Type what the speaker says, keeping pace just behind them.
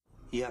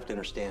You have to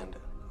understand,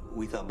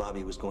 we thought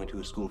Bobby was going to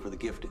a school for the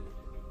gifted.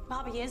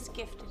 Bobby is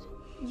gifted.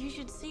 You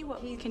should see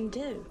what he can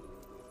do.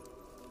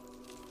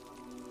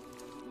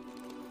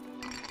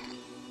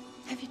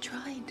 Have you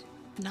tried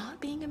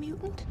not being a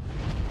mutant?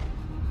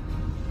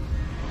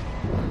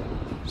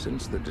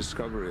 Since the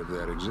discovery of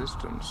their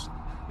existence,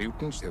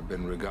 mutants have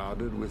been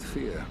regarded with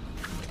fear,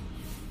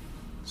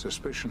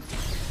 suspicion,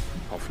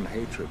 often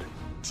hatred.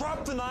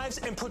 Drop the knives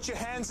and put your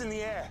hands in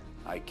the air.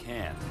 I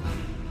can't.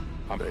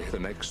 Are they the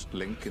next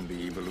link in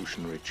the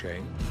evolutionary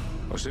chain?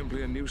 Or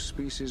simply a new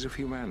species of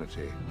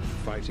humanity,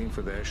 fighting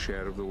for their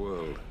share of the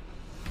world?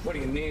 What do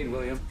you need,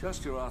 William?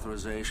 Just your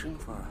authorization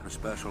for a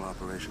special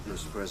operation,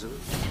 Mr. President.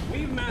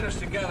 We've managed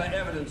to gather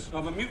evidence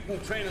of a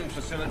mutant training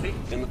facility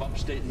in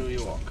upstate New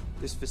York.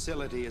 This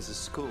facility is a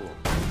school.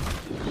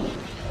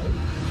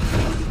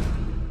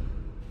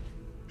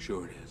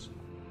 Sure it is.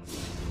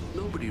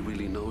 Nobody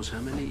really knows how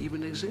many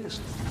even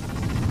exist,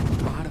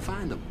 or how to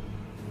find them,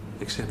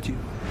 except you.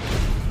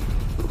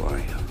 Who are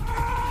you?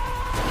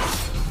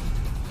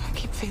 I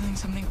keep feeling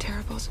something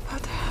terrible is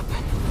about to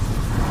happen.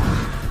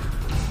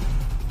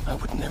 I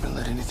would never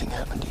let anything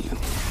happen to you.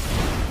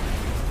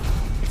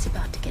 It's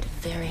about to get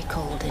very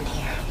cold in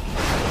here.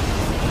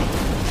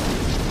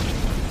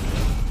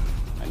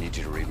 I need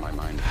you to read my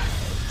mind.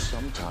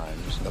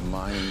 Sometimes the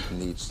mind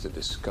needs to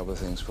discover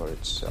things for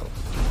itself.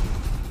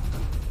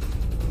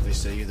 They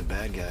say you're the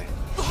bad guy.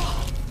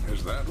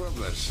 Is that what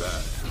they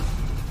said?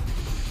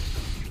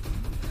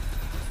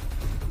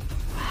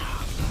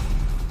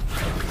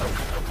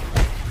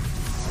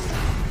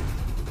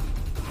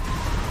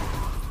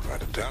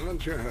 What a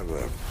talent you have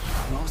there.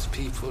 Most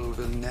people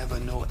will never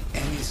know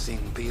anything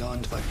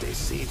beyond what they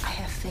see. I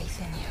have faith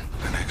in you.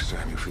 The next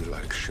time you feel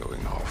like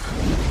showing off,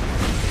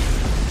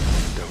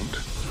 don't.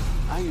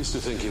 I used to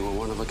think you were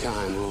one of a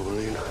kind,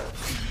 Wolverine.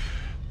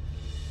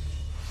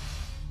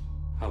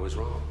 I was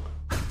wrong.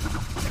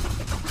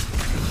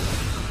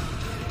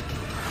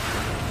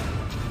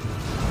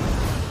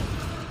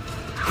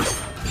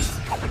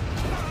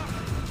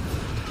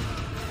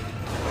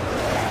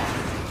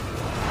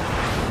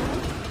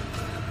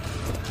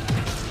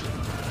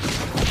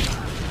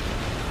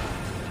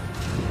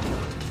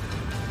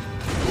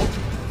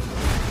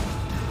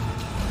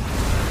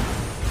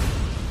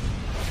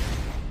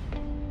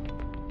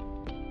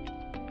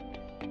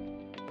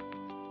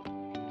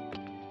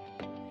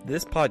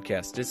 This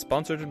podcast is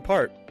sponsored in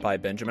part by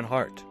Benjamin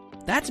Hart.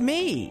 That's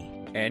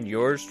me! And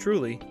yours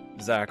truly,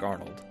 Zach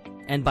Arnold.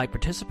 And by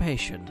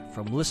participation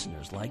from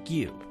listeners like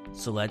you.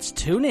 So let's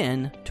tune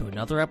in to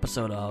another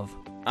episode of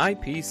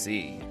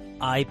IPC.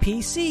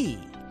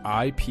 IPC.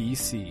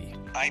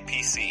 IPC.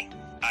 IPC.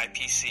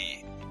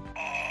 IPC.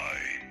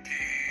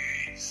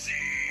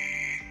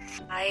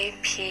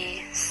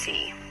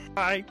 IPC.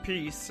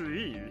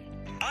 IPC.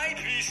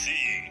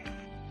 IPC.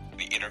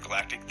 The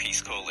Intergalactic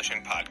Peace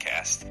Coalition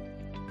podcast.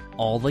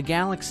 All the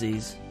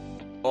galaxies.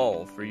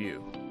 All for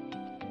you.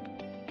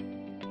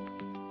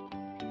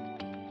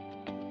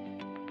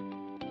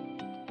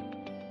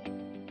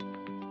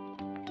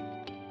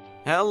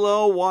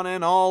 Hello, one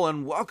and all,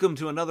 and welcome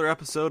to another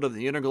episode of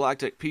the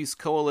Intergalactic Peace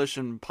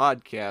Coalition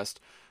podcast,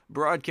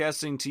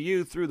 broadcasting to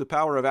you through the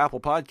power of Apple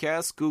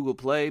Podcasts, Google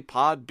Play,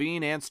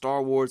 Podbean, and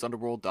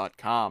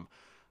StarWarsUnderworld.com.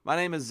 My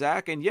name is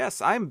Zach, and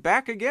yes, I'm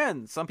back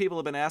again. Some people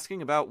have been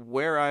asking about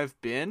where I've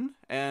been,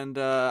 and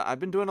I've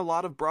been doing a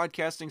lot of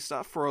broadcasting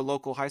stuff for a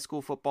local high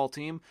school football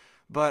team,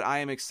 but I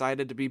am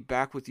excited to be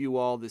back with you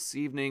all this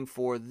evening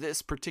for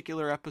this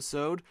particular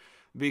episode,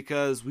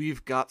 because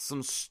we've got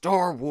some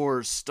Star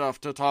Wars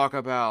stuff to talk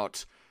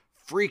about.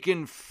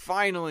 Freaking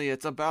finally,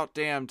 it's about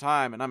damn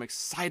time, and I'm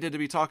excited to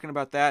be talking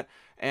about that,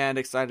 and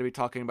excited to be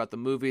talking about the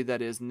movie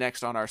that is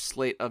next on our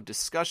slate of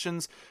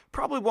discussions.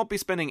 Probably won't be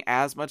spending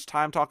as much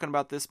time talking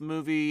about this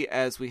movie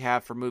as we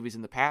have for movies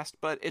in the past,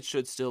 but it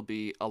should still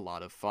be a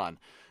lot of fun.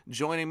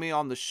 Joining me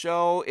on the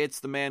show,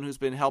 it's the man who's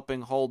been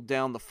helping hold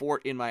down the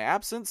fort in my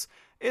absence.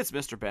 It's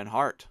Mr. Ben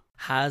Hart.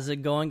 How's it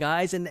going,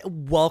 guys? And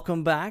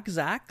welcome back,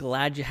 Zach.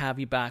 Glad to have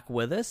you back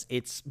with us.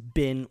 It's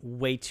been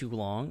way too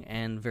long,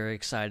 and very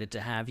excited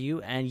to have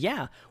you. And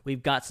yeah,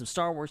 we've got some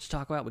Star Wars to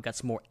talk about. We've got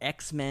some more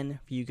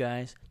X-Men for you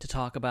guys to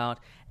talk about,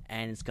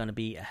 and it's going to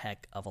be a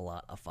heck of a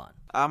lot of fun.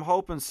 I'm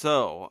hoping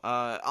so.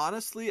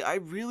 Honestly, I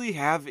really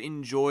have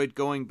enjoyed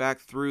going back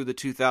through the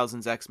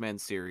 2000s X-Men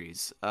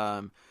series.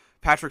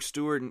 Patrick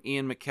Stewart and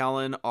Ian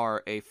McKellen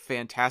are a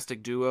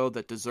fantastic duo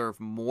that deserve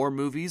more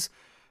movies.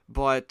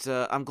 But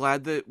I'm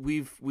glad that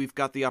we've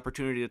got the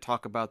opportunity to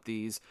talk about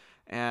these,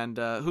 and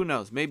who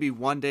knows, maybe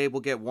one day we'll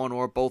get one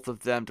or both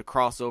of them to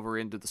cross over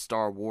into the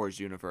Star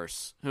Wars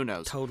universe. Who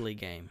knows? Totally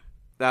game.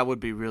 That would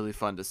be really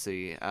fun to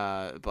see.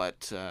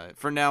 But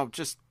for now,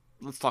 just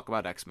let's talk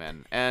about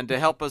X-Men. And to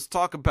help us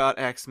talk about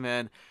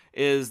X-Men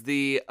is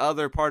the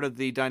other part of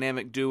the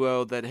dynamic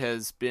duo that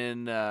has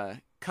been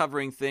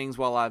covering things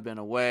while I've been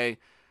away.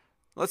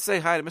 Let's say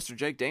hi to Mr.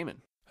 Jake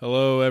Damon.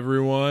 Hello,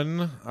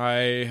 everyone.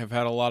 I have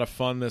had a lot of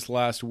fun this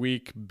last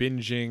week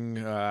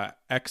binging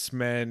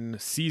X-Men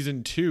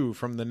Season 2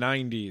 from the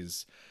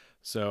 90s.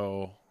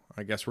 So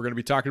I guess we're going to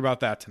be talking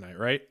about that tonight,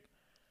 right?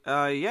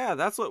 Yeah,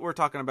 that's what we're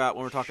talking about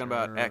when we're talking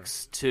about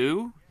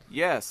X2.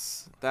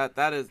 Yes,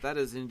 that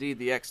is indeed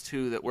the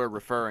X2 that we're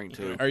referring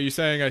to. Are you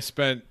saying I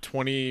spent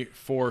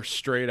 24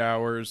 straight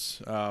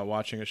hours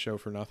watching a show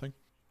for nothing?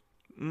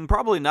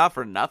 Probably not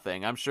for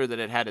nothing. I'm sure that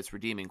it had its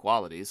redeeming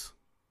qualities.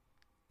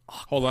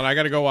 Hold on, I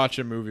got to go watch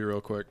a movie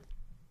real quick.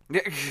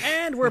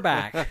 And we're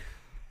back.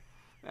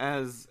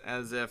 As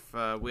if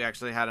we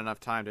actually had enough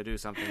time to do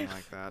something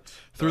like that.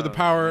 Through the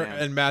power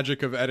and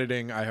magic of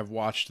editing, I have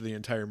watched the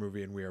entire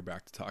movie, and we are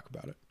back to talk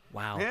about it.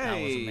 Wow, hey,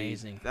 that was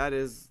amazing. That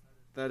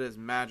is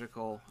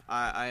magical.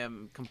 I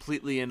am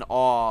completely in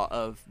awe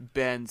of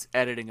Ben's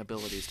editing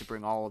abilities to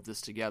bring all of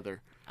this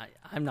together.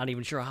 I'm not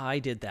even sure how I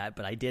did that,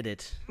 but I did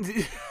it.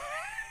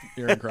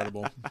 You're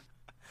incredible.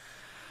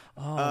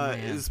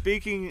 Man.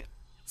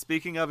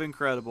 Speaking of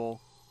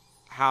incredible,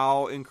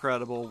 how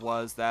incredible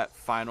was that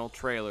final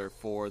trailer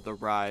for The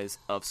Rise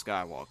of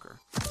Skywalker?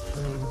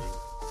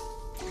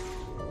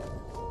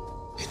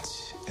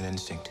 It's an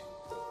instinct.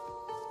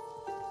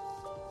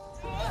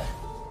 A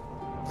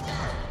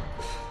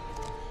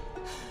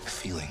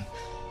feeling.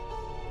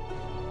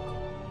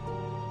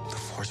 The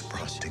Force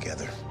brought us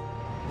together.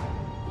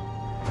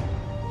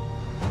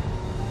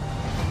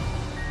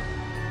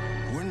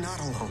 We're not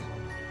alone.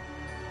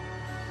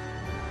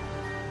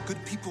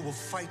 Good people will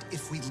fight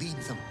if we lead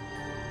them.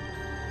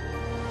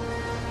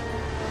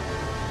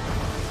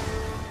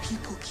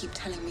 People keep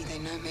telling me they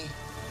know me.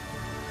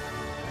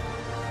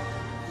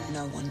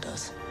 No one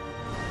does.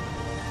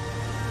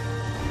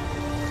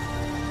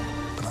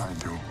 But I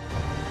do.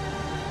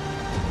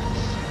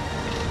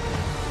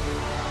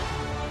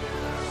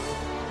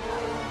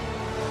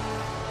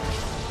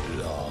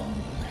 Long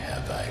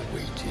have I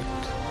waited.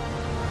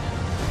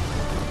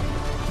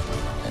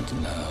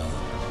 And now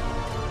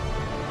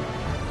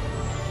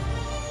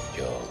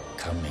you're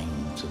coming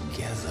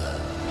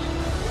together.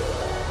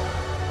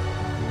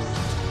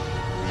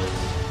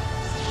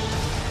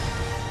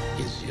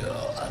 Is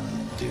your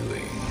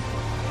undoing.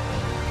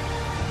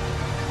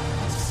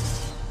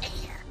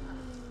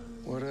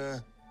 What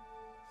are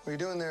you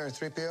doing there,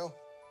 3PO?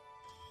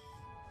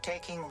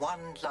 Taking one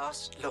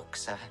last look,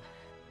 sir.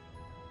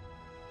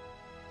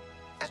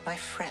 At my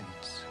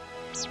friends.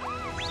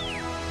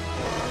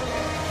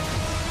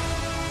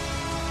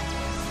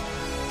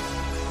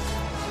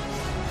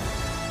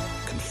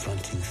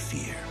 Confronting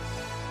fear.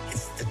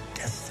 It's the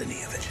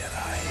destiny of a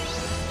Jedi.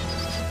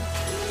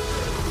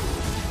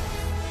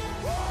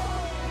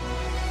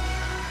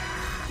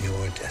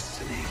 Your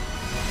destiny.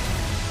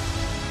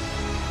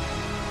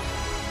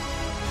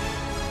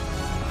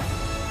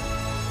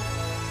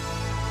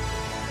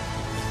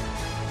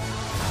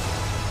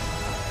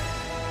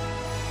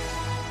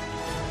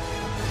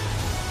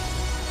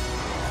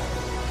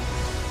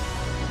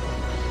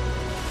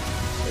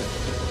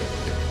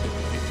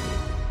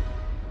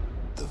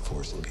 The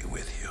Force will be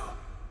with you.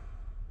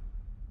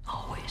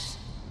 Always.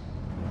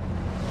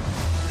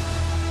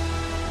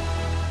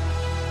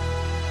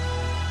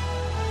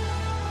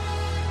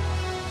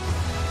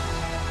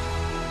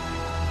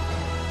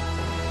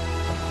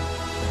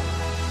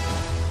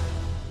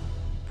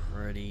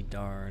 Pretty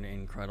darn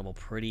incredible,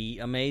 pretty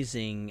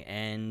amazing,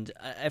 and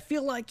I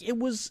feel like it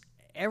was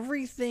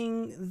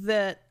everything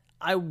that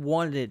I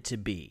wanted it to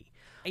be.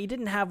 You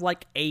didn't have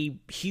like a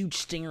huge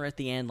stinger at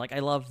the end. Like I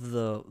love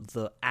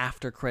the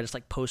after credits,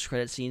 like post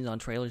credit scenes on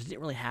trailers. It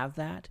didn't really have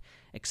that,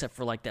 except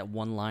for like that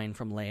one line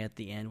from Leia at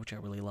the end, which I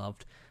really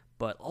loved.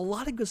 But a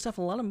lot of good stuff,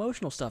 a lot of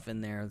emotional stuff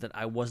in there that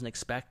I wasn't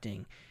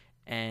expecting,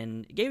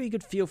 and it gave me a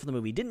good feel for the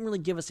movie. It didn't really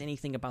give us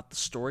anything about the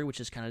story,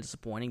 which is kind of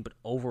disappointing. But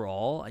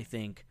overall, I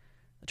think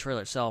the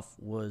trailer itself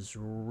was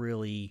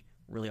really,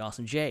 really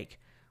awesome. Jake,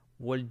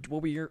 what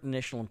were your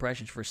initial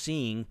impressions for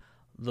seeing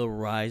the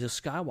Rise of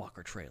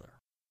Skywalker trailer?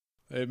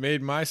 It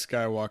made my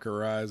Skywalker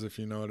rise, if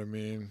you know what I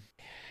mean.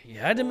 You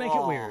had to make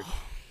it weird.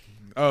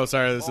 Oh,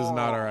 sorry, this is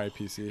not our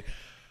IPC.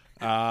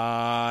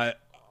 I'll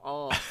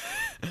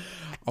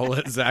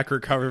let Zach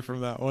recover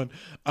from that one.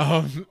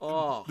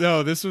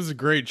 No, this was a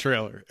great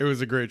trailer. It was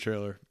a great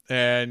trailer.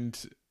 And,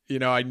 you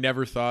know, I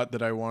never thought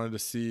that I wanted to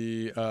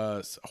see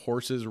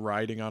horses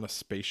riding on a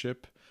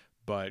spaceship.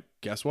 But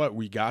guess what?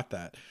 We got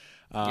that.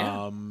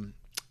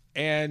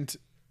 And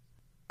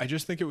I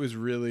just think it was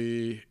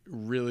really,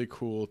 really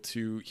cool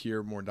to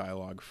hear more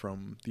dialogue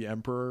from the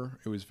Emperor.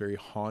 It was very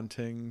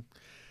haunting,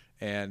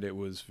 and it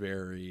was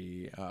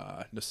very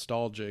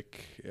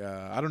nostalgic.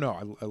 I don't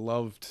know. I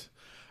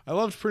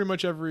loved pretty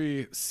much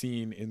every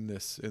scene in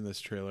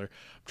this trailer.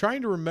 I'm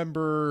trying to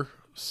remember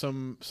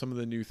some of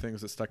the new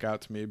things that stuck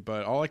out to me,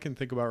 but all I can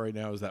think about right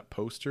now is that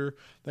poster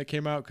that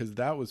came out, because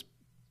that was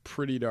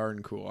pretty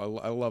darn cool.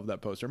 I love that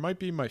poster. It might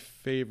be my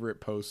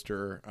favorite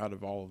poster out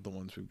of all of the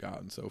ones we've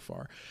gotten so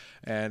far.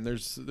 And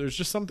there's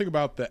just something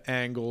about the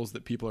angles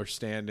that people are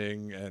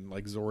standing, and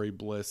like Zori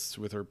Bliss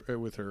with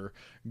her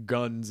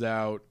guns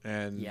out,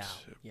 and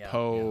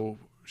Poe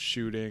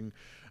shooting.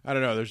 I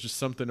don't know. There's just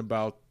something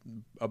about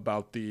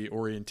the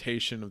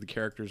orientation of the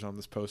characters on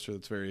this poster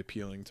that's very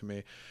appealing to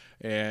me.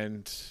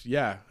 And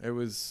yeah, it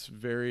was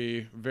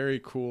very, very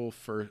cool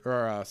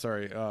final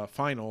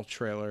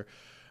trailer.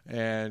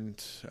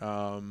 And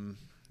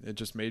it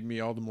just made me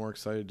all the more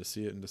excited to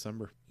see it in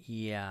December.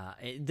 Yeah,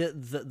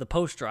 the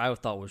poster I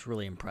thought was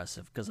really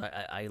impressive because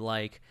I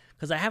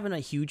haven't a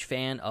huge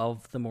fan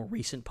of the more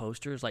recent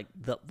posters. Like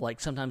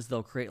sometimes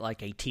they'll create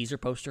like a teaser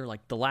poster,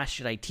 like the Last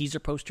Jedi teaser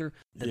poster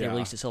that they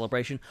released at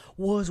Celebration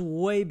was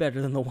way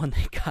better than the one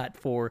they got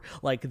for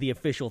like the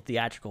official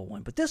theatrical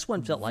one. But this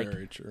one felt like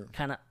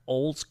kind of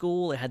old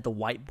school. It had the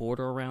white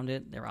border around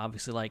it. They're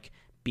obviously like,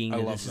 being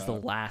that this is the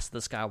last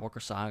of the Skywalker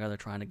saga, they're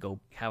trying to go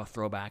have a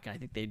throwback, and I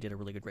think they did a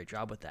really great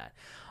job with that.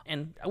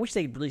 And I wish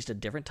they released a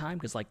different time,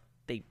 because like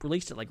they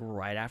released it like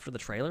right after the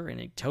trailer, and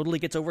it totally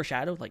gets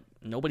overshadowed. Like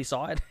nobody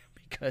saw it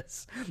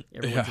because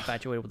everyone's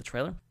infatuated with the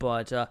trailer.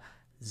 But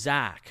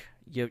Zach,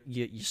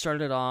 you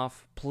started it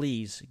off.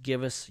 Please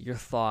give us your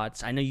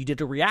thoughts. I know you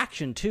did a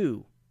reaction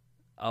too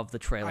of the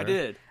trailer. I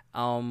did.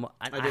 I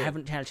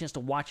haven't had a chance to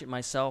watch it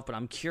myself, but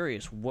I'm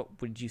curious. What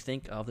did you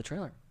think of the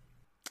trailer?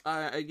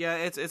 Yeah,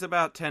 it's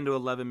about 10 to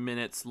 11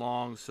 minutes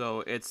long,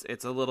 so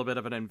it's a little bit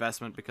of an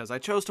investment because I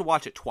chose to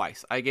watch it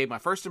twice. I gave my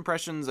first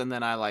impressions, and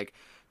then I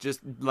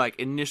just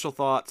initial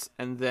thoughts,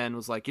 and then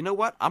was like, you know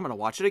what? I'm gonna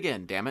watch it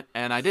again, damn it,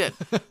 and I did.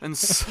 And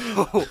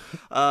so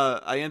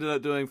I ended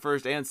up doing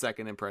first and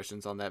second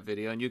impressions on that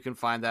video, and you can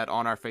find that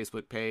on our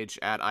Facebook page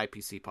at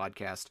IPC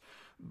Podcast.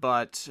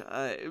 But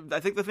I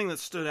think the thing that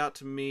stood out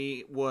to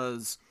me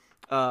was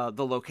the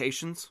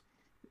locations.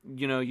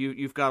 You know,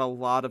 you've got a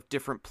lot of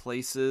different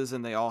places,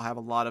 and they all have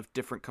a lot of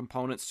different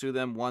components to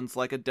them. One's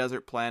like a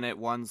desert planet,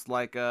 one's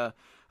like a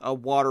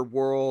water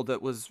world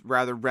that was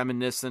rather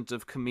reminiscent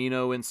of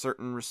Camino in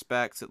certain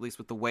respects, at least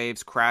with the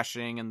waves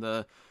crashing and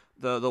the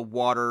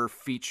water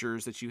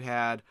features that you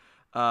had.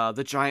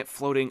 The giant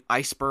floating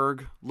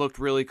iceberg looked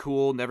really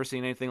cool. Never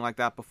seen anything like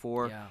that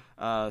before.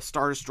 Yeah.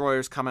 Star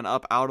Destroyers coming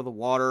up out of the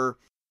water.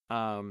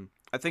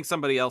 I think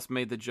somebody else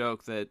made the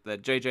joke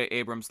that J.J.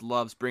 Abrams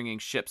loves bringing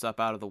ships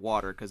up out of the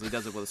water because he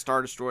does it with a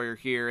Star Destroyer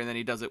here, and then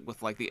he does it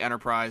with like the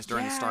Enterprise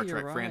during the Star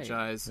Trek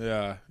franchise.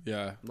 Yeah,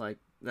 yeah. Like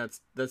that's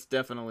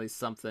definitely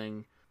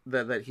something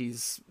that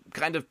he's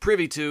kind of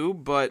privy to.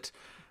 But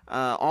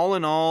all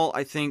in all,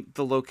 I think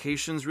the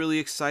locations really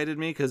excited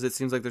me because it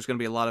seems like there's going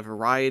to be a lot of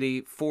variety: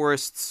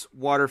 forests,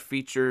 water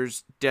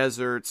features,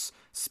 deserts,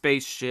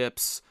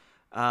 spaceships.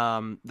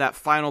 That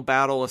final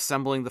battle,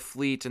 assembling the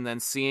fleet, and then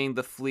seeing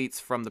the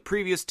fleets from the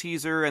previous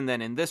teaser, and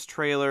then in this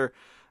trailer,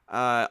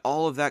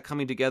 all of that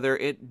coming together,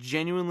 it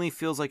genuinely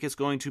feels like it's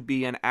going to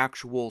be an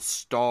actual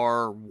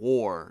Star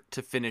War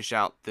to finish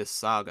out this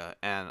saga,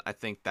 and I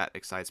think that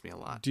excites me a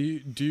lot. Do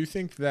you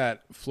think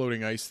that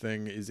floating ice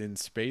thing is in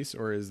space,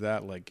 or is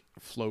that like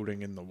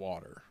floating in the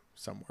water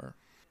somewhere?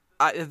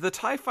 The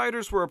TIE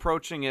fighters were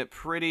approaching it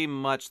pretty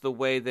much the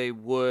way they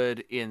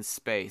would in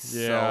space,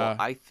 so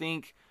I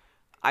think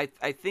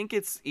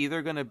it's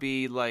either going to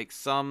be like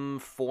some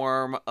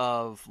form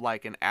of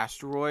like an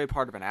asteroid,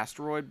 part of an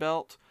asteroid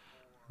belt,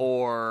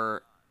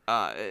 or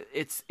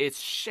its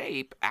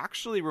shape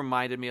actually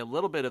reminded me a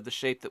little bit of the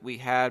shape that we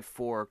had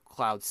for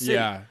Cloud City.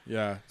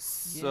 Yeah.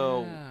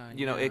 So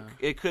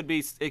it could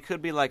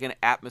be like an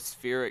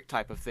atmospheric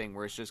type of thing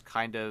where it's just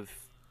kind of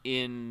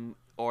in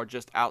or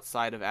just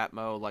outside of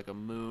Atmo, like a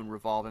moon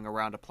revolving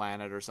around a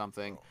planet or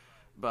something.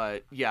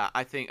 But yeah,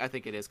 I think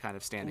it is kind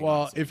of standing.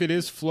 Well, if it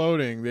is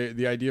floating,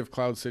 the idea of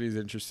Cloud City is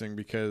interesting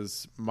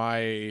because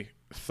my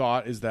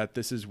thought is that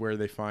this is where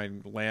they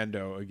find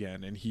Lando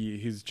again, and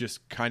he's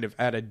just kind of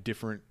at a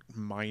different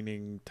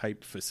mining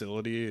type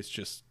facility. It's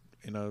just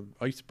in a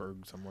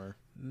iceberg somewhere.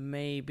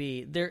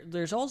 Maybe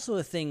there's also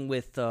a thing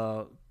with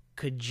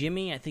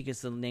Kajimi, I think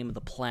is the name of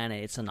the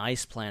planet. It's an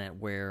ice planet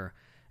where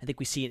I think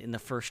we see it in the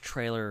first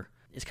trailer.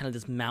 It's kind of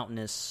this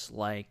mountainous,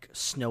 like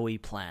snowy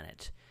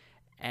planet.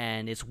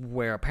 And it's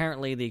where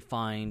apparently they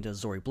find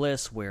Zori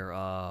Bliss, where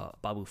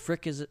Babu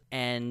Frick is.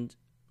 And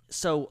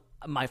so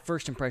my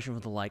first impression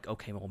was like,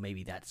 okay, well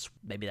maybe that's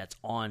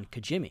on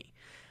Kajimi,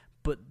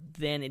 but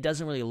then it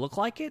doesn't really look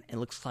like it. It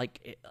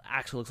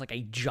actually looks like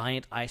a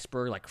giant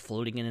iceberg, like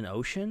floating in an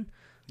ocean.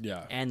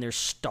 Yeah. And there's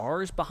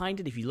stars behind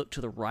it. If you look to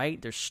the right,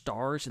 there's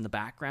stars in the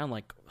background,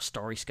 like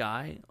starry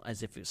sky,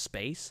 as if it's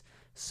space.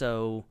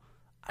 So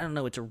I don't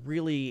know. It's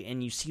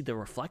and you see the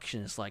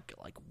reflection. It's like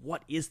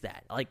what is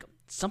that? Like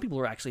some people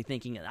were actually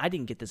thinking, and I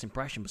didn't get this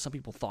impression, but some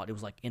people thought it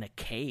was like in a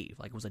cave,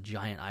 like it was a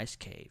giant ice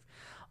cave.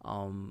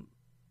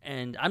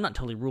 And I'm not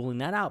totally ruling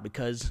that out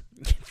because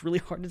it's really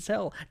hard to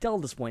tell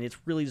at this point. It's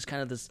really just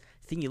kind of this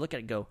thing you look at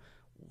and go,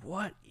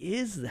 what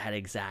is that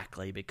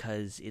exactly?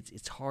 Because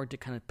it's hard to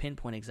kind of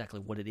pinpoint exactly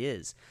what it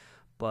is.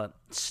 But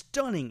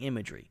stunning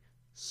imagery.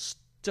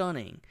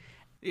 Stunning.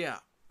 Yeah.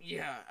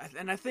 Yeah,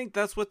 and I think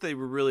that's what they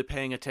were really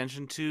paying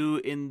attention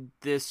to in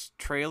this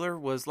trailer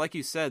was, like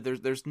you said,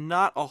 there's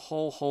not a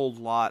whole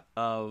lot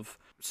of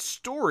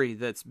story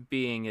that's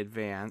being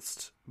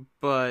advanced,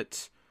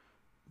 but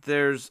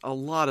there's a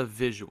lot of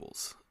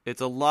visuals.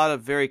 It's a lot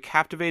of very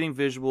captivating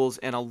visuals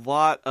and a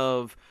lot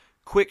of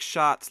quick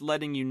shots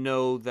letting you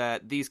know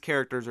that these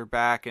characters are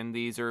back and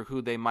these are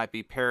who they might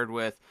be paired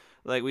with.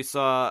 Like we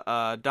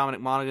saw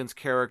Dominic Monaghan's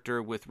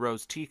character with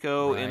Rose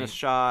Tico in a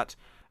shot.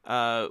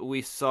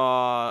 We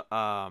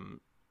saw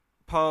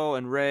Poe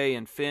and Rey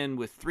and Finn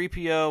with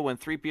 3PO when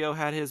 3PO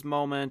had his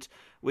moment.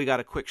 We got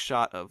a quick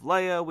shot of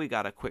Leia. We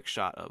got a quick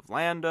shot of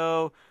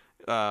Lando.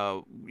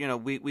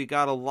 We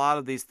got a lot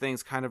of these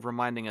things kind of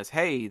reminding us,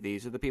 hey,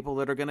 these are the people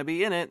that are going to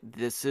be in it.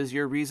 This is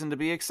your reason to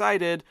be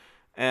excited.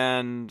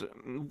 And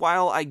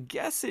while I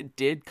guess it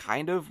did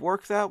kind of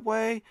work that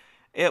way,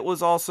 it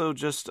was also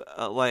just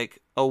like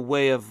a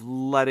way of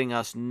letting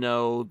us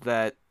know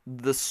that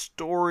the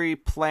story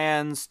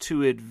plans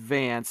to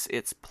advance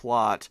its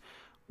plot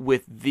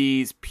with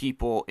these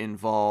people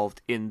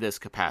involved in this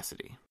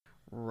capacity.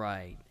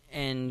 Right.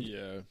 And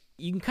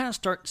you can kind of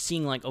start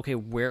seeing, like, okay,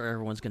 where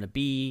everyone's going to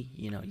be.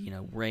 You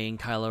know, Rey and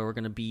Kylo are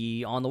going to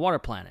be on the water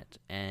planet,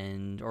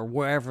 or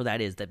wherever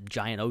that is, that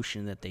giant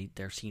ocean that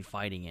they're seen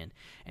fighting in.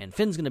 And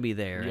Finn's going to be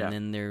there. Yeah. And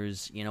then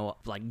there's,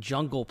 like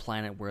jungle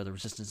planet where the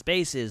Resistance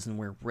base is and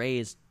where Rey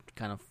is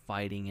kind of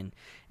fighting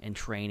and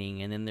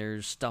training. And then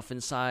there's stuff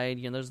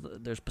inside,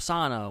 there's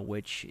Pisana,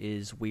 which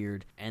is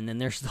weird. And then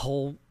there's the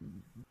whole,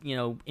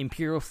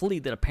 Imperial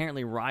fleet that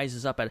apparently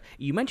rises up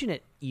you mentioned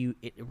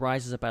it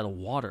rises up out of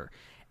water.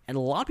 And a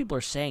lot of people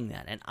are saying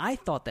that, and I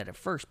thought that at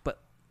first,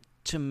 but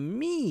to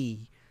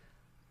me,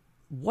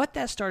 what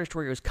that Star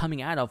Destroyer is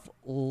coming out of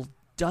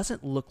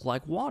doesn't look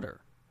like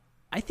water.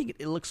 I think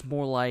it looks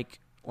more like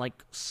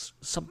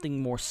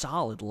something more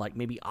solid, like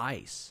maybe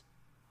ice.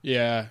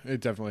 Yeah, it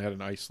definitely had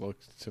an ice look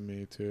to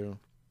me too.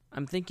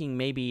 I'm thinking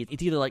maybe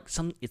it's either like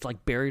it's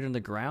like buried in the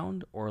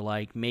ground, or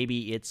like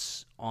maybe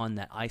it's on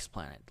that ice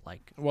planet.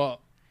 Like,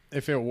 well,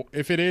 if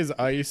it is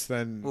ice,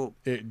 then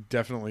it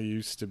definitely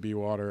used to be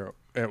water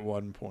at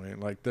one point.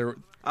 Like there,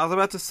 I was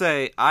about to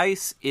say,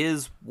 ice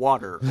is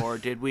water, or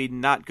did we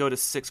not go to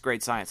 6th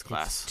grade science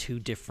class? It's two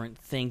different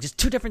things. It's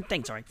two different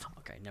things. All right.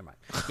 Okay, never mind.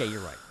 Yeah,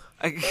 you're right.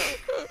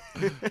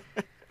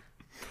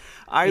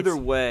 Either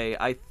way,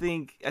 I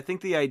think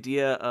the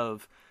idea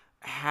of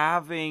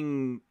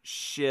having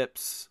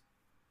ships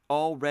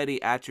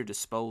already at your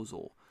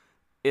disposal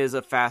is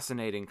a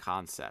fascinating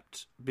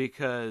concept,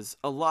 because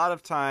a lot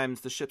of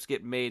times the ships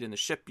get made in the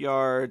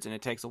shipyards and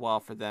it takes a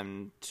while for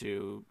them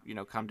to,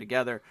 come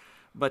together.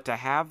 But to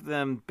have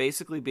them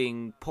basically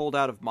being pulled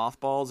out of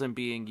mothballs and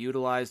being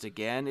utilized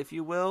again, if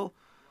you will,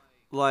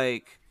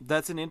 like,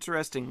 that's an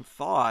interesting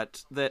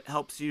thought that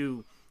helps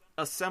you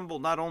assemble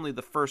not only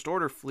the First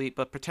Order fleet,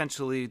 but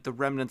potentially the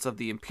remnants of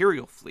the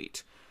Imperial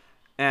fleet.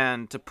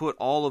 And to put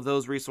all of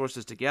those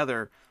resources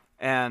together,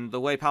 and the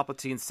way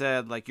Palpatine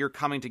said, like, your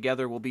coming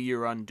together will be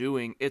your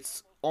undoing,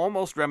 it's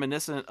almost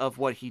reminiscent of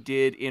what he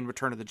did in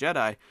Return of the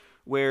Jedi,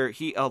 where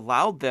he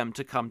allowed them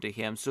to come to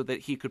him so that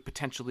he could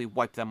potentially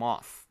wipe them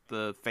off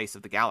the face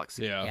of the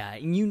galaxy. Yeah,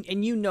 and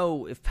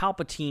if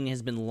Palpatine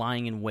has been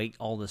lying in wait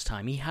all this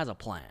time, he has a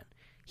plan.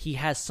 He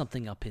has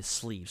something up his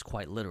sleeves,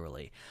 quite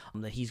literally,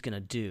 that he's going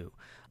to do.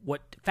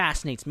 What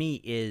fascinates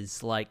me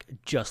is, like,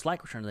 just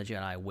like Return of the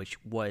Jedi,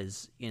 which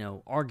was,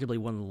 arguably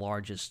one of the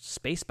largest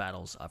space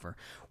battles ever,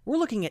 we're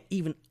looking at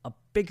even a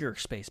bigger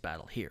space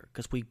battle here,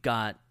 because we've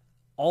got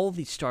all of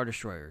these Star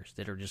Destroyers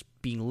that are just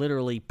being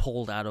literally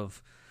pulled out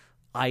of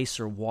ice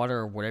or water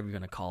or whatever you're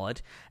going to call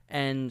it,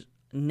 and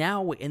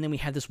then we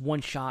have this one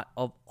shot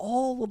of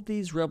all of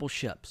these rebel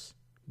ships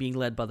being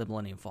led by the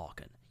Millennium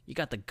Falcon. You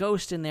got the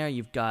Ghost in there,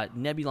 you've got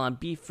Nebulon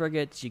B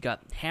frigates, you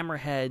got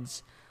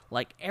Hammerheads,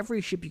 like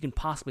every ship you can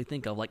possibly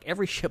think of, like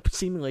every ship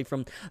seemingly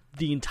from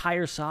the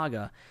entire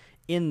saga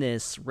in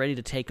this, ready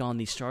to take on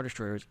these Star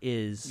Destroyers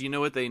is... You know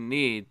what they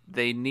need?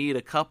 They need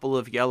a couple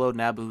of yellow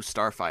Naboo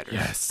starfighters.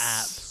 Yes.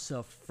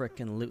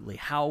 Abso-frickin-lutely.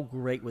 How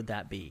great would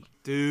that be?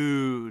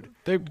 Dude.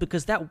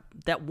 Because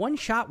that one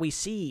shot we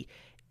see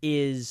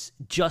is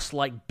just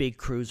like big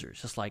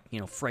cruisers, just like,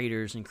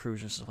 freighters and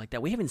cruisers and stuff like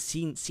that. We haven't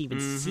seen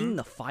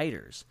the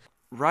fighters.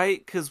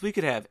 Right? Because we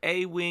could have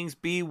A-wings,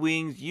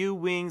 B-wings,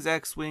 U-wings,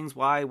 X-wings,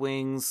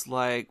 Y-wings.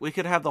 Like, we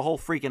could have the whole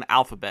freaking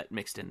alphabet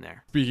mixed in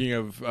there. Speaking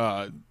of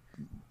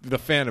the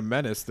Phantom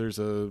Menace, there's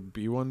a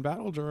B-1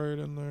 battle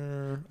droid in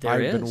there. I've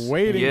been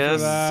waiting for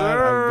that.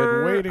 Sir. I've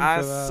been waiting for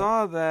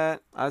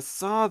that. I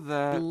saw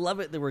that. I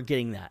love it that we're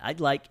getting that. I'd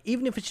like,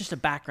 even if it's just a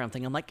background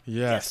thing, I'm like,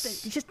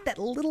 yes. Just that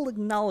little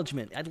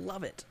acknowledgement. I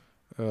love it.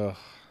 Ugh.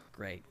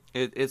 Great.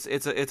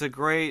 It's a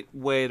great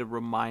way to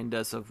remind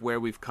us of where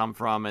we've come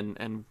from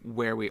and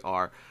where we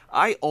are.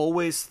 I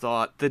always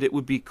thought that it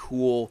would be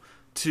cool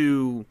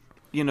to,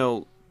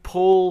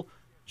 pull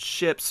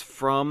ships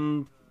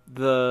from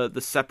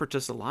the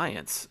Separatist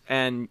alliance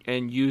and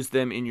use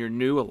them in your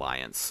new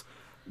alliance,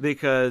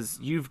 because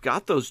you've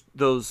got those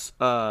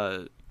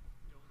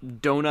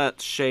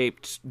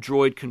donut-shaped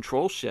droid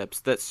control ships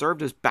that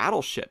served as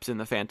battleships in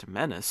the Phantom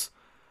Menace.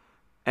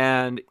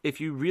 And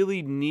if you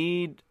really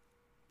need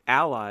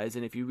allies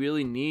and if you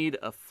really need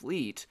a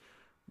fleet,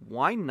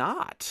 why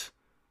not?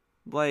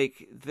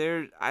 Like,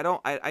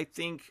 I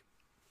think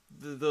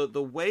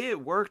the way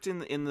it worked in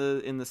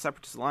the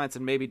Separatist Alliance,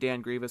 and maybe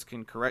Dan Grievous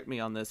can correct me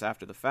on this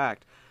after the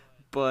fact,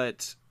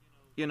 but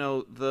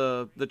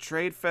the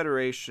Trade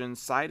Federation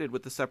sided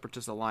with the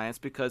Separatist Alliance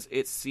because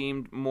it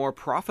seemed more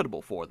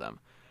profitable for them.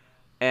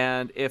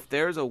 And if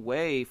there's a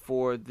way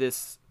for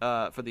this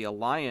for the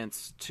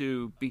Alliance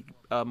to be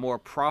a more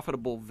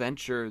profitable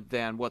venture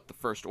than what the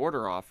First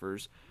Order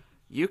offers,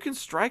 you can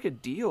strike a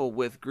deal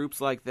with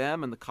groups like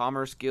them and the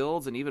Commerce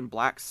Guilds and even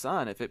Black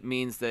Sun if it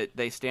means that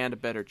they stand a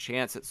better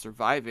chance at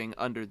surviving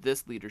under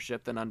this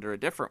leadership than under a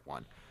different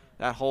one.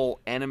 That whole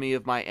enemy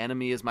of my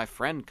enemy is my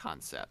friend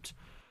concept.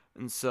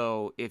 And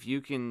so if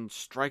you can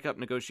strike up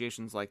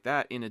negotiations like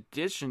that in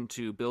addition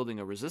to building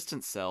a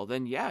resistance cell,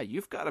 then yeah,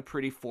 you've got a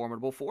pretty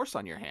formidable force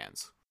on your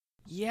hands.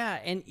 Yeah,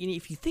 and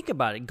if you think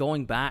about it,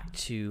 going back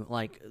to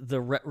like the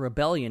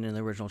Rebellion in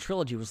the original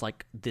trilogy was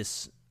like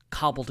this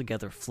cobbled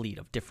together fleet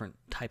of different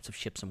types of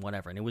ships and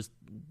whatever, and it was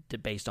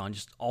based on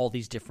just all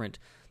these different,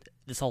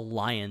 this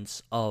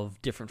alliance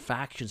of different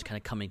factions kind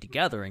of coming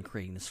together and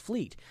creating this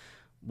fleet.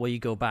 Well, you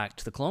go back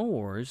to the Clone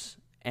Wars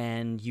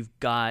and you've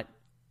got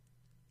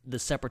the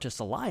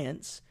Separatist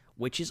Alliance,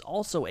 which is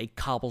also a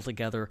cobbled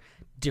together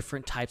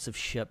different types of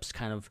ships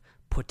kind of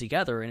put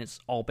together, and it's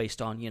all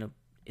based on,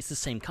 it's the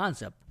same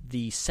concept.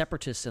 The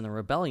Separatists and the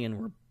Rebellion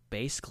were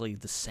basically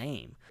the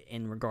same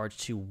in regards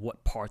to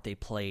what part they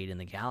played in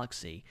the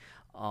galaxy,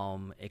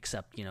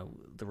 except,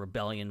 the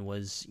Rebellion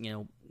was,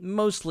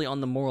 mostly on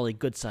the morally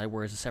good side,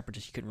 whereas the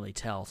Separatists you couldn't really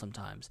tell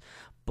sometimes.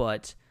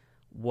 But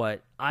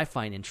what I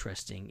find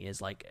interesting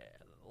is like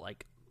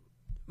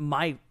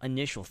my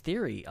initial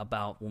theory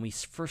about when we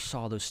first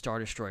saw those Star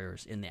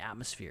Destroyers in the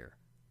atmosphere,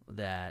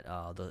 that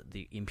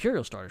the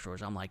Imperial Star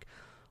Destroyers, I'm like,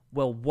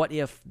 well, what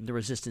if the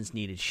Resistance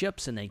needed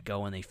ships and they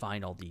go and they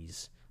find all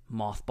these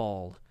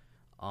mothballed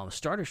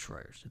Star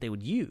Destroyers that they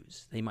would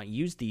use? They might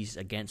use these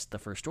against the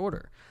First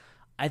Order.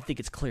 I think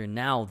it's clear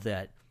now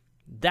that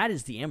that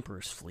is the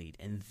Emperor's fleet,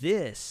 and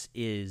this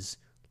is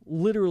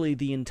literally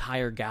the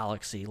entire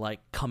galaxy like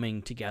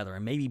coming together.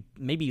 And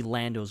maybe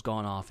Lando's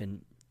gone off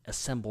and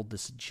assembled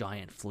this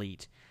giant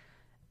fleet,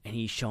 and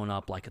he's shown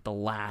up like at the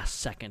last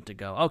second to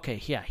go,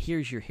 okay, yeah,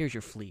 here's your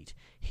fleet,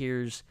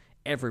 here's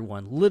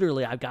everyone.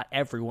 Literally, I've got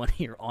everyone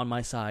here on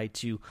my side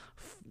to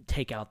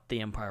take out the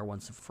Empire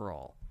once and for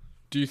all.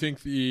 Do you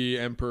think the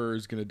Emperor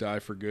is going to die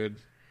for good?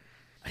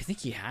 I think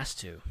he has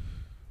to.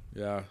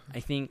 Yeah. I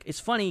think it's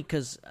funny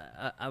because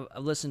I've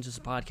listened to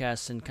some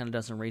podcasts and kind of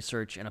done some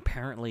research, and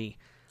apparently,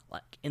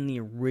 like in the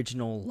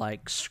original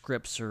like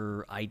scripts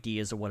or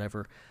ideas or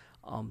whatever,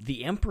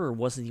 the Emperor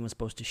wasn't even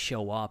supposed to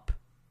show up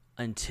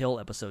until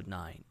Episode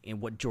 9 in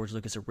what George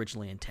Lucas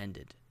originally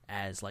intended,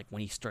 as like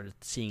when he started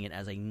seeing it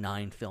as a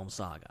 9-film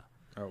saga.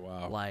 Oh,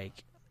 wow.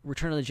 Like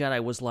Return of the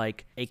Jedi was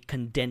like a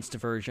condensed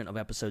version of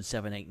Episode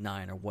 7, 8,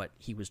 9, or what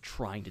he was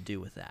trying to do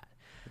with that.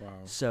 Wow.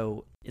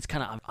 So it's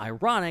kind of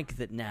ironic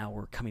that now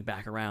we're coming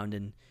back around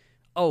and,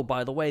 oh,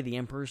 by the way, the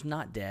Emperor's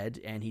not dead,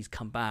 and he's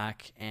come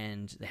back,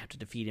 and they have to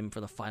defeat him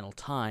for the final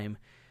time.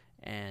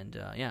 And,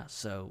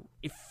 so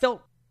it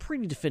felt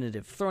pretty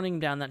definitive. Throwing him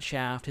down that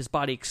shaft, his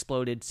body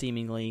exploded,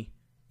 seemingly.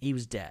 He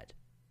was dead.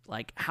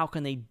 Like, how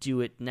can they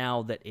do it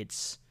now that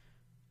it's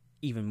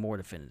even more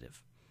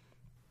definitive?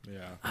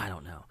 Yeah. I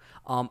don't know.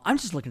 I'm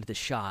just looking at the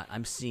shot.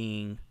 I'm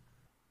seeing,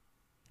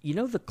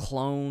 the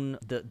clone,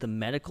 the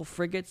medical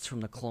frigates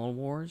from the Clone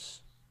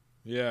Wars?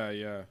 Yeah,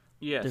 yeah.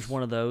 Yes. There's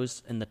one of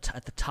those at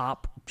the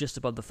top, just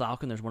above the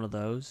Falcon. There's one of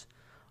those.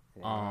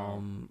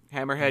 Wow.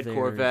 Hammerhead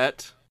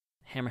Corvette.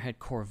 Hammerhead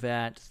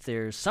Corvette.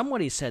 There's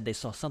somebody said they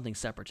saw something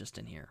Separatist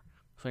in here.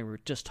 So we were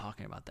just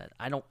talking about that.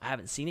 I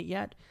haven't seen it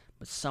yet,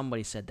 but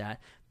somebody said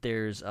that.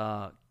 There's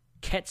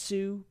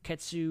Ketsu,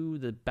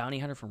 the bounty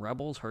hunter from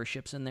Rebels. Her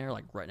ship's in there,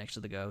 like right next to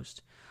the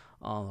Ghost.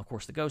 Of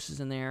course, the Ghost is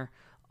in there.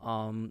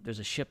 There's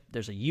a ship.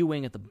 There's a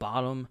U-wing at the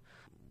bottom.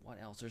 What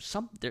else? There's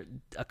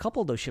a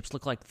couple of those ships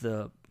look like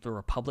the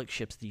Republic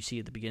ships that you see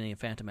at the beginning of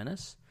Phantom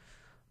Menace.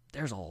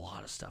 There's a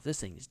lot of stuff.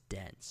 This thing is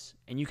dense.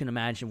 And you can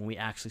imagine when we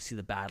actually see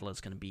the battle, it's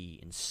going to be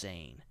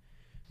insane.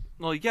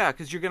 Well, yeah,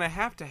 because you're going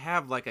to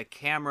have like a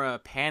camera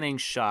panning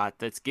shot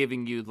that's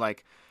giving you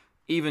like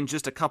even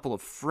just a couple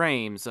of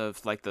frames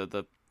of like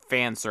the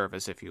fan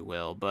service, if you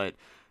will. But,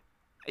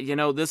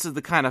 this is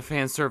the kind of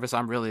fan service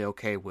I'm really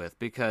okay with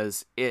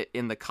because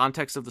in the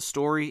context of the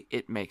story,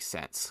 it makes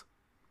sense.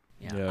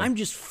 Yeah. I'm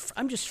just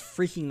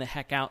freaking the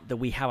heck out that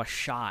we have a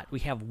shot.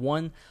 We have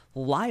one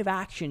live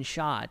action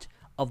shot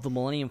of the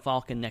Millennium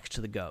Falcon next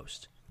to the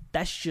Ghost.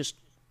 That's just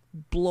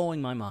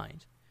blowing my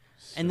mind.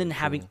 So and then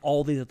having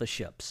all these other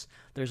ships.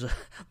 There's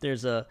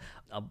a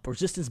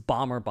Resistance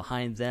bomber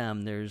behind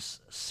them.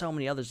 There's so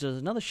many others. There's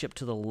another ship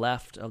to the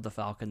left of the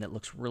Falcon that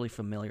looks really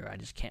familiar. I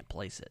just can't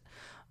place it.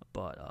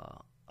 But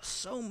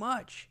so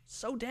much,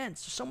 so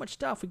dense, so much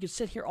stuff. We could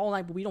sit here all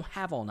night, but we don't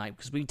have all night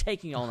because we've been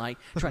taking all night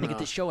trying to get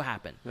this show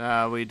happen.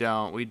 We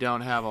don't. We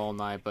don't have all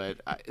night,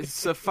 but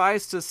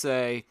suffice to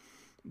say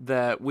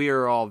that we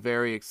are all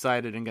very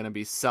excited and going to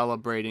be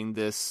celebrating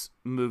this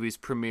movie's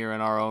premiere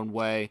in our own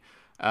way.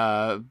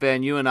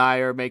 Ben, you and I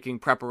are making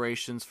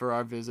preparations for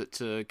our visit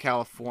to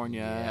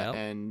California, Yep.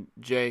 and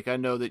Jake, I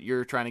know that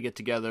you're trying to get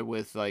together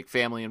with like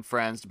family and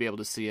friends to be able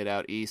to see it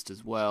out east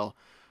as well.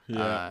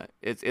 Yeah.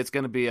 It's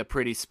going to be a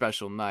pretty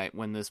special night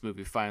when this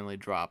movie finally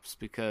drops,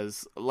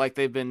 because like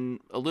they've been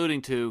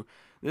alluding to,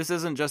 this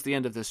isn't just the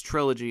end of this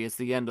trilogy, it's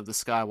the end of the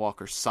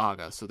Skywalker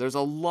saga. So there's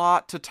a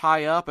lot to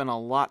tie up and a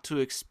lot to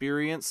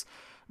experience.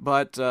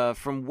 But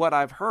from what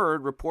I've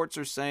heard, reports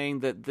are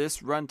saying that this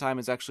runtime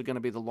is actually going to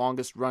be the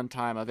longest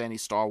runtime of any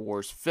Star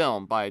Wars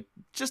film by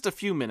just a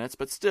few minutes,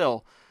 but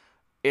still,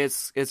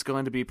 it's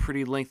going to be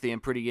pretty lengthy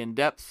and pretty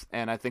in-depth,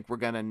 and I think we're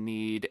going to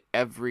need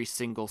every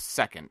single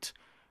second,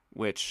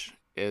 which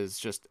is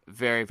just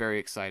very, very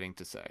exciting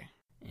to say.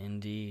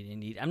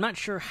 Indeed. I'm not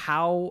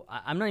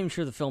even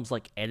sure the film's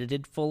like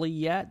edited fully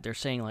yet. They're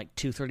saying like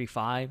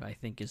 235, I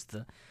think, is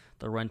the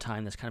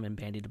runtime that's kind of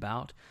been bandied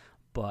about.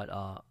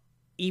 But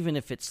even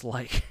if it's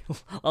like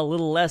a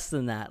little less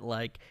than that,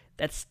 like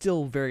that's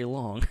still very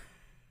long.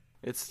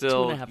 It's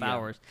still 2.5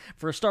 hours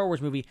for a Star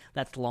Wars movie.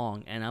 That's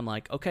long, and I'm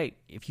like, okay,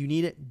 if you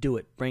need it, do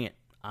it, bring it.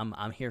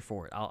 I'm here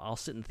for it. I'll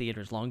sit in the theater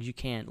as long as you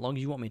can, as long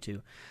as you want me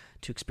to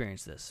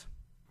experience this.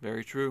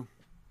 Very true.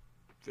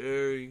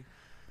 Very,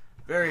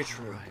 very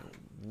true. All right.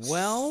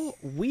 Well,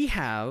 we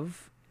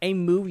have a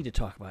movie to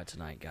talk about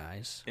tonight,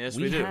 guys. Yes,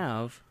 we do. We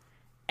have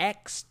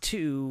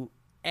X2,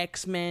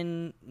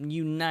 X-Men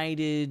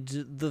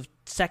United, the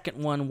second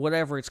one,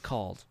 whatever it's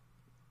called,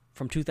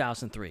 from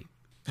 2003.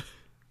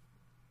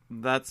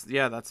 That's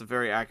a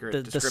very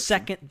accurate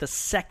description. The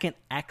second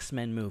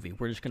X-Men movie.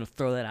 We're just going to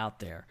throw that out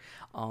there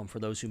for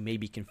those who may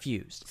be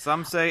confused.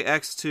 Some say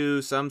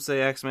X2, some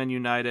say X-Men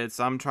United,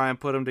 some try and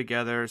put them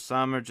together,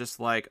 some are just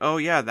like, oh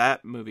yeah,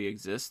 that movie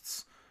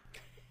exists.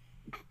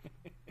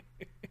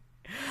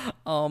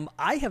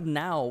 I have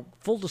now,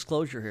 full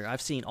disclosure here,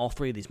 I've seen all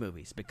three of these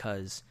movies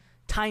because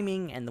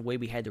timing and the way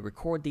we had to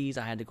record these,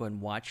 I had to go ahead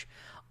and watch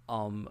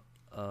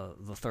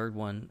the third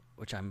one,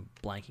 which I'm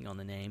blanking on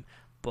the name.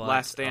 But,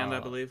 Last Stand, I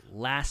believe.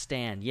 Last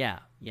Stand, yeah.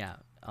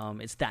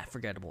 It's that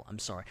forgettable. I'm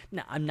sorry.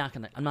 No, I'm not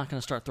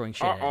gonna start throwing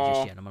shit at it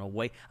just yet. I'm gonna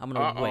wait. I'm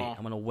gonna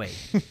wait.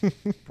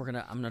 I'm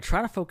gonna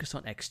try to focus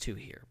on X2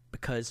 here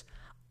because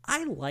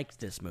I liked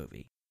this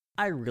movie.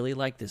 I really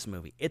like this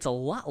movie. It's a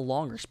lot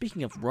longer.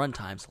 Speaking of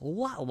runtimes, a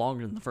lot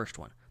longer than the first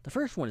one. The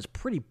first one is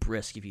pretty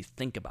brisk if you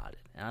think about it.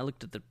 And I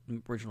looked at the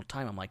original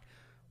time. I'm like,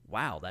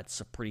 wow,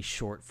 that's a pretty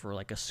short for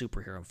like a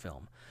superhero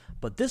film.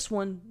 But this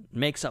one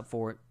makes up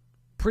for it.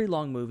 Pretty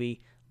long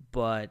movie,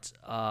 but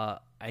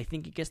I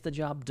think it gets the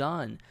job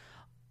done.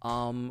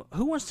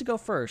 Who wants to go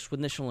first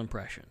with initial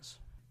impressions?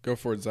 Go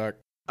for it, Zach.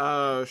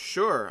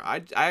 Sure.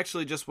 I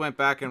actually just went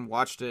back and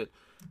watched it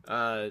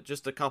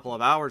just a couple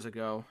of hours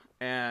ago,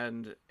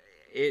 and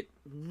it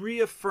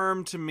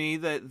reaffirmed to me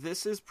that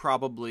this is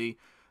probably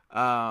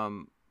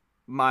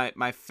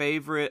my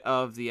favorite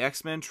of the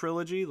X-Men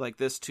trilogy, like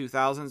this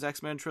 2000s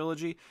X-Men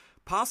trilogy.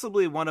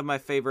 Possibly one of my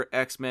favorite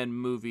X-Men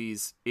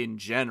movies in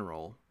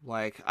general.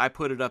 Like, I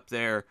put it up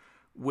there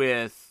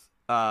with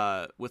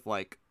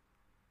like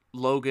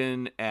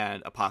Logan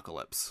and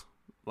Apocalypse.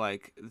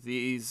 Like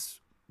this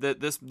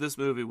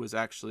movie was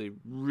actually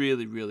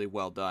really, really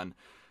well done.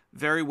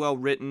 Very well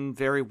written,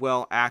 very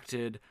well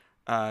acted,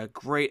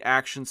 great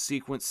action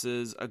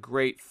sequences, a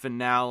great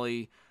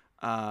finale,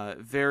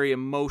 very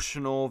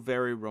emotional,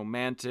 very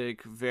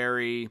romantic,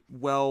 very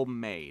well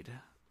made.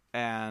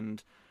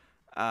 And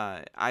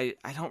I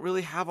don't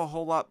really have a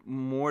whole lot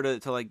more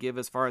to like give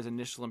as far as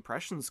initial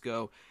impressions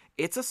go.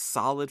 It's a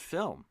solid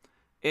film.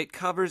 It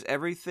covers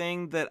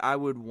everything that I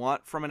would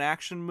want from an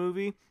action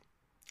movie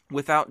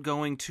without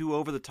going too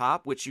over the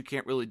top, which you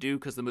can't really do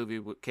because the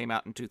movie came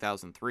out in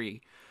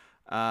 2003.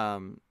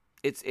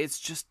 It's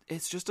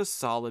just a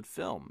solid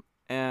film,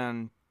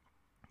 and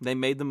they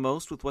made the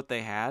most with what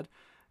they had,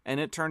 and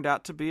it turned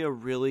out to be a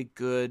really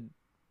good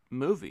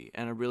movie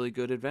and a really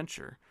good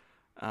adventure.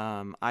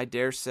 I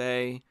dare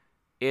say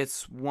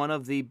it's one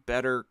of the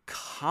better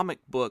comic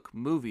book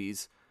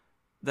movies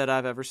that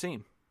I've ever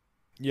seen.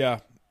 Yeah,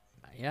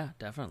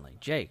 definitely.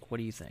 Jake, what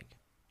do you think?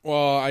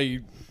 Well,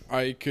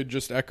 I could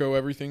just echo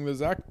everything that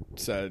Zach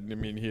said. I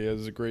mean, he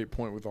has a great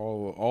point with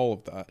all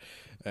of that,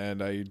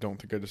 and I don't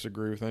think I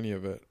disagree with any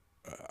of it.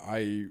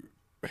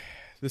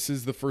 This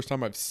is the first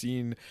time I've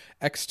seen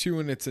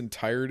X2 in its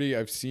entirety.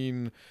 I've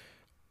seen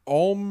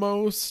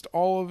almost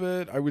all of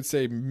it. I would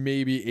say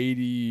maybe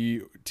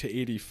 80 to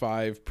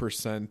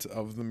 85%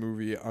 of the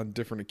movie on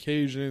different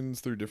occasions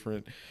through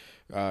different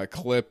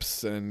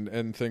clips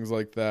and things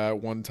like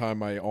that. One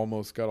time I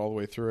almost got all the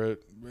way through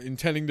it,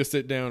 intending to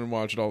sit down and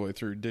watch it all the way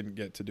through. Didn't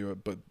get to do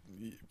it, but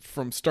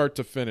from start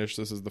to finish,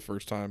 this is the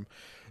first time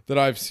that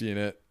I've seen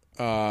it.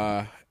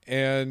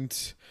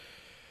 And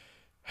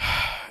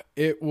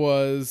it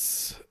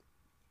was...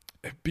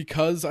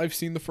 because I've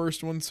seen the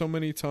first one so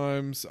many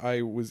times,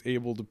 I was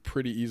able to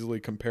pretty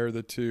easily compare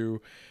the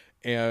two,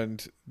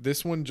 and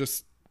this one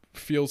just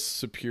feels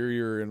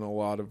superior in a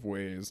lot of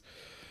ways.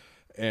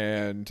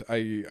 And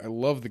I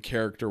love the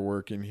character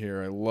work in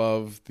here. I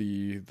love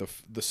the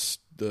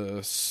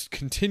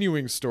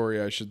continuing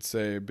story, I should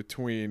say,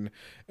 between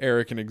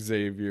Eric and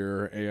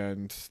Xavier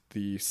and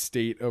the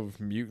state of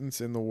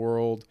mutants in the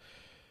world.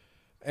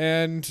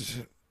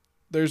 And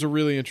there's a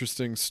really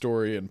interesting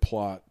story and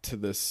plot to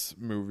this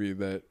movie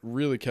that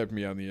really kept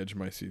me on the edge of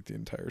my seat the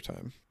entire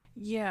time.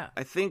 Yeah,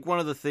 I think one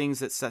of the things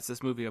that sets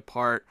this movie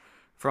apart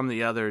from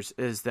the others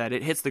is that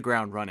it hits the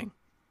ground running.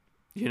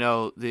 You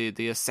know,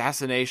 the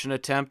assassination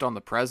attempt on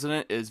the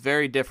president is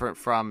very different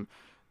from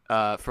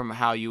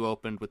how you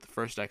opened with the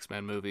first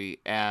X-Men movie.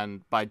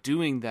 And by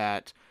doing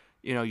that,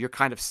 you know, you're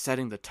kind of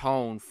setting the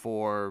tone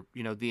for,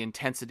 you know, the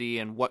intensity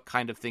and what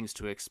kind of things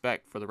to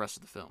expect for the rest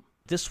of the film.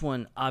 This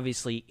one,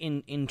 obviously,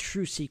 in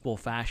true sequel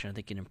fashion, I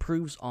think it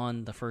improves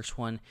on the first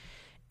one.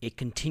 It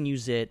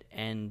continues it,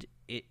 and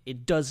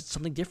it does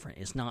something different.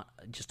 It's not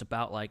just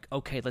about like,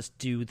 okay, let's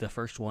do the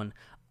first one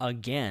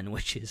again,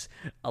 which is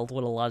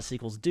what a lot of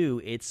sequels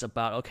do. It's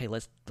about, okay,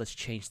 let's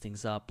change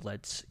things up.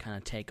 Let's kind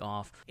of take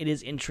off. It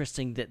is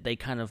interesting that they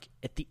kind of,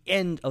 at the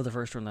end of the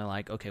first one, they're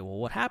like, okay, well,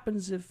 what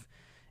happens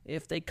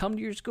if they come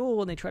to your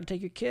school and they try to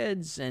take your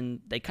kids? And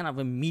they kind of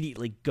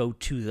immediately go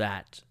to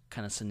that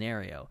kind of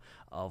scenario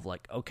of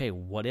like, okay,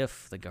 what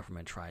if the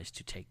government tries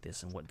to take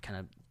this, and what kind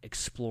of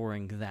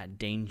exploring that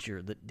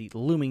danger, the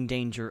looming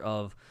danger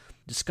of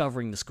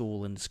discovering the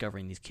school and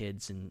discovering these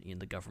kids and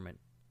the government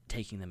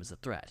taking them as a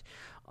threat,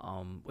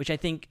 which I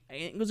think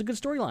it was a good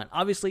storyline.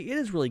 Obviously, it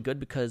is really good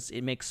because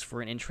it makes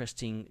for an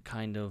interesting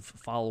kind of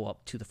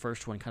follow-up to the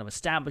first one, kind of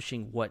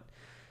establishing what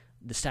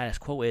the status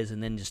quo is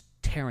and then just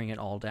tearing it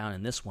all down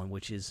in this one,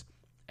 which is,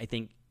 I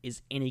think,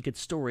 is any good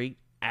story.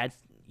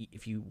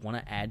 If you want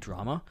to add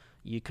drama,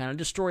 you kind of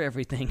destroy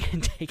everything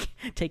and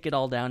take it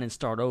all down and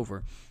start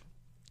over.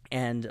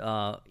 And,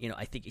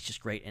 I think it's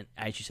just great. And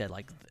as you said,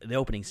 like, the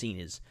opening scene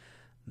is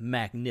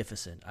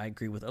magnificent. I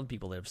agree with other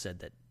people that have said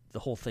that the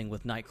whole thing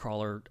with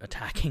Nightcrawler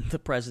attacking the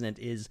president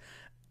is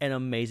an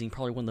amazing,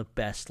 probably one of the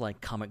best,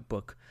 like, comic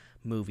book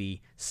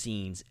movie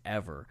scenes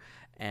ever.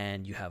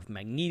 And you have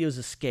Magneto's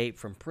escape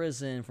from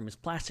prison, from his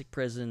plastic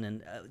prison,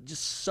 and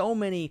just so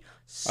many,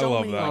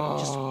 like,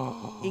 just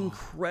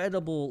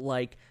incredible,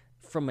 like,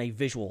 from a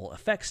visual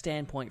effects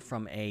standpoint,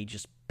 from a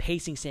just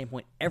pacing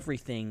standpoint,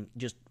 everything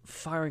just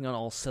firing on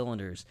all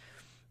cylinders.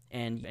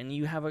 And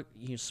you have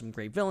some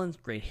great villains,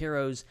 great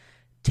heroes,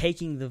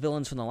 taking the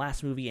villains from the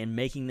last movie and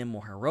making them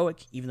more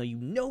heroic. Even though you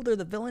know they're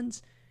the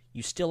villains,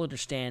 you still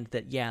understand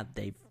that, yeah,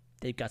 they've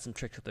got some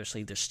tricks up their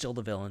sleeve. They're still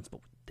the villains, but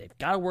they've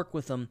got to work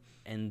with them,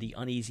 and the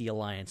uneasy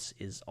alliance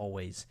is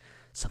always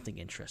something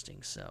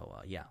interesting.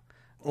 So, yeah.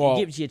 Well, it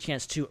gives you a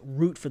chance to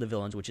root for the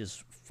villains, which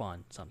is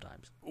fun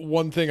sometimes.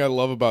 One thing I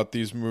love about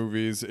these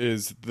movies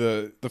is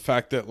the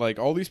fact that, like,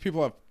 all these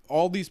people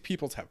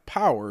have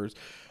powers,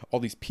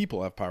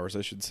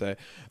 I should say,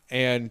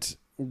 and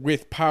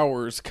with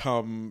powers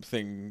come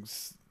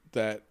things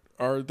that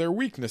are their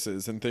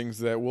weaknesses and things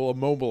that will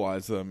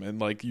immobilize them, and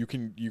like you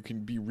can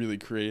be really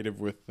creative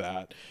with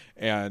that.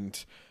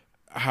 And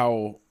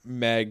how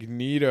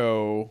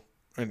Magneto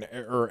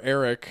or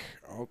Eric,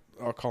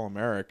 I'll call him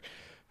Eric,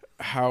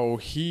 how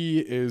he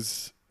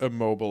is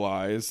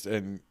immobilized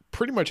and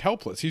pretty much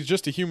helpless. He's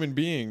just a human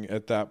being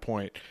at that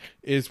point,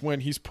 is when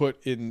he's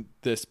put in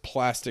this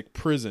plastic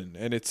prison.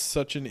 And it's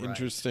such an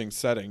interesting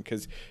setting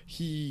because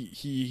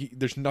he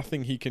there's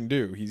nothing he can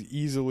do. He's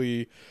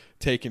easily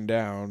taken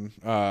down.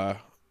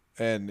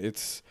 And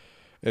it's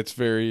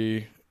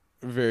very,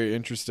 very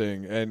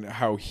interesting. And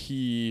how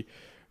he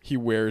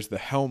wears the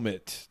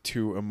helmet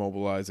to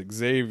immobilize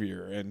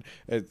Xavier, and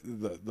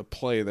the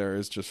play there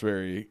is just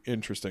very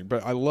interesting.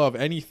 But I love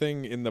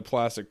anything in the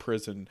plastic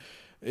prison.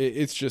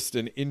 It's just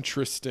an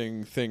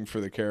interesting thing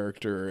for the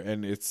character,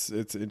 and it's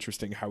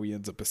interesting how he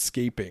ends up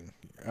escaping,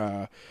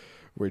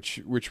 which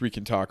we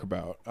can talk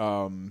about.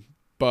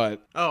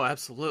 But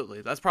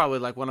absolutely, that's probably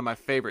like one of my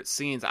favorite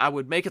scenes. I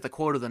would make it the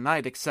quote of the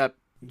night, except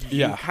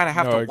you kind of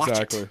have to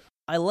watch it.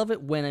 I love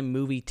it when a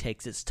movie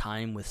takes its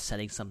time with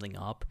setting something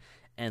up,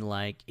 and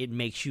like it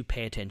makes you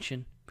pay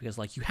attention, because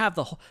like you have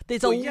the whole.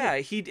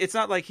 It's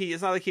not like he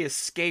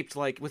escaped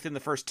like within the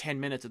first 10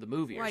 minutes of the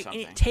movie or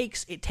something. And it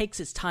takes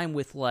its time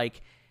with,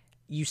 like,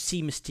 you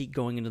see Mystique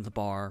going into the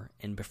bar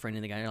and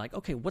befriending the guy, and you're like,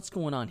 okay, what's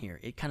going on here?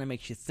 It kind of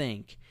makes you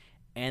think.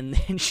 And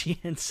then she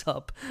ends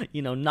up,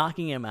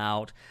 knocking him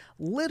out,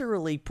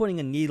 literally putting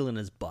a needle in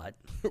his butt.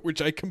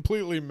 Which I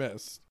completely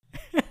missed.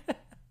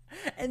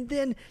 And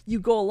then you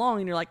go along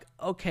and you're like,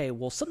 okay,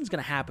 well, something's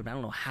going to happen, but I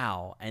don't know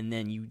how. And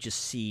then you just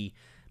see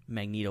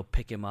Magneto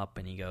pick him up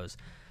and he goes,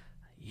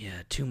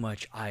 yeah, too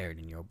much iron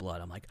in your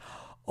blood. I'm like,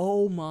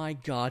 oh my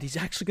God, he's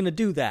actually going to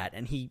do that.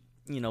 And he,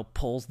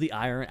 pulls the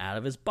iron out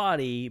of his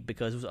body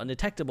because it was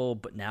undetectable,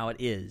 but now it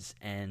is.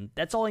 And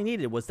that's all he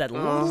needed was that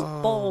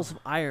little balls of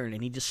iron,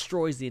 and he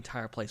destroys the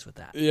entire place with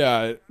that.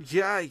 Yeah.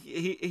 Yeah,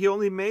 he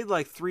only made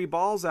like 3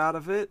 balls out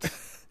of it.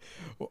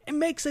 It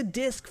makes a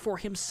disc for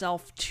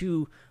himself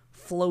to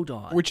float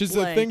on. Which is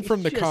the thing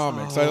from the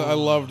comics. I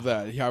loved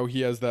that, how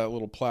he has that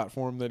little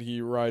platform that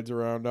he rides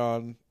around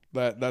on.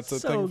 That's a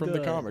So thing from the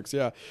good. comics,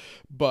 yeah.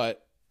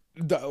 But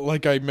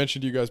like I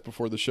mentioned to you guys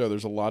before the show,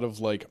 there's a lot of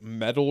like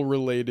metal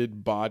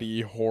related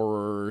body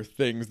horror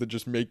things that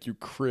just make you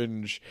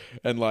cringe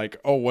and like,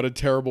 oh, what a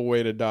terrible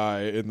way to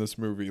die in this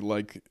movie.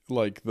 Like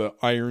the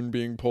iron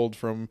being pulled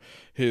from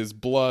his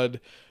blood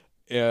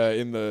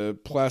in the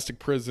plastic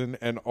prison,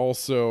 and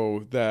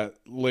also that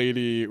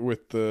lady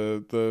with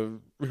the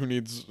who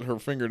needs her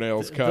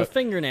fingernails cut. The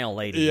fingernail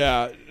lady.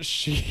 Yeah,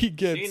 she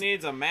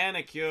needs a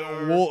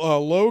manicure.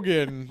 Well,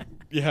 Logan,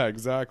 yeah,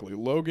 exactly.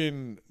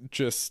 Logan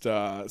just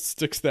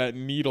sticks that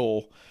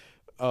needle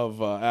of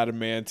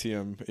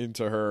adamantium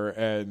into her,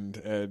 and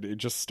it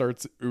just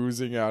starts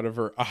oozing out of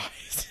her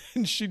eyes,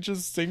 and she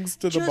just sinks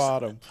to the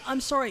bottom. I'm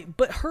sorry,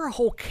 but her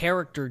whole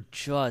character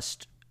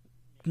just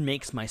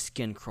makes my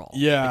skin crawl.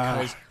 Yeah.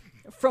 Because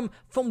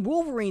from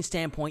Wolverine's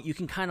standpoint, you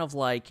can kind of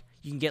like,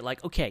 you can get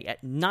like, okay,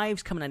 at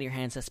knives coming out of your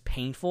hands, that's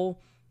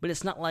painful, but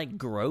it's not like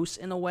gross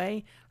in a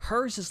way.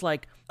 Hers is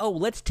like, oh,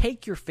 let's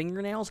take your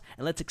fingernails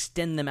and let's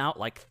extend them out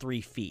like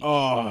 3 feet.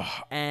 Oh.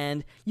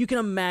 And you can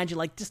imagine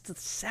like just the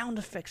sound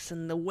effects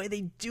and the way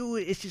they do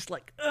it, it's just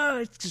like,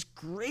 it just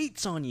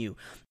grates on you.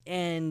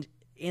 And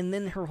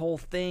then her whole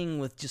thing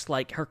with just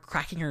like her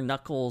cracking her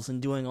knuckles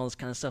and doing all this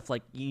kind of stuff,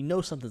 like you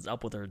know something's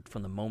up with her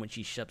from the moment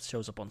she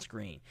shows up on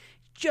screen.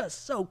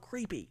 Just so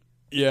creepy.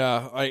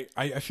 Yeah,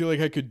 I feel like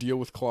I could deal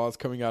with claws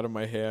coming out of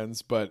my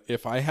hands, but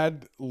if I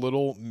had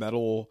little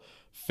metal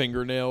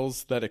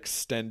fingernails that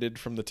extended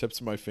from the tips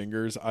of my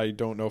fingers, I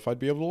don't know if I'd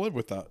be able to live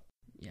with that.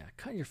 Yeah,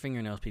 cut your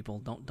fingernails, people.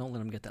 Don't let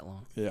them get that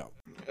long.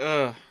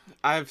 Yeah.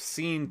 I've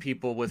seen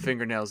people with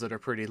fingernails that are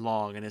pretty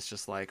long, and it's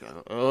just like,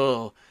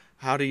 oh,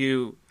 how do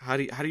you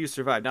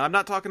survive? Now, I'm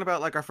not talking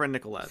about like our friend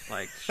Nicolette,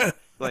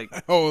 like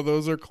oh,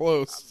 those are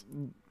close.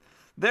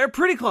 They're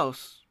pretty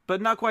close,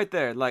 but not quite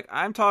there. Like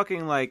I'm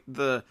talking like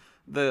the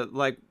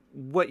like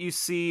what you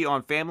see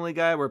on Family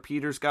Guy, where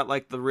Peter's got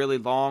like the really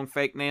long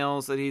fake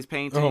nails that he's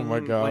painting. Oh my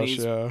gosh, when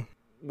he's yeah.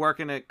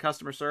 working at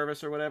customer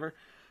service or whatever.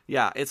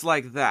 Yeah, it's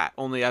like that.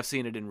 Only I've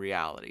seen it in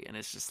reality, and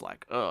it's just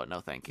like, oh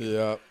no, thank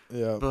you.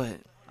 Yeah.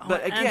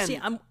 But again, see,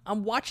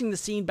 I'm watching the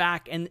scene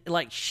back, and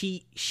like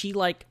she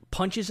like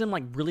punches him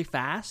like really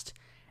fast,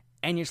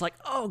 and you're just like,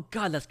 oh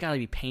god, that's gotta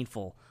be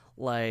painful.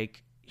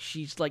 Like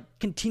she's like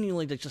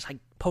continually just like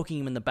poking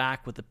him in the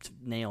back with the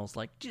nails,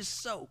 like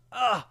just so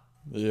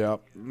Yeah.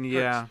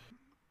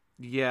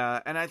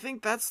 And I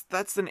think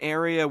that's an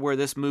area where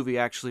this movie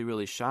actually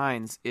really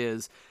shines.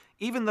 Is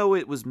even though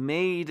it was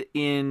made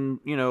in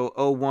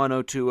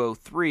 01, 02,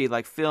 03,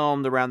 like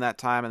filmed around that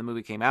time, and the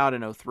movie came out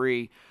in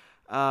 03.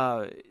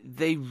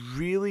 They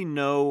really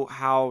know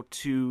how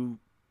to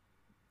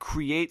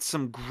create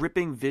some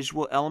gripping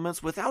visual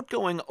elements without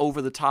going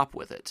over the top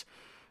with it.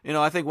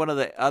 I think one of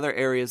the other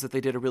areas that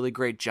they did a really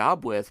great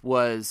job with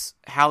was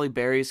Halle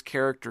Berry's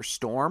character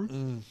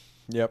Storm.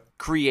 Yep.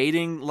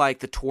 Creating like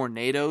the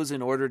tornadoes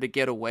in order to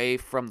get away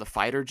from the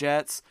fighter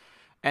jets,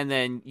 and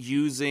then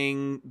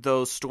using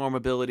those storm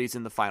abilities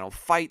in the final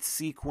fight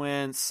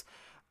sequence.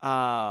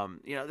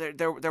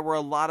 There were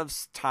a lot of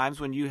times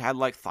when you had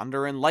like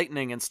thunder and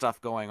lightning and stuff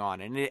going on,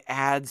 and it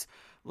adds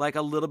like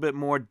a little bit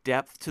more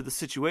depth to the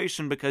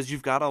situation because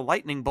you've got a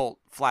lightning bolt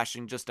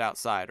flashing just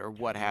outside or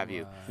what have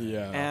you.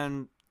 Yeah.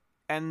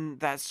 And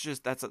that's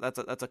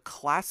a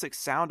classic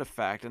sound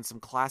effect and some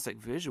classic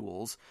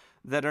visuals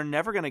that are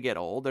never going to get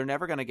old. They're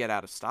never going to get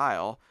out of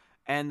style.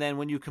 And then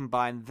when you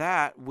combine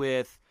that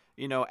with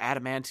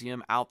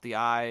adamantium out the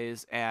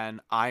eyes and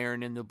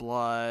iron in the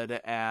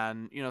blood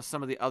and,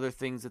 some of the other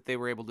things that they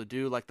were able to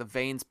do, like the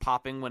veins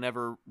popping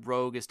whenever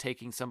Rogue is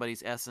taking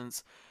somebody's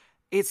essence.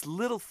 It's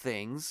little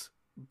things,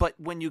 but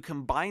when you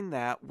combine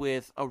that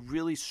with a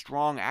really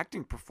strong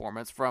acting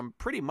performance from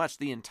pretty much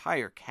the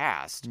entire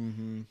cast,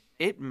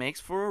 it makes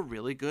for a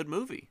really good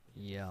movie.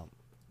 Yeah.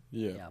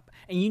 Yeah.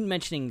 And you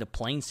mentioning the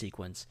plane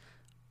sequence,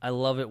 I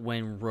love it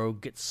when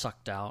Rogue gets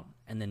sucked out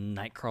and then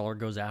Nightcrawler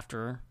goes after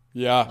her.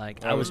 Yeah,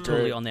 like I was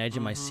totally on the edge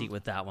of my seat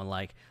with that one.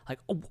 Like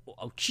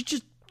oh, she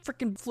just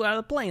freaking flew out of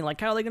the plane.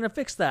 Like, how are they going to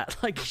fix that?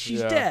 Like,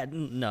 she's dead.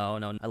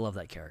 No, I love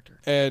that character.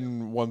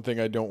 And one thing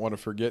I don't want to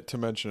forget to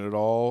mention at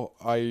all,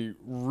 I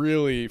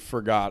really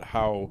forgot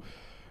how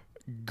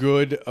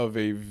good of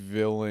a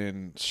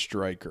villain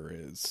Stryker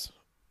is.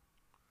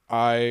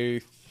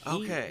 I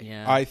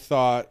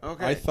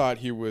thought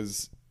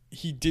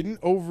he didn't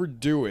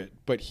overdo it,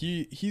 but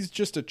he's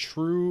just a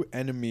true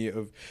enemy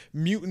of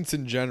mutants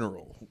in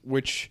general,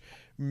 which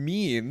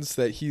means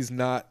that he's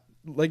not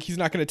going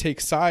to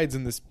take sides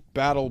in this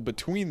battle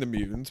between the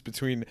mutants,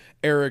 between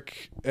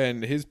Eric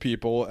and his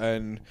people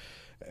and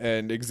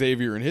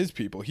Xavier and his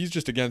people. He's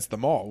just against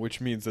them all, which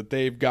means that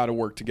they've got to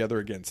work together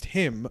against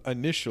him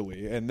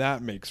initially, and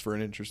that makes for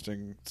an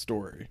interesting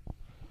story.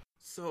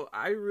 So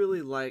I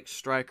really like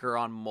Stryker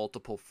on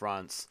multiple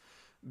fronts,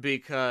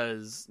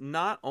 because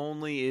not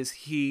only is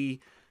he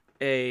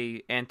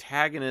a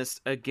antagonist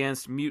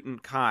against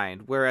mutant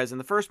kind, whereas in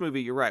the first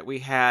movie, you're right, we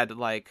had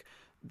like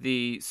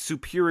the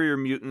superior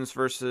mutants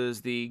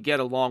versus the get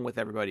along with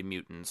everybody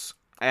mutants.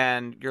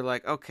 And you're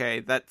like, okay,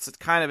 that's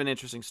kind of an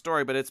interesting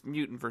story, but it's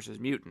mutant versus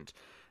mutant.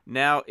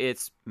 Now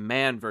it's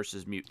man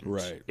versus mutant,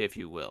 right, if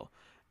you will.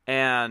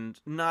 And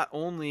not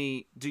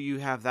only do you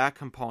have that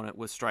component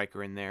with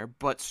Stryker in there,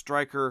 but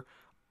Stryker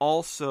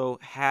also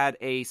had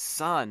a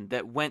son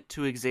that went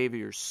to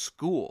Xavier's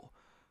school.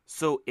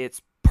 So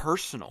it's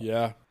personal.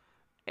 Yeah.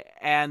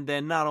 And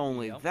then not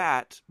only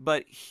that,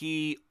 but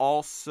he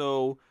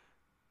also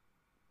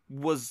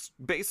was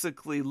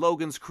basically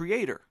Logan's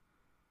creator.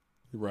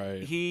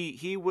 Right.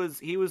 He was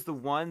the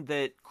one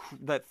that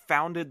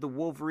founded the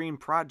Wolverine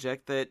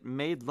project that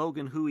made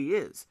Logan who he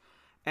is.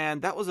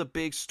 And that was a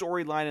big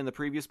storyline in the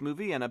previous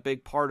movie, and a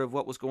big part of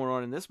what was going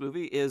on in this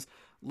movie is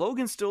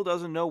Logan still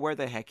doesn't know where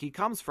the heck he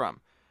comes from.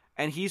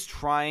 And he's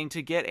trying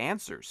to get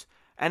answers.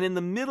 And in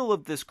the middle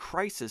of this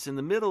crisis, in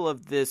the middle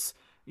of this,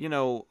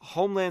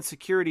 Homeland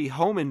Security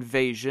home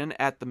invasion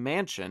at the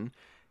mansion,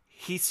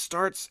 he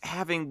starts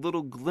having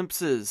little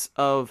glimpses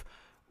of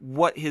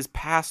what his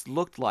past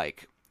looked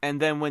like. And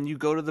then when you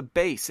go to the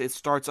base, it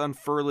starts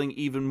unfurling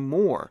even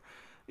more.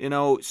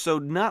 So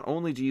not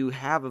only do you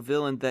have a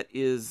villain that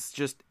is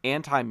just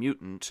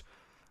anti-mutant,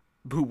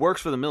 who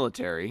works for the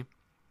military,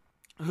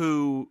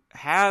 who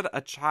had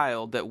a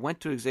child that went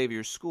to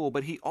Xavier's school,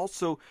 but he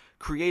also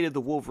created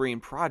the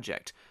Wolverine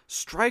Project.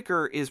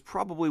 Stryker is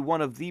probably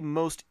one of the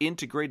most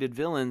integrated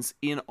villains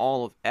in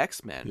all of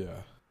X-Men.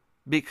 Yeah.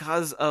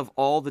 Because of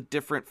all the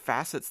different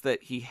facets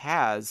that he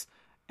has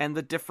and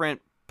the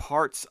different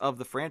parts of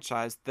the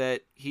franchise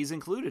that he's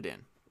included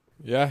in.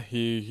 Yeah,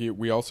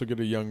 we also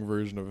get a young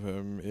version of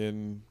him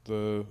in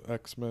the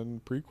X-Men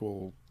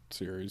prequel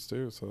series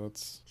too, so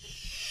that's...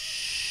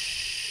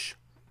 Shh.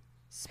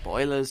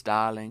 Spoilers,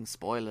 darling,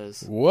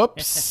 spoilers.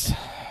 Whoops.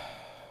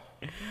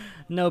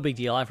 No big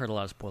deal. I've heard a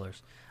lot of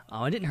spoilers.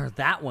 I didn't hear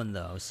that one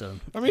though, so...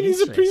 I mean,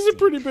 he's a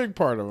pretty big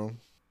part of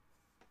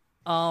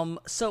him.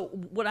 So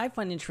what I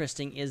find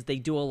interesting is they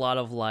do a lot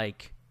of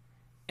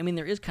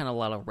there is kind of a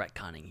lot of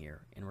retconning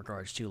here in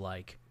regards to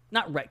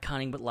not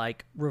retconning, but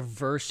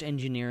reverse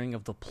engineering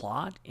of the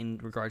plot in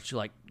regards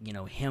to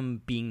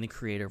him being the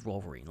creator of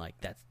Wolverine.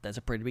 That's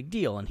a pretty big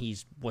deal, and he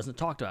wasn't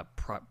talked about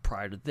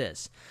prior to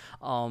this.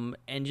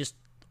 And just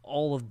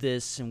all of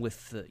this, and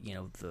with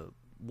the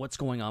what's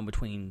going on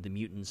between the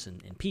mutants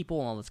and people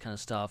and all this kind of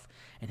stuff,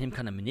 and him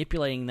kind of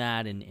manipulating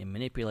that and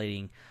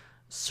manipulating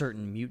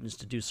certain mutants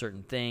to do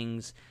certain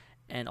things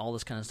and all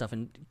this kind of stuff,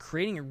 and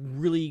creating a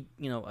really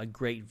a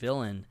great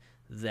villain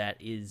that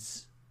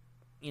is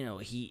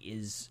he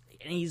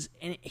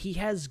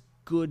has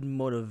good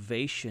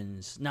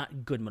motivations,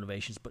 not good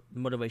motivations, but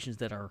motivations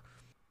that are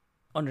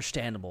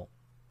understandable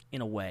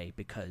in a way,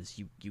 because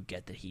you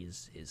get that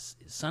his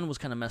son was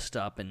kind of messed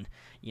up, and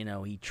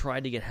he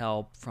tried to get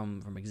help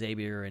from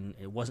Xavier, and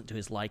it wasn't to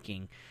his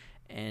liking,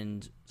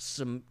 and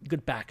some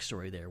good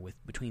backstory there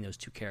between those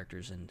two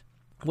characters. And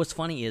what's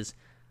funny is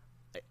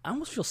I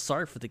almost feel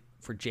sorry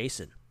for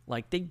Jason.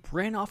 They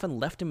ran off and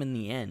left him in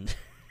the end.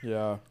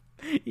 Yeah.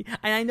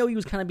 And I know he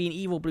was kind of being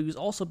evil, but he was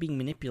also being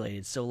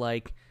manipulated. So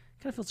kind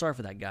of feel sorry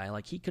for that guy.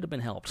 He could have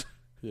been helped.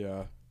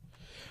 Yeah.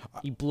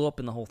 He blew up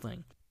in the whole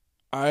thing.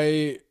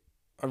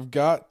 I've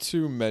got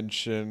to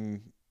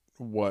mention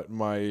what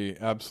my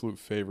absolute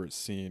favorite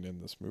scene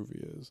in this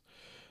movie is.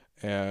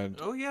 And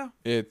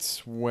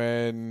it's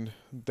when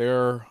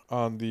they're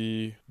on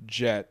the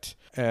jet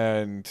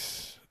and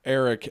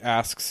Eric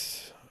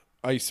asks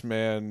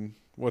Iceman,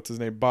 what's his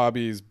name,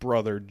 Bobby's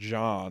brother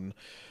John,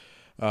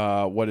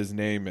 what his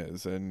name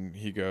is, and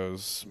he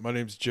goes, my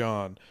name's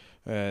John.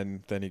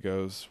 And then he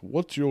goes,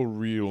 what's your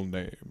real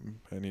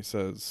name? And he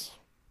says,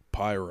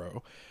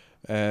 Pyro.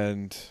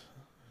 And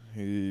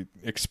he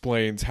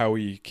explains how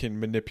he can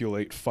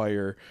manipulate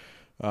fire,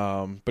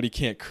 but he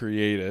can't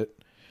create it.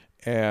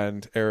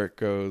 And Eric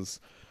goes,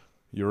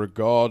 you're a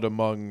god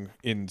among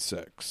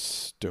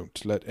insects.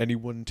 Don't let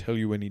anyone tell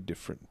you any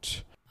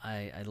different.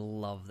 I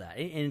love that.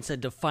 And it's a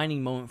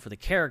defining moment for the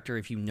character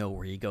if you know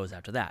where he goes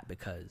after that,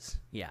 because,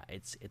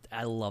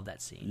 I love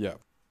that scene. Yeah.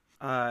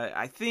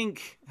 I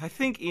think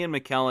Ian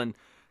McKellen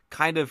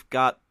kind of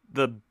got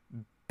the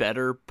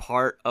better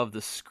part of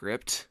the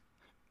script,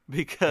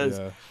 because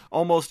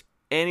almost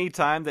any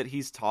time that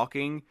he's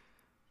talking,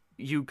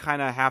 you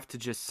kind of have to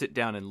just sit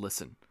down and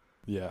listen.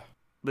 Yeah.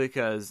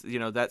 Because,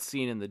 that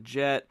scene in the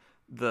jet,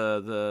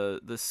 the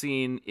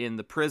scene in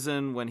the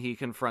prison when he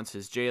confronts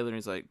his jailer and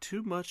he's like,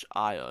 too much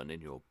iron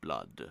in your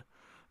blood.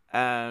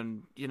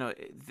 And,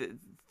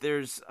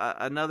 there's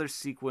another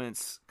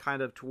sequence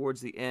kind of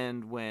towards the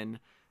end when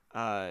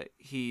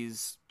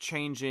he's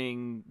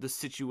changing the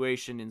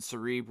situation in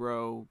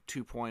Cerebro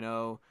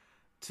 2.0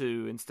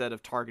 to, instead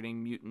of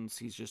targeting mutants,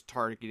 he's just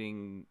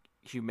targeting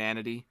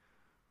humanity.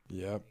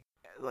 Yep.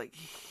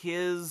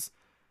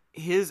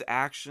 His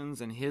actions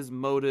and his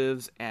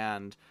motives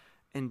and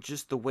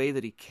just the way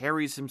that he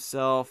carries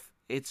himself,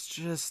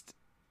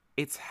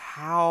 it's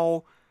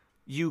how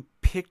you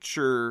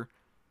picture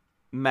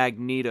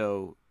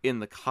Magneto in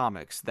the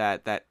comics,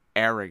 that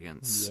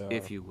arrogance,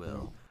 if you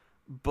will.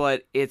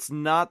 But it's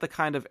not the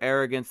kind of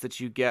arrogance that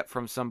you get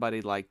from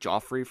somebody like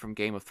Joffrey from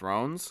Game of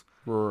Thrones.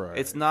 Right.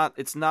 It's not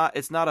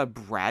a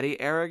bratty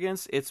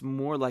arrogance, it's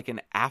more like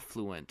an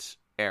affluent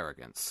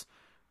arrogance,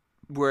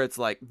 where it's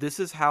like, this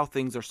is how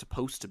things are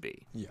supposed to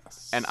be.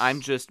 Yes. And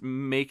I'm just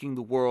making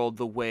the world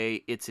the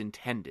way it's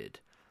intended,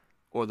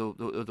 or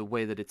the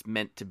way that it's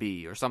meant to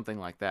be, or something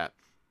like that.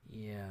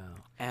 Yeah.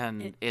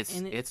 And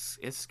it's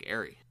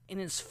scary. And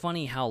it's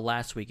funny how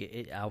last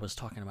week I was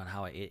talking about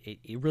how it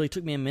really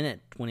took me a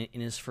minute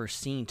in his first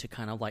scene to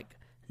kind of like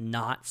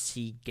not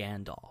see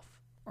Gandalf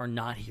or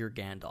not hear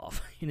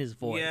Gandalf in his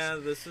voice. Yeah,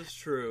 this is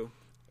true.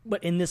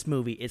 But in this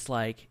movie, it's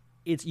like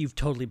you've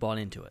totally bought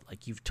into it.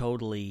 Like you've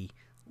totally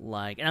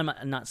and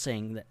I'm not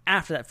saying that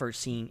after that first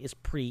scene is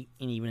pretty,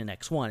 and even the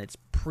next one, it's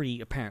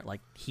pretty apparent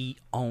like he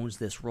owns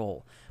this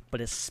role.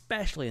 But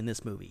especially in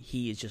this movie,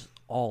 he is just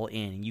all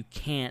in, and you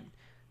can't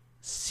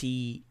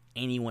see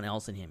anyone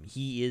else in him.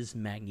 He is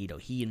Magneto.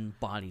 He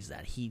embodies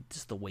that. He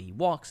just the way he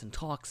walks and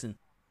talks and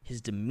his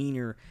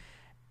demeanor,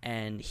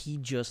 and he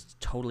just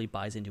totally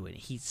buys into it.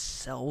 He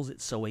sells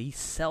it so well. He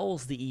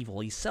sells the evil.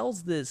 He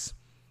sells this,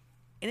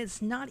 and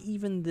it's not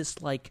even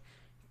this like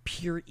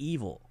pure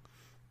evil.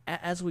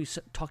 As we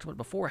talked about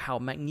before, how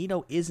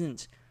Magneto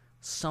isn't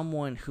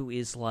someone who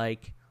is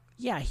like,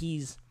 yeah,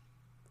 he's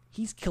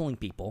killing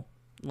people.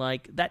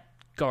 Like, that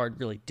guard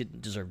really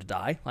didn't deserve to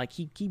die. Like,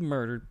 he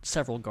murdered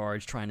several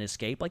guards trying to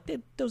escape. Like,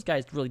 those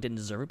guys really didn't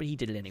deserve it, but he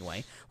did it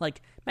anyway.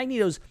 Like,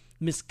 Magneto's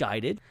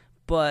misguided,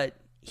 but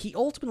he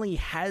ultimately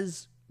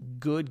has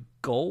good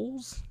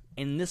goals.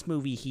 In this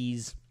movie,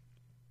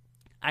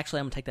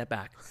 Actually, I'm going to take that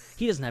back.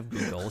 He doesn't have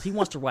good goals. He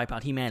wants to wipe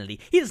out humanity.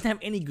 He doesn't have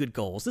any good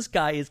goals. This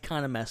guy is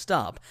kind of messed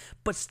up.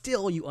 But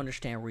still, you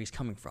understand where he's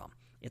coming from.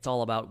 It's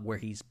all about where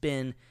he's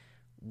been,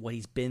 what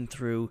he's been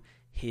through,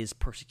 his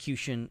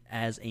persecution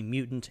as a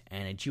mutant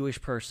and a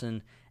Jewish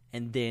person,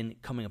 and then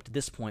coming up to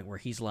this point where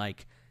he's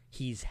like,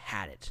 he's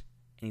had it.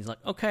 And he's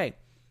like, okay.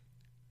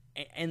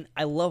 And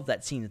I love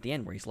that scene at the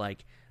end where he's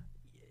like,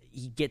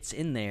 he gets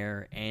in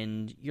there,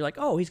 and you're like,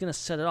 oh, he's going to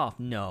set it off.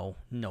 No,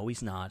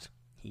 he's not.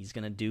 He's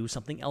going to do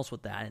something else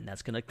with that, and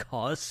that's going to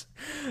cause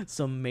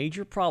some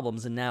major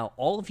problems, and now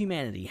all of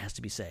humanity has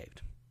to be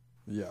saved.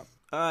 Yeah.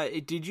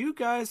 Did you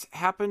guys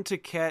happen to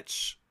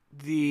catch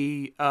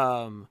the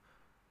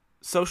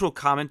social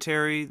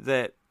commentary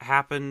that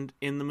happened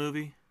in the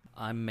movie?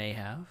 I may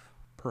have.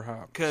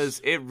 Perhaps. Because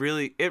it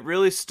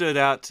really stood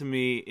out to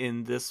me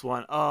in this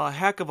one a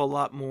heck of a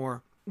lot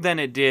more than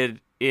it did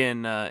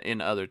in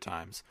other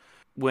times.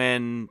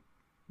 When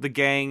the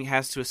gang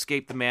has to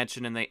escape the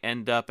mansion and they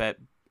end up at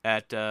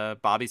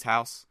Bobby's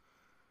house,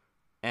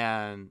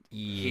 and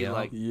he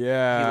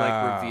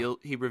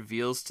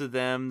reveals to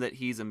them that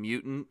he's a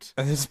mutant,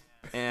 and his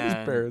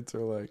parents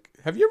are like,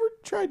 "Have you ever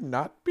tried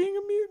not being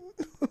a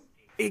mutant?"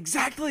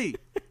 Exactly.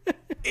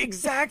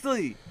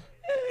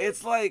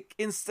 It's like,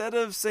 instead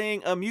of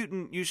saying a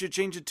mutant, you should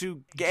change it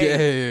to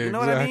gay. You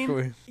know exactly. what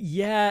I mean?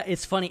 Yeah,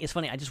 it's funny.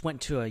 I just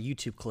went to a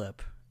YouTube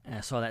clip and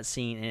I saw that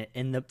scene,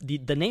 and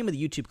the name of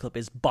the YouTube clip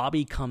is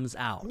Bobby Comes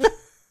Out.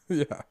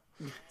 Yeah.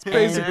 It's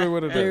basically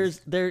what it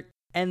is.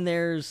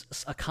 There's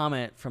a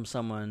comment from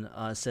someone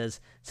says,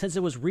 since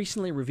it was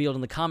recently revealed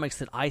in the comics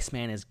that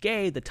Iceman is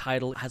gay, the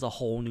title has a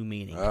whole new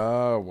meaning.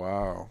 Oh,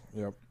 wow.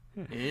 Yep.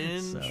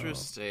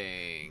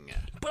 Interesting.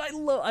 But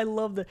I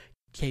love the,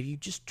 have you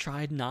just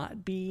tried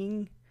not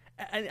being?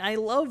 I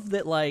love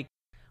that, like,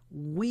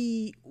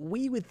 we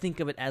would think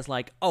of it as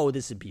like, oh,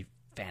 this would be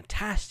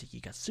fantastic.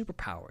 You got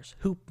superpowers.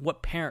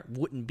 What parent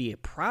wouldn't be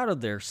proud of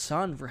their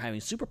son for having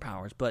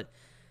superpowers? But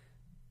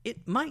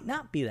it might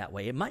not be that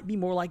way. It might be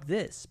more like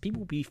this.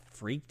 People will be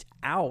freaked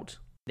out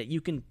that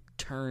you can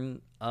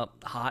turn a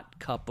hot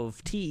cup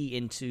of tea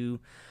into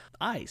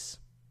ice.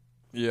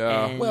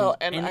 Yeah.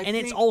 And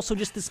it's also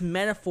just this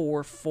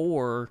metaphor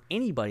for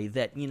anybody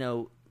that, you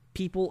know,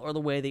 people are the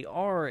way they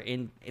are,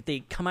 and if they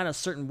come out a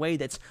certain way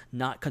that's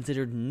not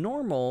considered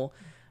normal,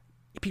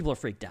 people are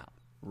freaked out.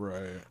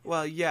 Right.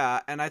 Well, yeah,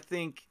 and I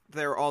think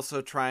they're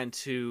also trying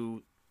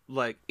to,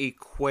 like,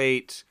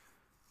 equate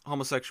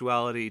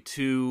homosexuality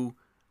to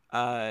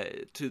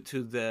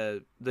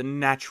the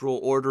natural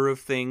order of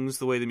things,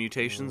 the way the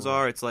mutations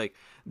are. It's like,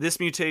 this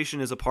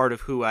mutation is a part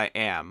of who I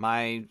am.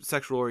 My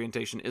sexual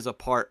orientation is a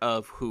part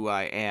of who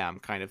I am,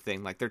 kind of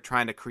thing. Like, they're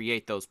trying to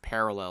create those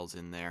parallels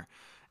in there.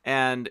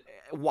 And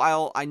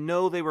while I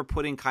know they were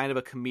putting kind of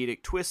a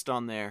comedic twist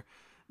on there,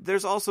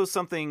 there's also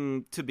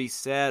something to be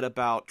said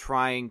about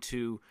trying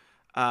to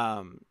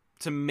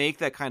make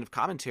that kind of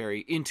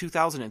commentary in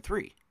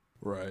 2003.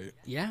 Right.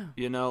 Yeah.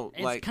 You know,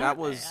 It's like, kinda, that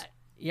was...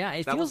 Yeah,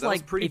 it that feels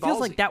was pretty it feels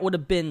ballsy. like that would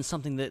have been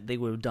something that they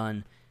would have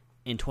done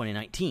in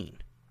 2019.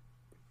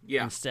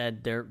 Yeah.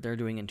 Instead, they're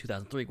doing it in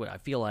 2003. What I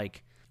feel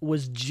like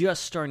was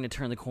just starting to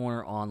turn the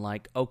corner on,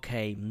 like,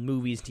 okay,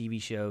 movies,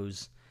 TV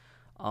shows.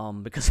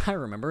 Because I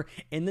remember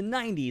in the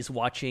 90s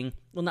watching,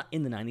 well, not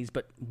in the 90s,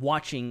 but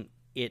watching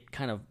it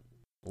kind of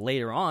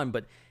later on,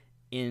 but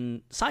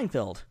in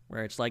Seinfeld,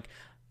 where it's like,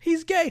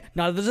 he's gay.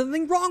 Now, there's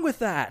anything wrong with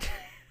that.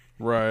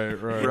 Right.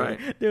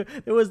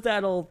 There was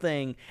that old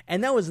thing,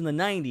 and that was in the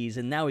 90s,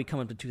 and now we come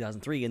up to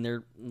 2003, and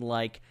they're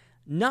like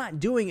not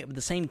doing it, but at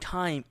the same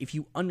time, if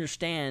you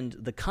understand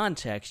the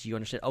context, you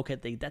understand, okay,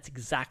 that's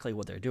exactly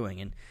what they're doing,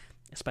 and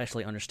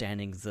especially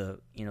understanding the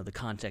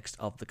context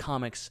of the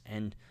comics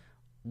and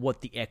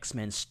what the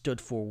X-Men stood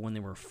for when they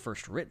were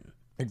first written.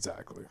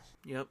 Exactly.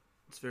 Yep,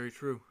 it's very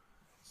true.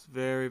 It's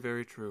very,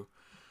 very true.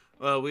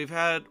 Well, we've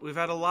had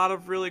a lot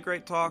of really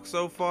great talk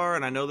so far,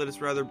 and I know that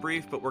it's rather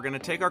brief, but we're going to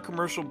take our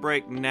commercial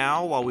break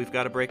now while we've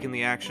got a break in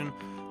the action.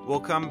 We'll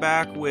come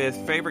back with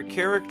favorite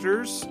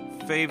characters,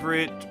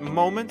 favorite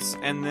moments,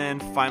 and then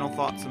final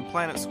thoughts and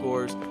planet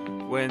scores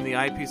when the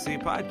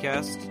IPC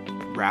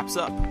podcast wraps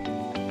up.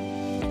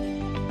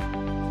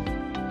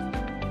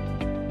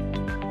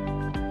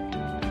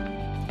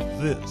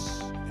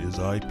 This is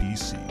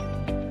IPC.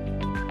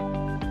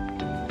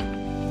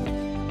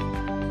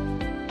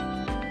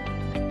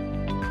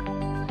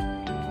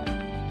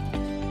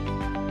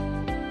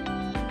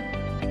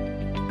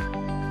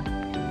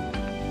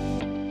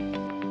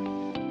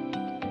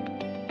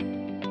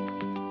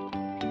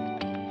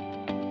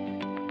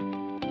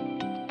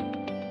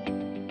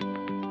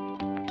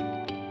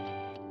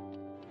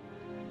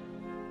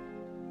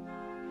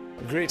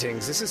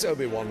 Greetings, this is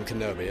Obi-Wan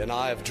Kenobi, and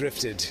I have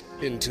drifted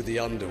into the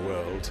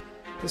underworld.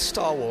 The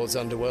Star Wars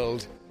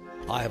underworld.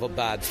 I have a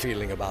bad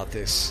feeling about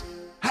this.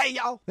 Hey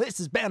y'all, this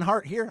is Ben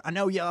Hart here. I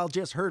know y'all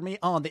just heard me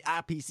on the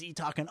IPC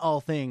talking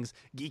all things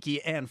geeky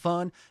and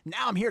fun.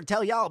 Now I'm here to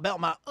tell y'all about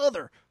my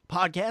other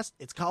podcast.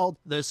 It's called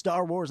The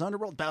Star Wars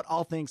Underworld, about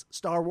all things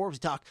Star Wars. We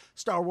talk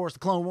Star Wars The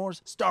Clone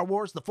Wars, Star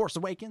Wars The Force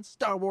Awakens,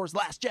 Star Wars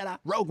Last Jedi,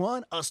 Rogue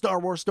One, A Star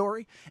Wars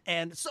Story,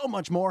 and so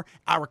much more.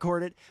 I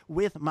record it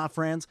with my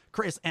friends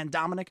Chris and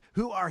Dominic,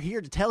 who are here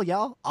to tell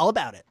y'all all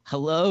about it.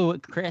 Hello,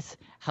 Chris.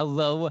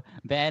 Hello,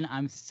 Ben.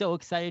 I'm so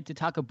excited to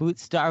talk about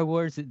Star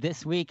Wars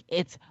this week.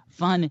 It's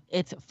fun.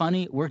 It's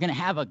funny. We're going to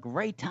have a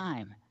great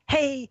time.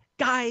 Hey,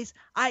 guys,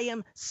 I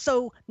am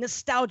so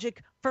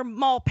nostalgic for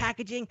mall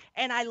packaging,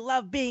 and I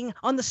love being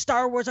on the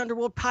Star Wars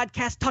Underworld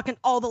podcast talking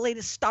all the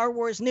latest Star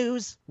Wars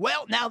news.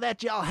 Well, now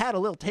that y'all had a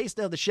little taste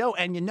of the show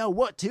and you know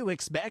what to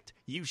expect,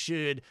 you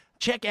should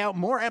check out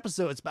more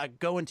episodes by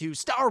going to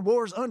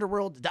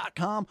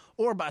StarWarsUnderworld.com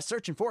or by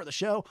searching for the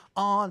show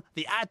on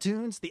the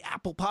iTunes, the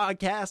Apple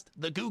Podcast,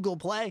 the Google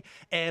Play,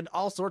 and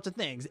all sorts of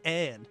things.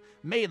 And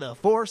may the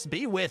Force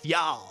be with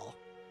y'all.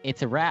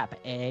 It's a wrap,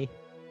 eh?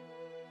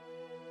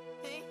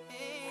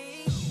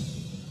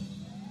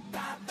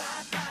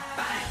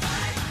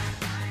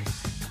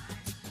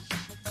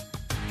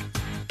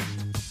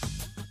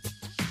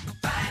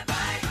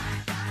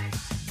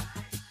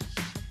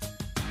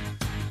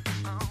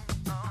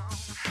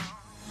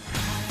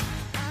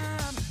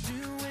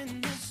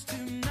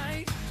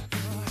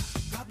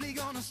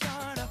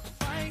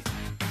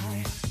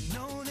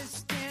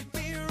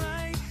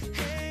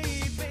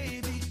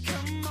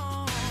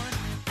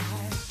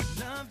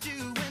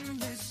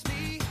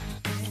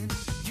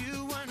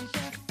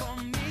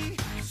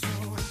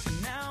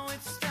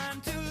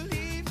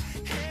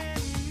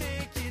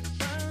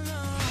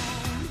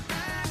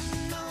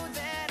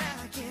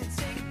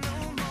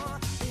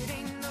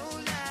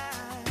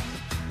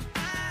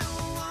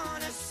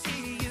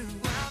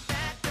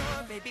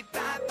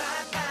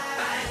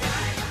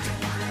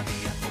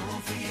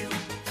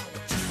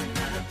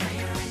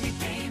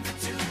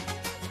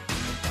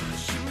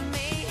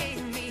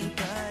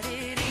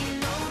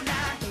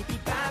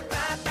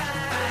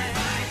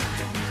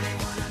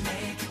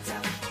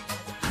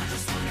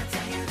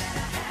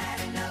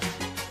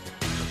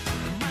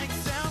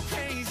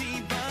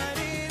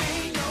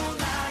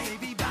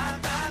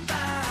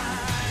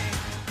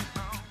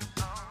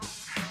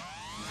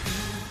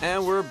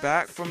 And we're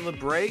back from the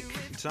break.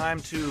 Time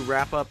to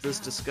wrap up this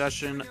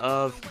discussion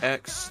of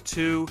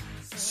X2,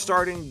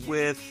 starting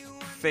with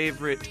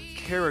favorite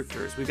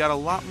characters. We've got a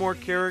lot more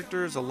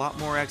characters, a lot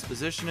more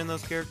exposition in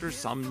those characters,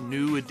 some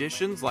new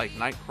additions like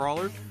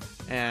Nightcrawler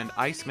and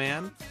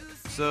Iceman.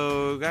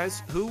 So,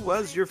 guys, who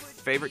was your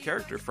favorite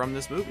character from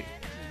this movie?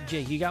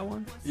 Jake, you got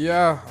one?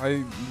 Yeah,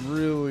 I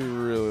really,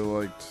 really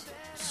liked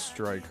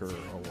Stryker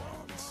a lot.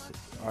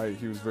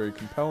 He was very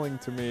compelling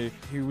to me.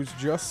 He was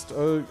just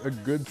a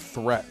good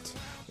threat,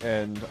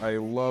 and I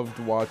loved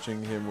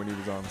watching him when he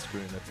was on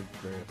screen. I think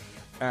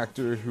the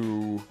actor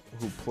who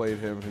played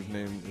him, his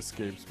name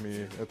escapes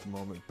me at the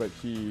moment, but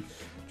he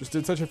just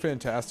did such a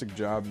fantastic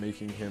job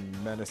making him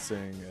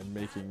menacing and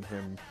making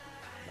him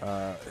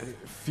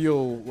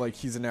feel like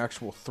he's an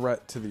actual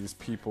threat to these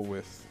people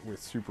with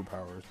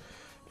superpowers.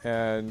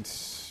 And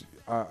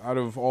out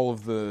of all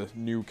of the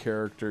new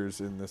characters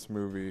in this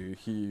movie,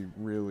 he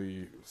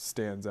really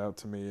stands out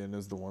to me and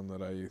is the one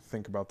that I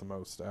think about the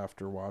most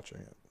after watching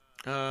it.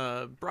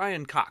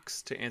 Brian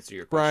Cox, to answer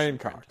your Brian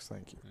question. Cox,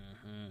 thank you.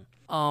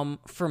 Mm-hmm.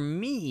 For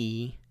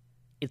me,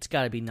 it's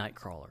got to be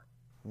Nightcrawler.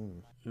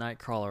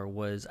 Nightcrawler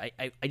was...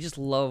 I just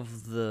love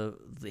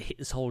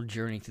his whole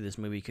journey through this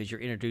movie, because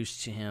you're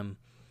introduced to him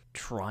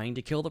trying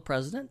to kill the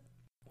president,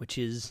 which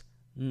is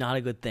not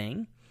a good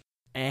thing.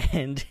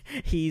 And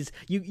you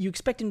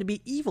expect him to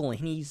be evil, and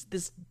he's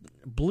this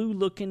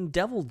blue-looking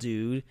devil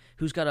dude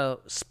who's got a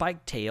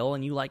spiked tail,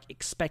 and you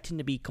expect him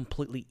to be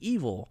completely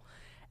evil.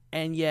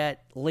 And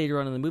yet later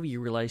on in the movie,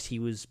 you realize he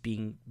was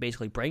being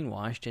basically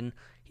brainwashed, and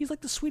he's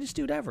like the sweetest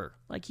dude ever.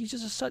 Like, he's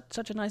just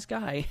such a nice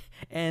guy.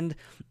 And,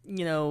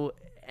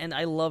 and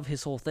I love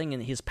his whole thing,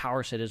 and his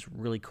power set is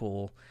really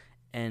cool.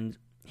 And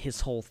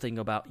his whole thing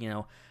about,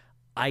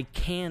 I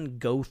can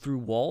go through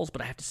walls,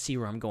 but I have to see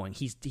where I'm going.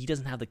 He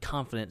doesn't have the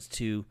confidence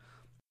to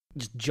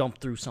just jump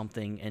through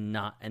something and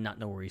not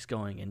know where he's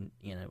going. And,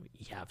 you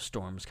have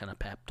Storm's kind of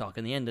pep talk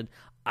in the end, and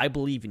I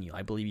believe in you.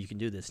 I believe you can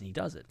do this, and he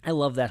does it. I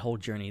love that whole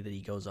journey that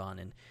he goes on,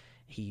 and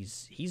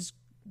he's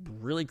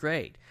really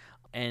great.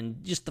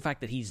 And just the fact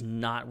that he's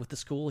not with the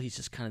school, he's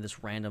just kind of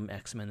this random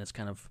X-Men that's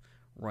kind of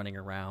running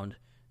around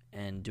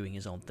and doing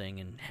his own thing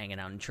and hanging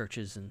out in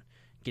churches and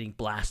getting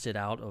blasted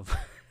out of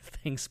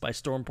things by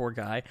Storm, poor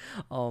guy.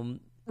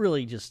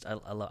 Really just,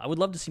 I would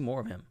love to see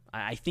more of him.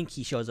 I think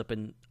he shows up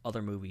in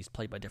other movies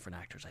played by different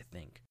actors, I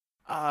think.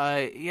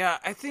 Yeah,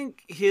 I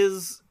think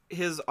his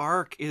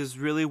arc is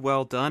really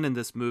well done in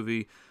this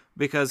movie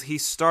because he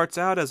starts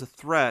out as a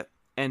threat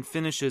and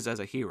finishes as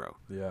a hero.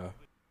 Yeah.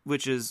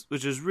 Which is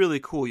really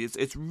cool.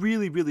 It's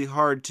really, really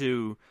hard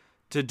to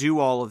do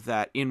all of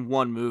that in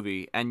one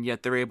movie, and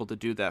yet they're able to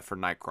do that for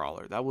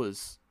Nightcrawler. That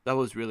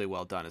was really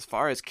well done. As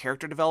far as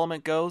character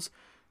development goes,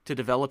 to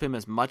develop him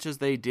as much as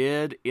they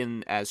did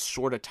in as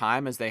short a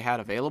time as they had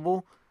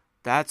available,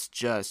 that's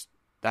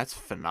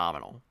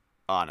phenomenal,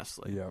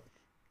 honestly.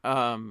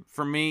 Yeah.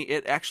 For me,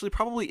 it actually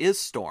probably is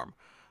Storm.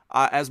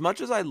 As much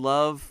as I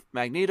love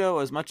Magneto,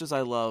 as much as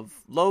I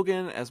love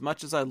Logan, as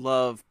much as I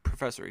love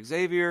Professor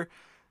Xavier,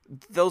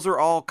 those are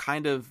all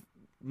kind of,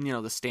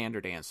 the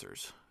standard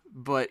answers.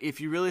 But if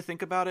you really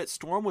think about it,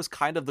 Storm was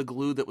kind of the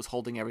glue that was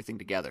holding everything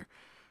together.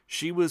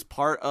 She was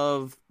part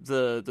of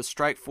the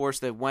strike force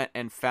that went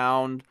and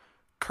found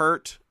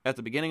Kurt at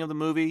the beginning of the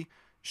movie.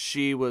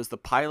 She was the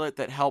pilot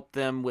that helped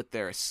them with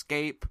their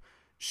escape.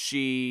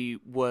 She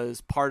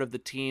was part of the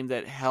team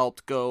that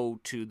helped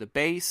go to the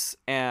base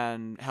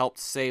and helped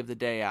save the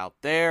day out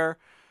there.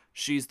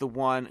 She's the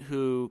one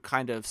who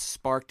kind of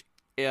sparked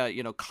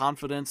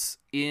confidence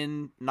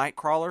in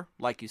Nightcrawler,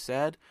 like you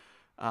said.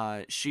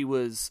 She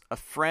was a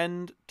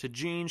friend to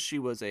Jean. She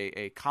was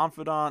a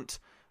confidant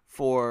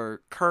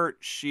for Kurt.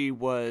 She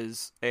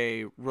was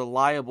a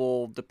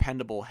reliable,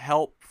 dependable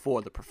help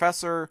for the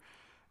professor.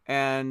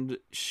 And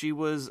she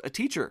was a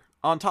teacher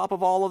on top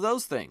of all of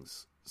those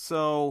things.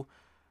 So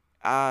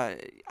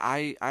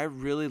I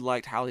really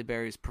liked Halle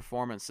Berry's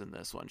performance in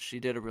this one. She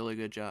did a really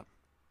good job.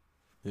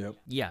 Yep.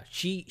 Yeah,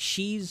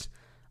 she's...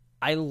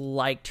 I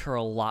liked her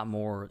a lot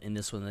more in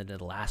this one than I did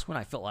the last one.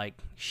 I felt like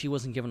she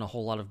wasn't given a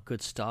whole lot of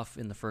good stuff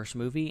in the first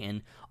movie,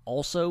 and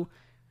also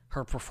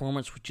her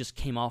performance just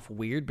came off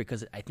weird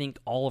because I think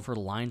all of her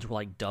lines were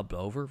like dubbed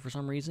over for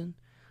some reason,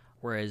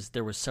 whereas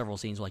there was several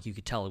scenes where like you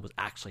could tell it was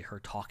actually her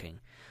talking,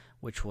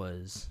 which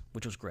was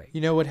great. You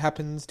know what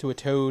happens to a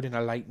toad in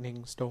a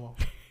lightning storm?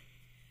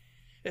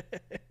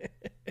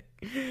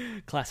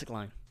 Classic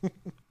line.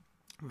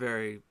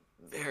 Very,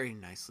 very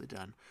nicely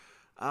done.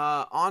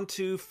 On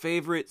to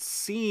favorite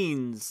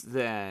scenes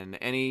then.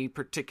 Any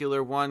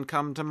particular one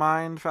come to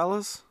mind,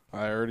 fellas?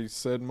 I already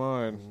said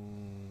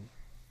mine.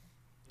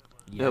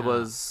 Yeah. It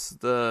was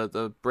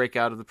the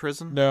breakout of the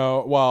prison?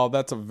 No, well,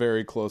 that's a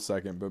very close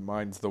second, but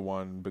mine's the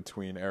one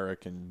between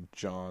Eric and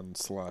John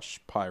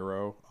 /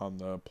 Pyro on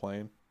the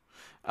plane.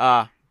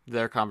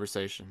 Their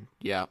conversation.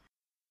 Yeah.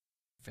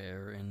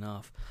 Fair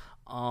enough.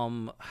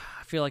 I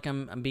feel like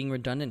I'm being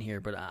redundant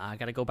here, but I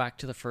got to go back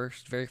to the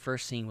very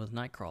first scene with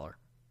Nightcrawler.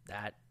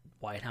 That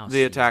White House.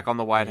 The attack on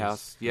the White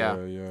House.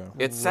 Yeah. Yeah.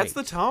 It sets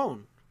the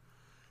tone.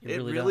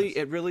 It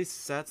really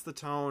sets the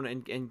tone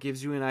and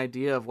gives you an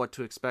idea of what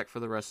to expect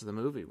for the rest of the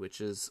movie, which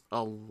is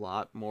a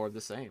lot more of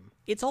the same.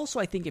 It's also,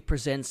 I think it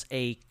presents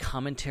a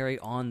commentary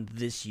on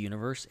this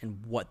universe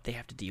and what they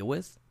have to deal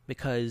with,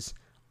 because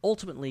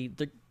ultimately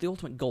the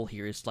ultimate goal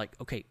here is like,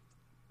 okay,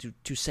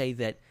 to say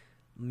that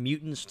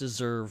mutants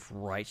deserve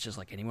rights just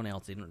like anyone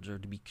else. They don't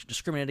deserve to be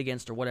discriminated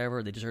against or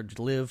whatever. They deserve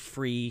to live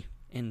free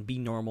and be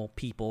normal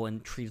people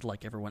and treated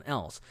like everyone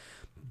else.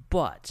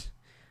 But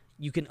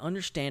you can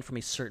understand from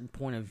a certain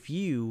point of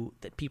view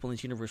that people in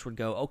this universe would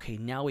go, okay,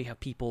 now we have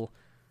people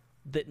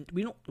that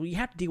we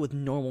have to deal with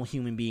normal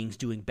human beings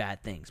doing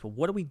bad things. But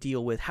what do we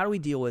deal with? How do we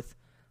deal with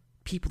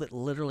people that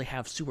literally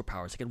have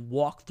superpowers? They can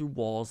walk through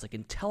walls, they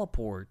can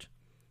teleport.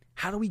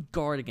 How do we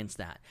guard against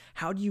that?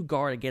 How do you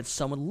guard against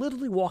someone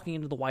literally walking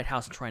into the White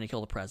House and trying to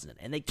kill the president?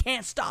 And they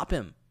can't stop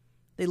him.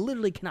 They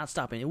literally cannot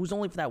stop him. It was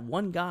only for that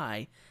one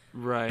guy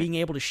being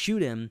able to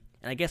shoot him,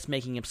 and I guess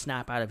making him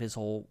snap out of his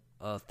whole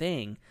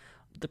thing.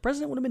 The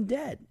president would have been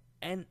dead.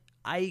 And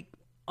I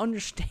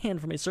understand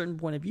from a certain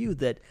point of view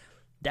that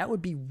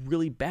would be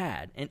really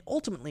bad. And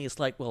ultimately, it's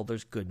like, well,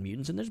 there's good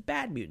mutants and there's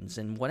bad mutants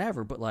and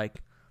whatever. But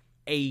like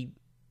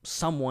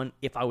someone,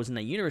 if I was in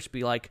that universe, would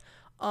be like,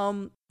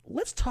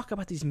 let's talk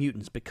about these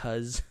mutants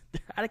because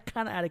they're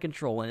kind of out of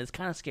control and it's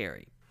kind of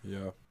scary.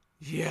 Yeah.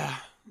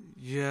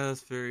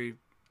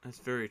 That's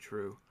very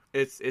true.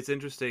 It's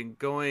interesting.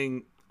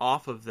 Going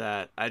off of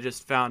that, I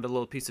just found a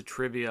little piece of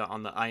trivia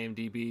on the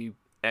IMDb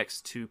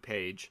X2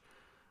 page.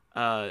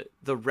 The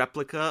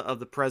replica of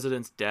the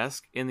president's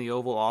desk in the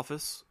Oval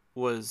Office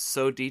was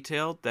so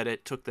detailed that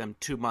it took them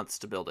 2 months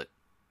to build it.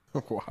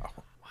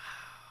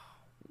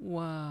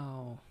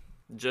 Wow.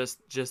 Just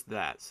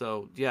that.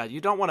 So yeah,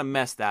 you don't want to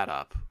mess that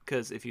up,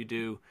 because if you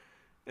do,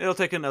 it'll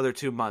take another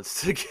 2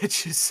 months to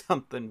get you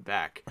something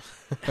back.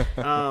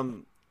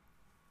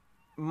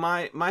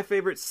 My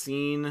favorite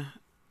scene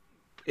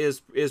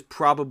is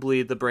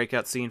probably the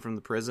breakout scene from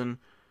the prison.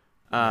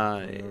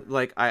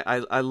 Like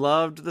I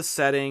loved the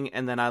setting,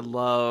 and then I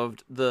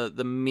loved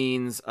the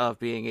means of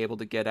being able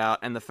to get out,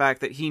 and the fact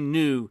that he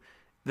knew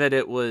that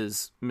it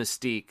was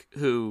Mystique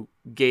who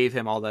gave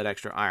him all that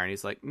extra iron.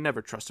 He's like,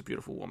 never trust a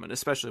beautiful woman,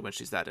 especially when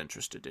she's that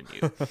interested in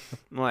you.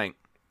 I'm like,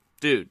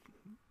 dude,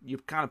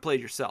 you've kind of played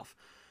yourself.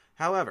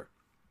 However,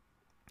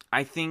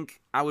 I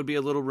think I would be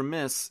a little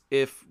remiss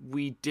if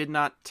we did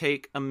not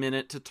take a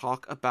minute to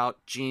talk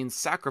about Jean's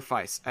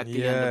sacrifice at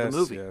the end of the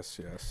movie. Yes.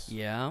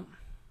 Yeah.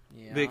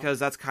 Because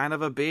that's kind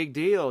of a big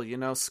deal. You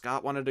know,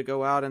 Scott wanted to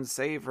go out and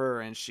save her,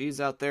 and she's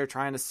out there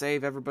trying to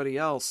save everybody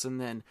else. And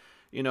then,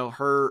 you know,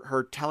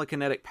 her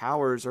telekinetic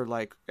powers are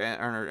like,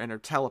 and her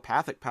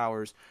telepathic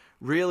powers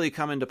really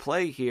come into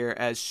play here,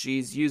 as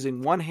she's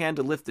using one hand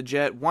to lift the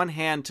jet, one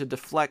hand to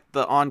deflect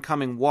the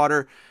oncoming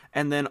water,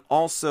 and then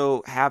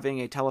also having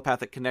a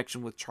telepathic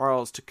connection with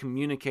Charles to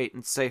communicate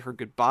and say her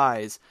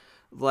goodbyes.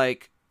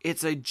 Like,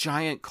 it's a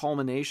giant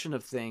culmination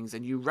of things,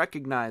 and you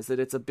recognize that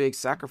it's a big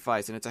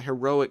sacrifice and it's a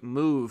heroic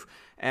move.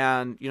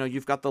 And, you know,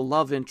 you've got the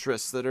love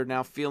interests that are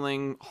now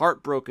feeling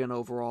heartbroken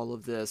over all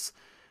of this.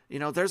 You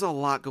know, there's a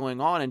lot going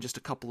on in just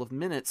a couple of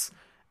minutes,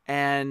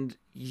 and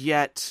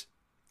yet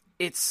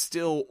it's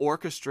still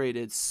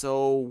orchestrated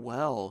so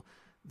well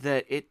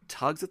that it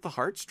tugs at the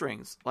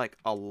heartstrings, like,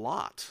 a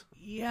lot.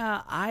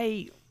 Yeah,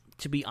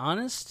 to be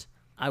honest,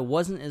 I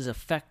wasn't as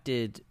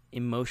affected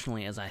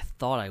emotionally as I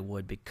thought I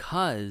would,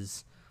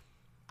 because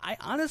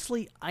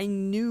I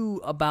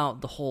knew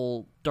about the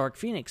whole Dark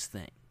Phoenix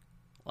thing.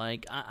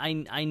 Like,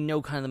 I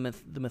know kind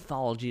of the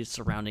mythology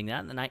surrounding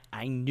that, and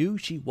I knew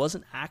she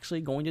wasn't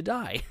actually going to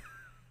die.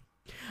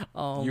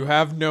 You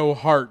have no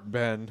heart,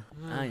 Ben.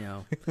 I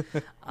know.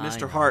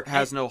 Mr. Hart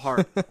has no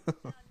heart.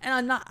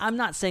 And I'm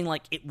not saying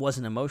like it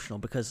wasn't emotional,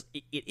 because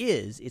it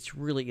is. It's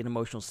really an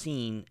emotional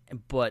scene,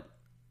 but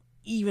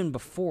even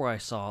before I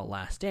saw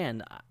Last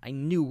Stand, I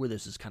knew where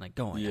this is kind of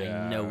going.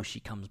 Yeah. I know she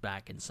comes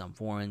back in some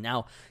form, and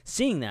now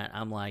seeing that,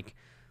 I'm like,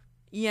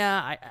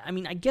 yeah, I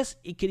mean, I guess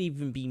it could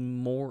even be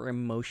more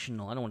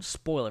emotional. I don't want to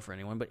spoil it for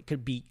anyone, but it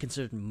could be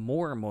considered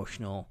more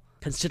emotional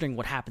considering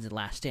what happens in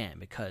Last Stand,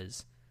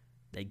 because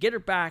they get her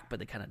back, but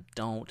they kind of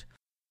don't.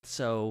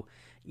 So,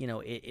 you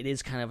know, it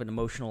is kind of an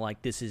emotional,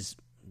 like, this is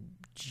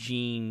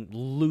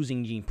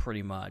losing Jean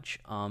pretty much.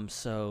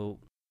 So,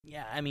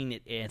 yeah, I mean,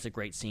 it's a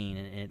great scene,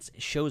 and it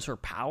shows her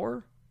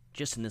power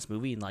just in this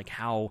movie, and, like,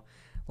 how,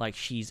 like,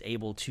 she's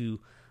able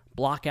to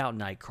block out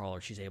Nightcrawler,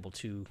 she's able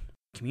to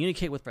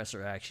communicate with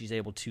Professor X, she's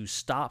able to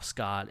stop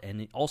Scott,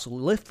 and also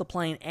lift the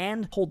plane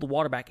and hold the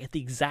water back at the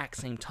exact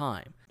same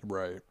time.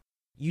 Right.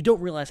 You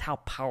don't realize how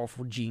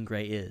powerful Jean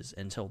Grey is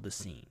until this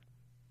scene.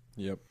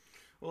 Yep.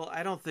 Well,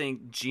 I don't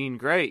think Jean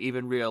Grey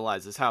even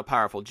realizes how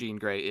powerful Jean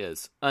Grey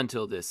is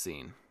until this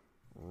scene.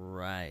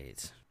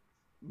 Right.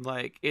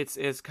 Like,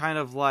 it's kind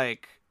of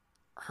like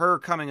her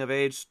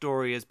coming-of-age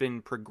story has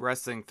been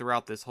progressing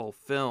throughout this whole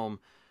film,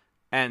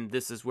 and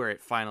this is where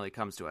it finally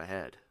comes to a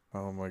head.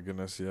 Oh my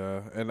goodness,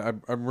 yeah. And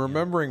I'm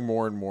remembering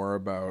more and more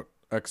about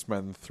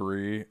X-Men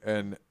 3,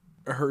 and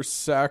her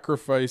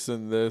sacrifice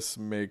in this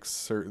makes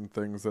certain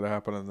things that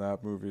happen in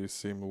that movie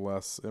seem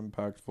less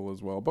impactful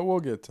as well. But we'll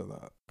get to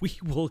that. We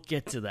will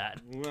get to that.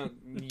 Well,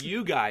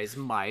 you guys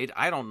might.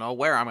 I don't know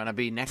where I'm going to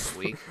be next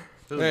week.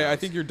 Hey, I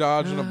think you're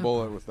dodging a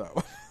bullet with that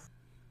one.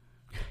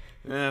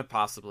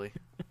 Possibly.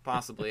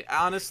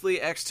 Honestly,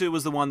 X2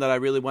 was the one that I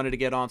really wanted to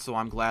get on, so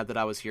I'm glad that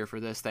I was here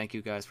for this. Thank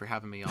you guys for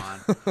having me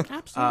on.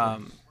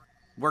 Absolutely.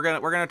 We're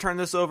gonna turn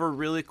this over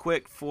really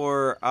quick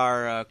for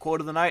our quote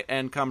of the night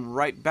and come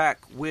right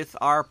back with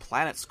our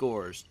planet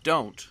scores.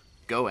 Don't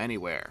go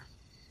anywhere.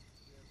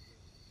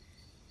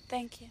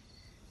 Thank you.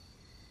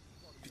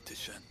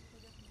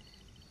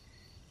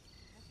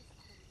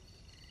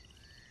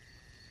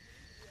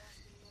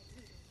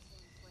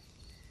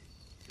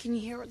 Can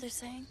you hear what they're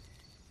saying?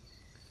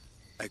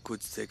 I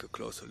could take a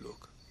closer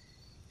look.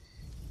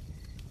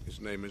 His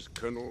name is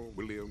Colonel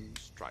William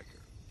Stryker,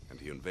 and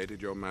he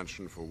invaded your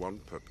mansion for one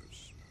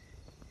purpose.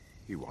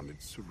 He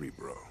wanted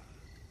Cerebro.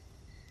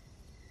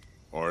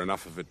 Or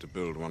enough of it to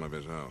build one of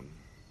his own.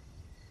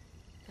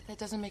 But that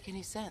doesn't make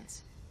any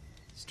sense.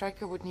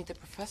 Stryker would need the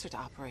professor to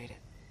operate it.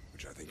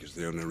 Which I think is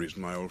the only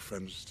reason my old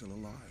friend is still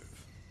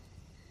alive.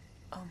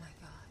 Oh my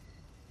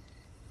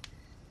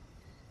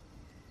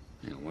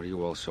God. What are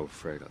you all so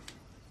afraid of?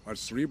 While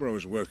Cerebro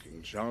is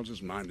working,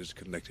 Charles's mind is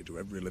connected to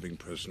every living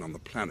person on the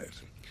planet.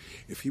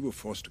 If he were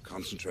forced to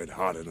concentrate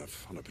hard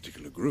enough on a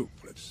particular group,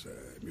 let's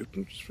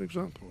mutants, for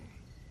example,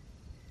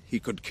 he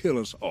could kill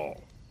us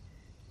all.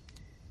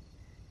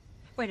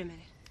 Wait a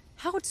minute.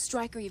 How would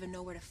Stryker even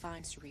know where to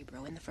find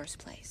Cerebro in the first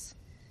place?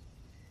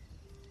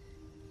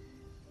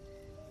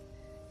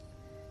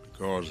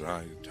 Because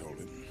I told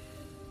him.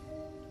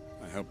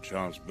 helped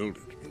Charles build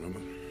it, remember?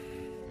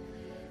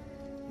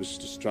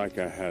 Mr.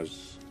 Stryker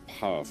has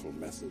powerful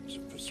methods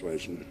of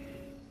persuasion,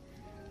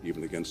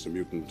 even against a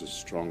mutant as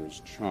strong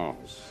as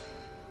Charles.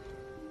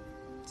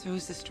 So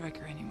who's the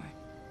Striker anyway?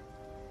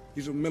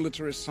 He's a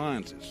military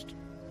scientist.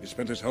 He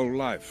spent his whole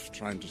life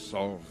trying to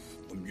solve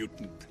the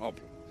mutant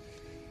problem.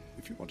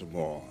 If you want a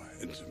more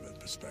intimate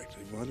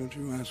perspective, why don't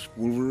you ask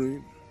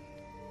Wolverine?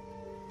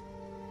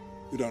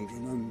 You don't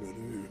remember,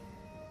 do you?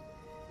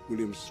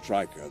 William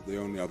Stryker, the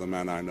only other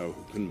man I know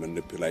who can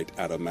manipulate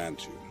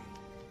adamantium.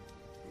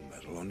 The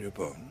metal on your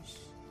bones.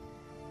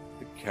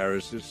 It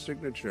carries his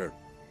signature.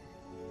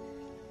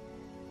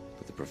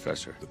 But the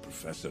professor... The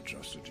professor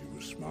trusted you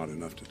were smart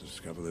enough to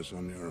discover this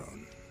on your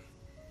own.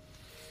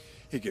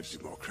 He gives you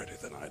more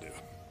credit than I do.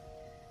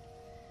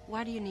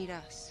 Why do you need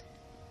us?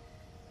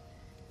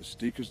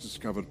 Mystique has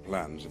discovered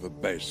plans of a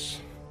base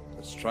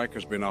that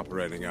Stryker's been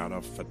operating out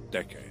of for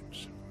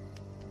decades.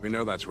 We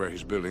know that's where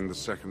he's building the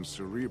second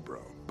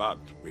Cerebro, but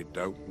we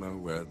don't know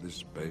where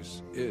this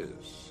base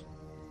is.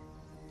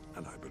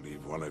 And I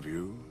believe one of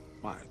you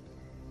might.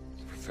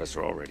 The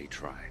professor already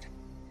tried.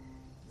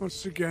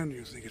 Once again,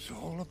 you think it's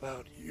all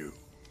about you.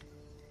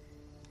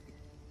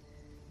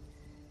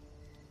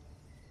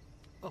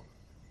 Oh,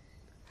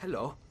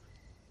 hello.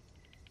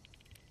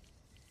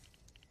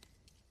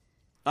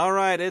 All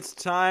right, it's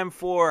time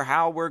for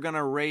how we're going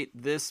to rate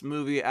this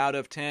movie out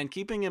of 10,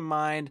 keeping in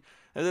mind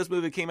that this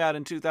movie came out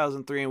in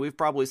 2003, and we've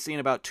probably seen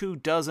about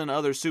 24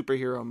 other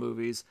superhero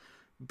movies,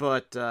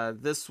 but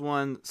this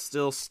one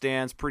still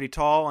stands pretty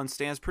tall and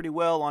stands pretty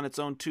well on its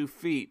own 2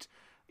 feet,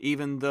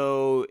 even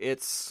though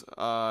it's,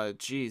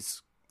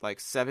 like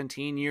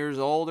 17 years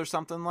old or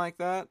something like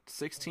that,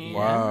 16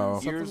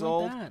 years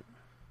old. Like that.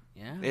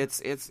 Yeah,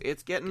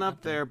 it's getting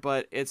up there,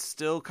 but it's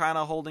still kind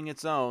of holding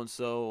its own,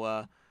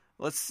 so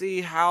let's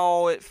see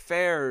how it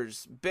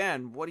fares.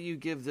 Ben, what do you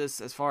give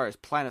this as far as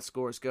planet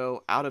scores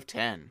go out of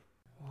 10?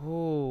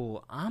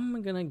 Oh,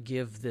 I'm going to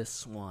give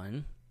this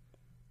one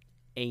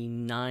a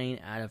 9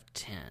 out of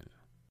 10.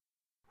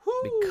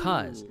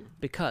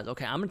 Because,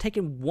 okay, I'm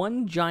taking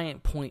one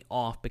giant point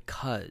off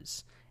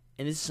because,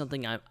 and this is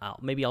something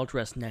maybe I'll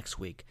address next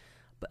week,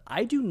 but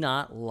I do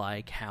not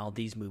like how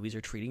these movies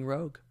are treating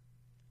Rogue.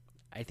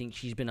 I think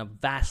she's been a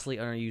vastly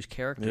underused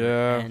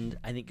character, and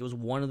I think it was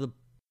one of the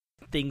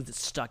things that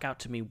stuck out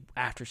to me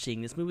after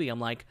seeing this movie. I'm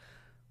like,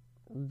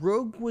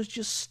 Rogue was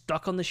just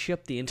stuck on the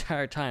ship the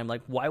entire time.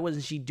 Like, why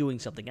wasn't she doing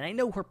something? And I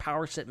know her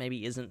power set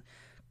maybe isn't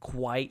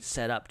quite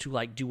set up to,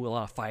 like, do a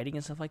lot of fighting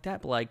and stuff like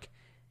that, but, like,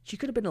 she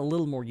could have been a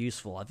little more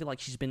useful. I feel like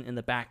she's been in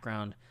the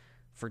background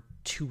for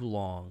too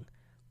long.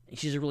 And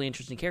she's a really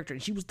interesting character,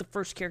 and she was the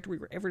first character we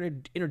were ever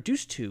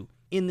introduced to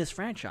in this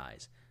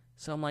franchise.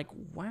 So I'm like,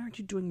 why aren't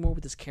you doing more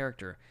with this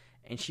character?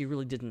 And she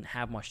really didn't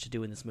have much to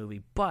do in this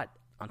movie. But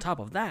on top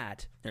of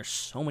that, there's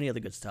so many other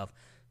good stuff,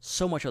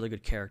 so much other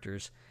good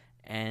characters,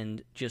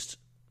 and just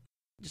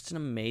an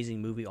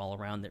amazing movie all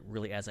around that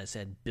really, as I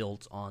said,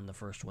 built on the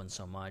first one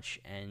so much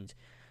and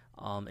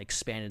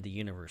expanded the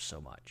universe so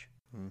much.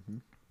 Mm-hmm.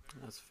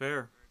 That's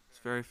fair. It's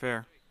very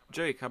fair.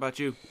 Jake, how about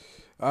you?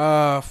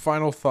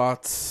 Final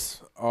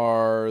thoughts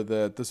are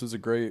that this was a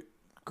great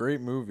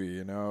movie,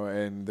 you know,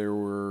 and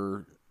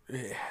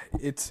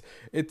it's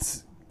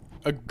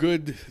a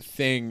good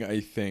thing, I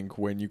think,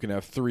 when you can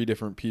have 3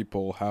 different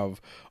people have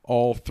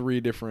all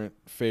 3 different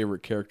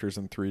favorite characters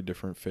and 3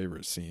 different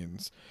favorite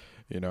scenes.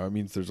 You know, it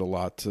means there's a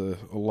lot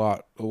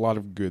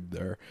of good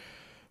there.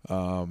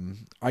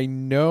 I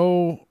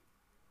know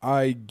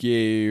I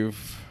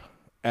gave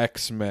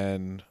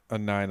X-Men a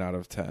 9 out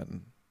of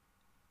 10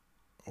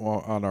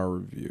 on our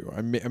review.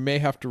 I may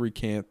have to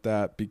recant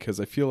that because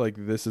I feel like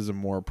this is a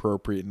more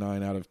appropriate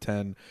 9 out of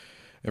 10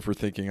 if we're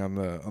thinking on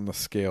the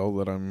scale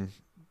that I'm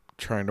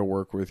trying to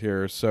work with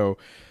here. So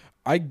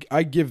I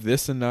give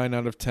this a 9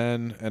 out of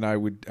 10, and I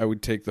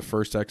would take the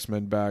first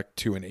X-Men back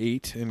to an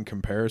 8 in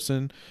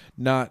comparison.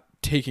 Not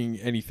taking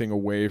anything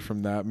away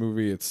from that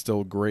movie, it's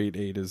still great.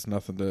 8 is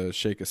nothing to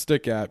shake a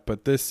stick at,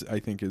 but this I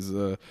think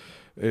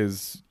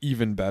is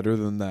even better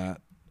than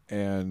that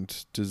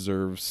and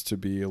deserves to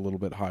be a little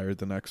bit higher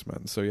than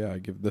X-Men. So yeah, I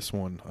give this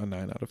one a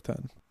 9 out of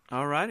 10.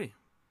 Alrighty,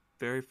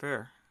 very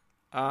fair.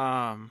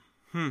 I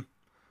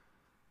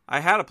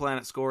had a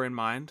planet score in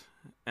mind,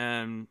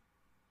 and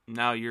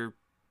now you're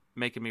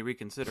making me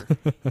reconsider.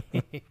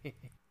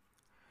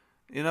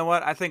 You know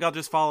what? I think I'll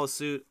just follow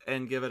suit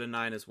and give it a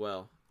 9 as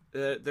well.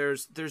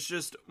 There's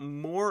just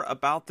more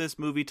about this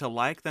movie to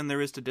like than there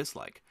is to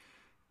dislike.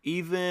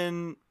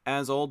 Even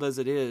as old as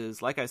it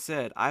is, like I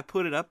said, I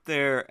put it up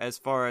there as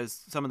far as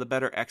some of the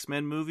better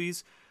X-Men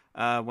movies.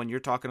 When you're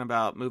talking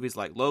about movies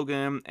like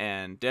Logan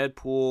and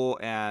Deadpool,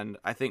 and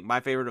I think my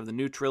favorite of the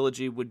new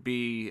trilogy would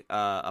be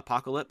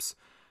Apocalypse.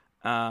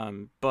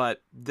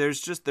 But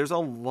there's a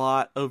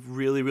lot of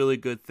really, really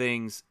good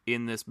things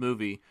in this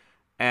movie.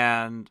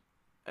 And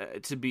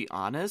to be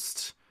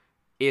honest,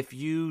 if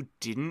you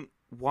didn't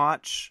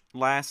watch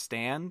Last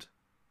Stand,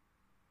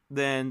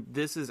 then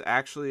this is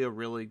actually a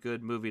really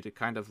good movie to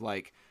kind of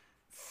like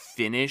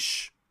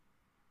finish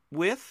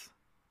with,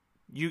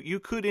 You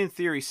could, in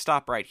theory,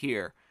 stop right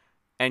here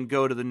and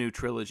go to the new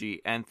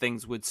trilogy, and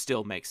things would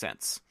still make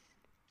sense.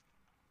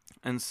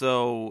 And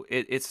so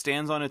it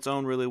stands on its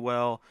own really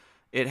well.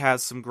 It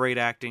has some great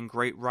acting,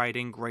 great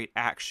writing, great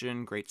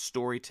action, great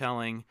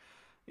storytelling.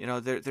 You know,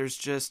 there's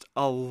just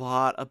a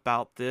lot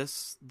about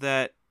this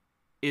that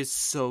is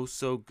so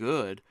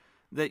good.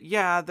 That,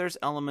 yeah, there's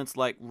elements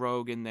like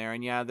Rogue in there,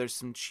 and yeah, there's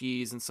some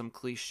cheese and some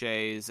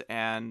cliches,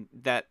 and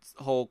that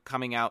whole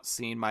coming out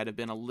scene might have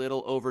been a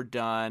little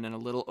overdone and a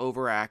little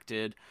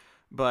overacted,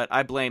 but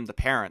I blame the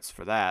parents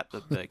for that.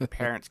 The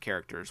parents'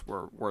 characters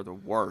were the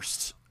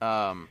worst.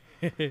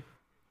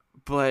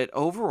 But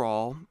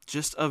overall,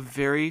 just a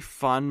very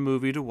fun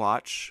movie to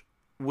watch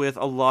with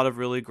a lot of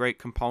really great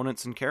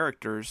components and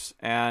characters,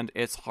 and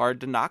it's hard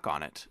to knock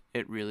on it.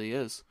 It really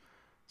is.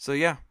 So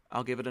yeah,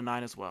 I'll give it a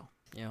 9 as well.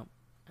 Yeah.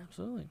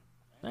 Absolutely.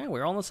 Yeah,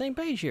 we're all on the same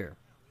page here.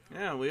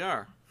 Yeah, we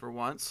are, for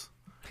once.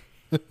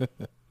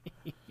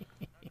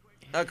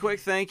 A quick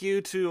thank you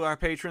to our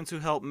patrons who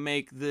help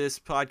make this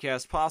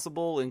podcast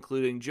possible,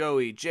 including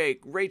Joey,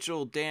 Jake,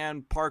 Rachel,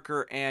 Dan,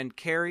 Parker, and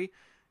Carrie.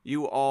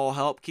 You all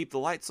help keep the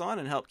lights on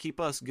and help keep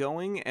us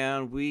going,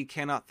 and we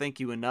cannot thank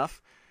you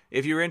enough.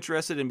 If you're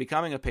interested in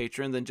becoming a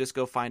patron, then just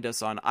go find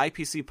us on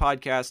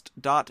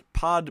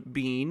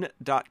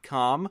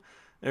ipcpodcast.podbean.com.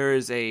 There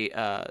is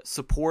a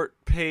support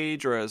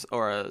page or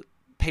a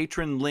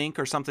patron link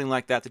or something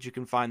like that you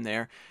can find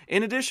there.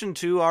 In addition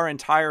to our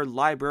entire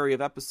library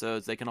of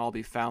episodes, they can all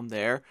be found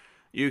there.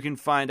 You can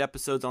find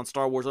episodes on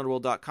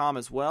StarWarsUnderworld.com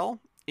as well,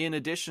 in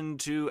addition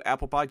to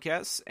Apple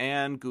Podcasts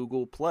and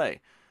Google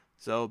Play.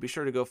 So be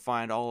sure to go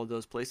find all of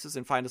those places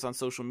and find us on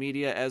social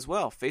media as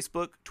well.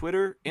 Facebook,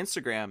 Twitter,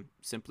 Instagram,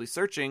 simply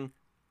searching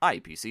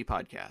IPC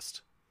Podcast.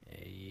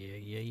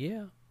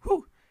 Yeah.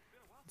 Whew.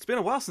 It's been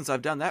a while since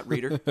I've done that,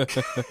 reader.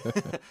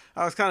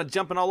 I was kind of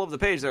jumping all over the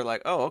page there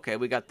like, oh, okay,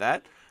 we got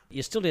that.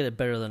 You still did it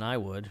better than I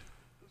would.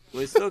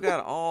 We still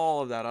got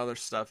all of that other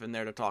stuff in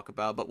there to talk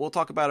about, but we'll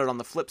talk about it on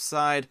the flip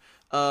side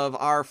of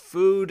our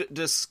food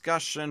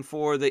discussion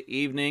for the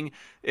evening.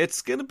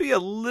 It's going to be a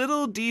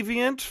little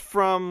deviant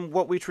from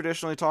what we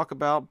traditionally talk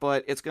about,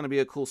 but it's going to be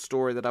a cool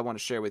story that I want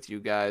to share with you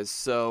guys.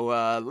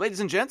 So, ladies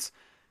and gents,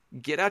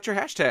 get out your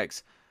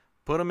hashtags.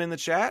 Put them in the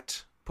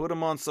chat. Put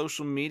them on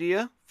social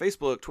media,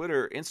 Facebook,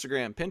 Twitter,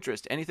 Instagram,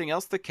 Pinterest, anything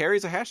else that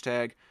carries a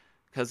hashtag,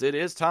 because it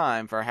is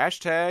time for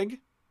hashtag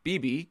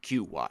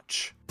BBQ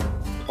Watch.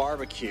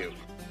 Barbecue.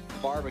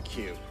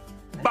 Barbecue.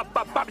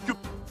 Barbecue.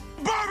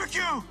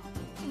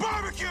 Barbecue.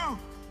 Barbecue.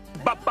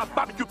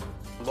 Barbecue.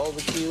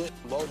 Barbecue it.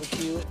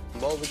 Barbecue it.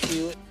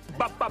 Barbecue it.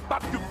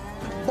 Barbecue.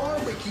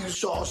 Barbecue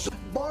sauce.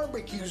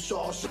 Barbecue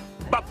sauce.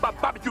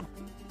 Barbecue.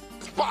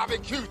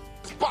 Barbecue.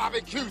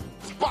 Barbecue.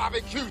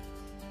 Barbecue.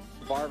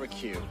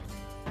 Barbecue.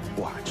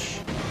 Watch.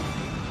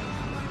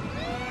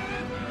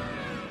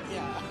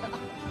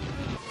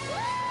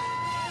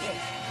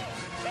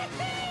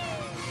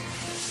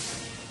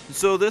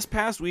 So this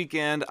past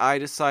weekend, I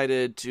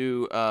decided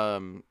to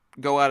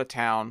go out of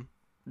town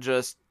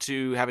just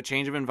to have a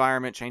change of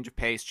environment, change of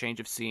pace, change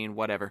of scene,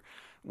 whatever.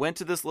 Went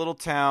to this little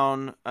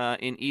town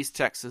in East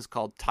Texas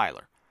called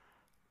Tyler.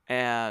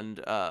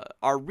 And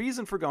our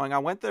reason for going, I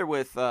went there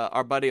with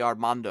our buddy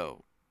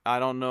Armando. I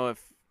don't know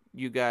if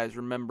you guys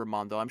remember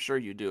Mondo. I'm sure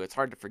you do. It's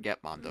hard to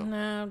forget Mondo.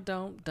 No,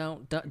 don't.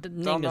 The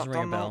name doesn't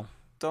ring a bell.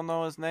 Don't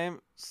know his name?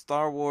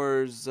 Star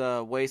Wars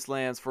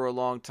Wastelands for a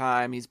long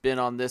time. He's been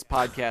on this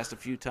podcast a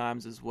few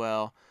times as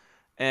well.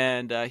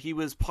 And he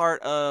was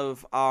part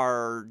of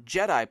our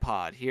Jedi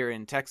pod here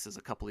in Texas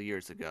a couple of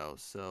years ago.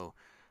 So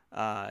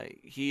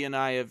he and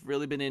I have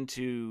really been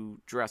into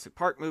Jurassic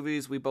Park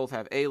movies. We both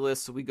have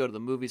A-lists, so we go to the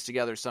movies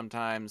together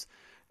sometimes.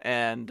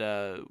 And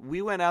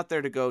we went out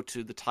there to go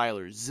to the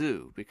Tyler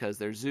Zoo because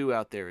their zoo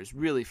out there is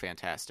really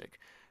fantastic.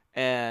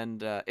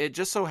 And it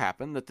just so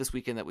happened that this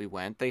weekend that we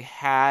went, they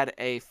had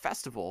a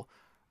festival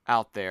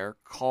out there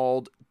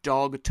called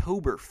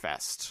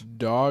Dogtoberfest.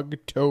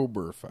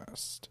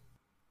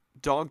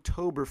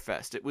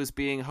 Dogtoberfest. It was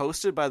being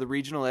hosted by the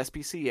regional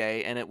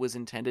SPCA, and it was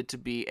intended to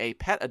be a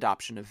pet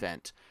adoption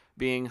event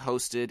being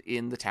hosted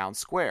in the town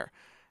square.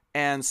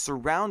 And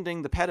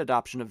surrounding the pet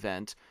adoption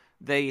event,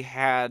 they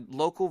had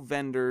local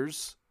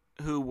vendors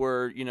who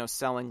were,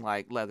 selling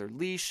like leather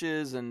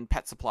leashes, and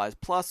Pet Supplies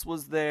Plus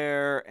was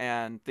there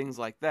and things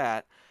like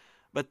that.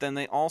 But then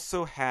they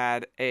also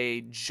had a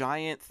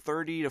giant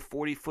 30 to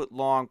 40 foot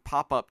long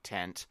pop-up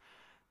tent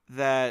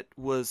that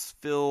was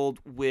filled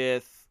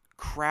with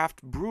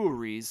craft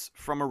breweries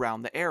from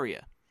around the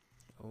area.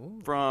 Ooh.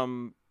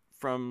 From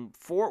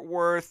Fort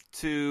Worth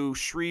to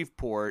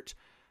Shreveport,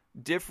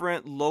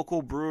 different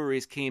local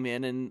breweries came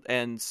in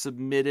and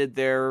submitted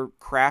their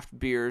craft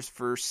beers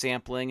for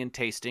sampling and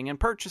tasting and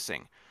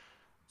purchasing.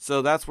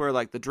 So that's where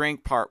like the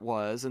drink part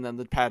was, and then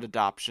the pet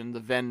adoption,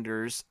 the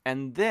vendors,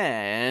 and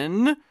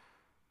then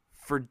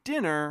for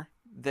dinner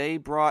they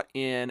brought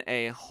in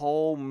a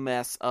whole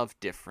mess of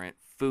different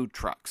food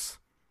trucks.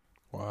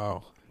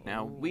 Wow.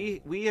 Now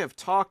we have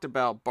talked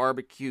about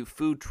barbecue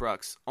food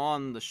trucks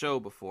on the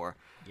show before.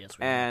 Yes,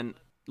 we and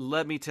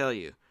let me tell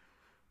you,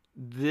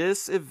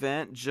 This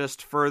event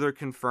just further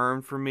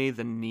confirmed for me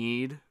the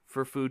need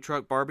for food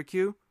truck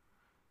barbecue,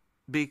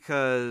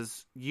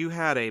 because you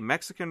had a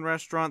Mexican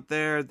restaurant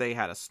there, they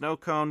had a snow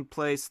cone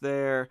place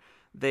there,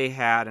 they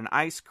had an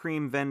ice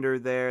cream vendor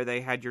there, they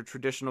had your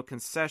traditional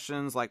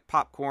concessions like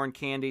popcorn,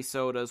 candy,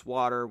 sodas,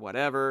 water,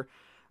 whatever.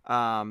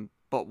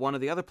 But one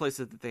of the other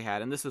places that they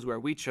had, and this is where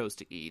we chose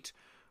to eat,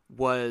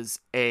 was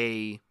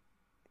a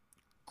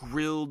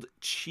grilled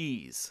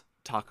cheese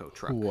taco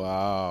truck.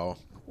 Wow.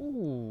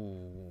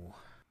 Ooh.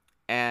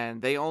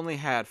 And they only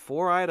had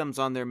 4 items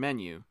on their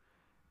menu,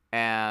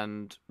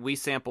 and we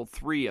sampled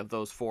 3 of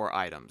those 4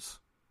 items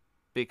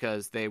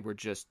because they were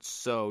just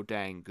so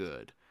dang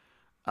good.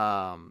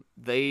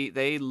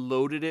 They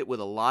loaded it with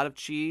a lot of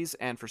cheese,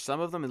 and for some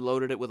of them, they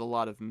loaded it with a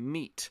lot of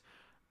meat.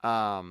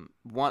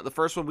 The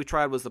first one we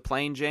tried was the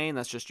plain Jane.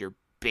 That's just your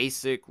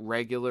basic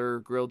regular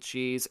grilled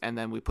cheese, and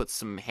then we put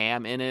some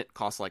ham in it.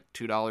 Cost like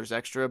 $2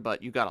 extra,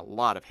 but you got a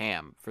lot of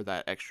ham for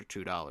that extra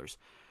 $2.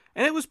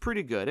 And it was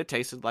pretty good. It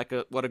tasted like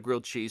what a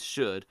grilled cheese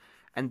should.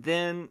 And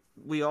then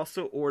we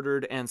also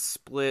ordered and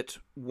split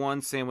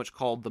one sandwich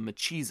called the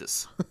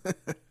Macheezus,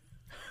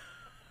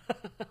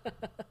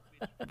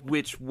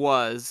 which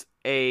was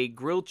a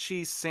grilled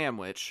cheese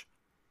sandwich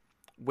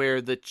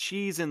where the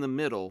cheese in the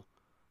middle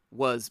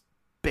was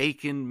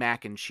bacon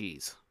mac and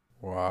cheese.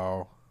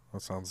 Wow.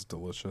 That sounds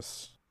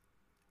delicious.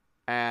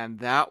 And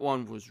that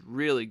one was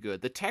really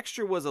good. The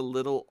texture was a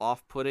little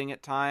off-putting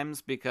at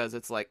times because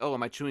it's like, oh,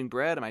 am I chewing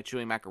bread? Am I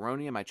chewing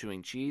macaroni? Am I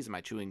chewing cheese? Am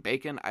I chewing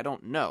bacon? I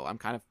don't know.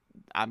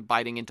 I'm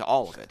biting into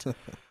all of it.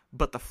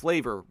 But the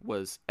flavor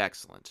was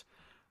excellent.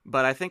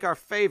 But I think our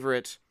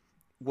favorite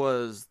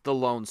was the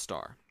Lone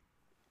Star.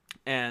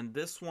 And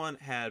this one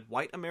had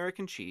white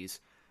American cheese,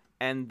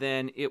 and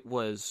then it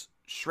was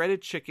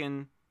shredded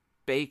chicken,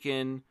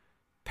 bacon,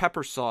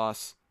 pepper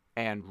sauce,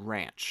 and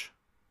ranch.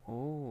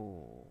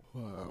 Oh.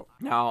 Wow.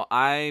 Now,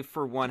 I,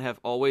 for one, have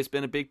always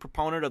been a big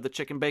proponent of the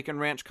chicken bacon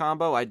ranch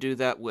combo. I do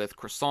that with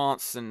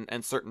croissants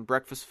and certain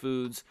breakfast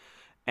foods.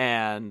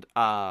 And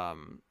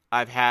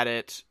I've had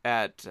it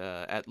at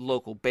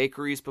local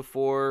bakeries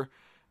before,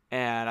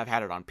 and I've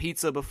had it on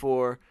pizza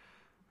before.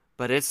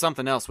 But it's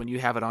something else when you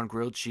have it on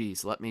grilled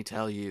cheese, let me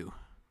tell you.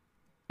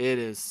 It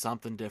is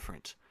something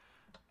different.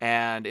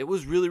 And it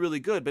was really, really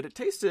good, but it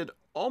tasted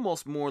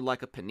almost more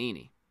like a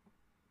panini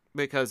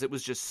because it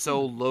was just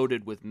so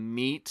loaded with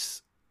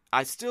meat.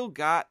 I still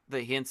got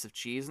the hints of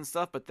cheese and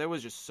stuff, but there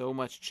was just so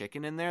much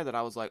chicken in there that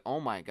I was like, oh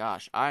my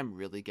gosh, I'm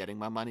really getting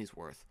my money's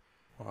worth.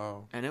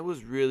 Wow. And it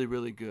was really,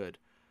 really good.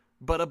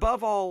 But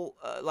above all,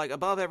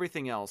 above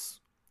everything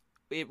else,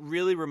 it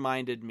really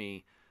reminded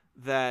me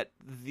that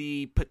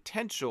the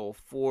potential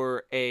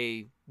for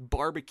a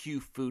barbecue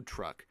food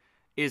truck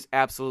is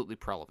absolutely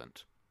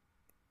prevalent.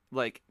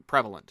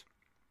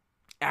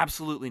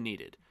 Absolutely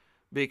needed.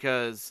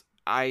 Because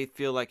I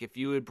feel like if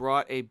you had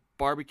brought a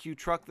barbecue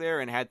truck there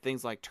and had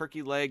things like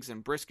turkey legs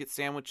and brisket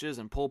sandwiches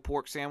and pulled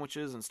pork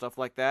sandwiches and stuff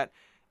like that,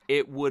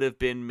 it would have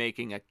been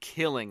making a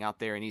killing out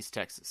there in East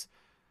Texas.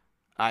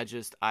 I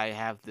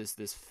have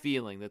this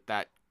feeling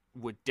that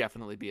would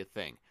definitely be a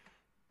thing.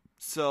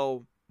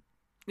 So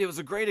it was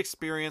a great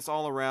experience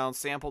all around.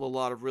 Sampled a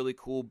lot of really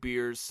cool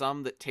beers,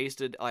 some that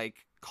tasted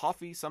like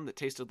coffee, some that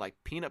tasted like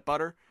peanut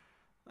butter.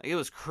 It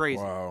was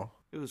crazy. Wow.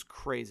 It was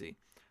crazy.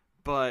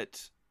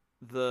 But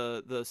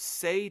the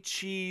Say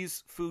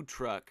Cheese food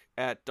truck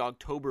at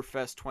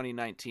Dogtoberfest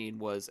 2019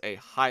 was a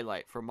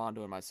highlight for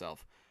Mondo and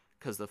myself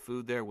because the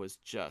food there was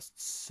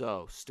just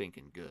so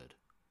stinking good.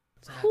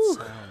 That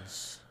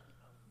sounds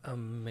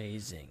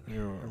amazing. It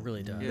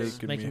really does.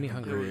 It's making me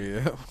hungry.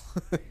 Yeah.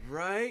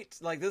 Right?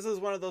 Like, this is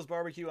one of those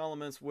barbecue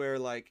elements where,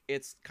 like,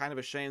 it's kind of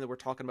a shame that we're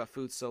talking about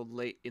food so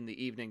late in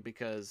the evening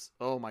because,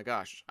 oh my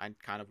gosh, I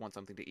kind of want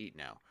something to eat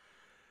now.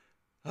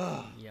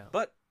 Yeah.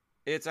 But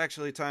it's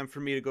actually time for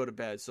me to go to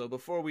bed. So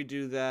before we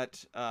do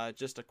that,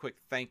 just a quick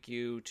thank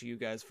you to you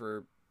guys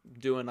for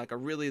doing like a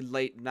really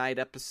late night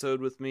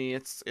episode with me.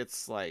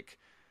 It's like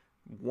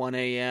 1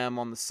 a.m.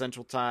 on the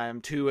Central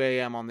Time, 2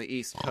 a.m. on the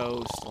East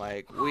Coast.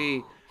 Like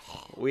we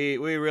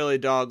really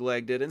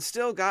dog-legged it and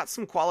still got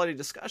some quality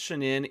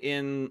discussion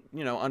in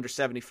under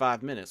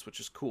 75 minutes, which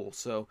is cool.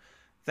 So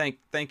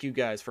thank you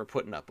guys for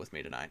putting up with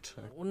me tonight.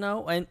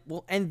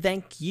 And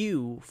thank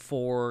you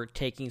for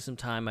taking some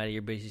time out of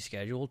your busy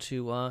schedule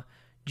to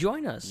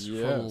join us for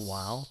a little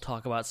while,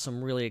 talk about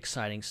some really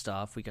exciting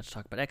stuff. We got to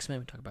talk about X-Men,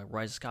 we talked about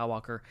Rise of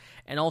Skywalker,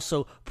 and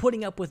also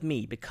putting up with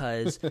me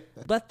because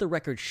let the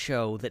record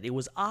show that it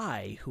was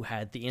I who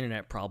had the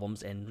internet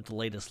problems and the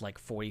latest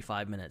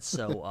 45 minutes.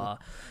 So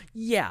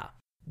yeah,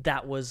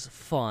 that was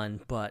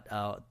fun, but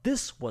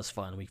this was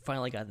fun. We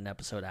finally got an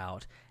episode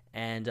out.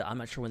 And I'm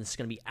not sure when this is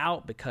going to be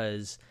out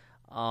because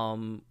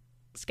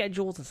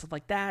schedules and stuff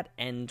like that.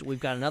 And we've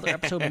got another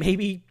episode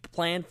maybe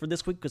planned for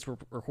this week because we're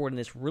recording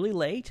this really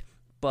late.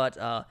 But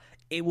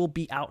it will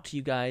be out to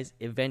you guys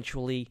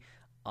eventually.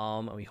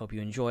 And we hope you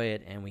enjoy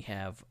it. And we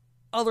have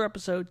other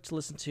episodes to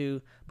listen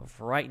to. But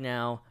for right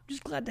now, I'm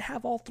just glad to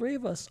have all three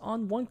of us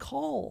on one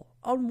call,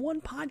 on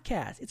one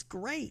podcast. It's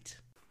great.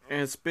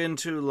 It's been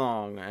too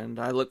long, and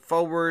I look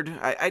forward...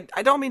 I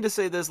don't mean to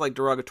say this like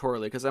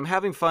derogatorily, because I'm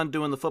having fun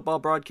doing the football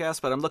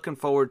broadcast, but I'm looking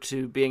forward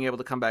to being able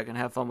to come back and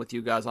have fun with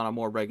you guys on a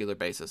more regular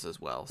basis as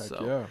well. Heck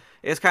so yeah.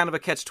 It's kind of a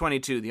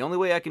catch-22. The only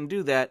way I can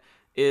do that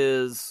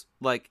is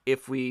like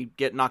if we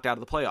get knocked out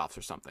of the playoffs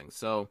or something.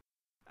 So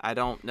I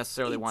don't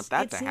necessarily want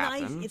that to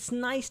happen. It's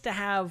nice to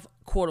have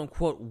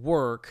quote-unquote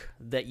work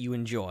that you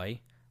enjoy,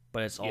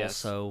 but it's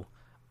also,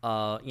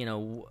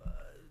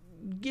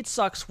 it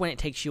sucks when it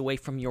takes you away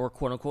from your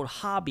quote-unquote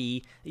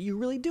hobby that you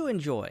really do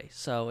enjoy.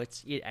 So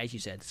it's, as you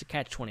said, it's a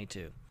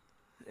catch-22.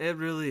 It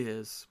really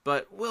is.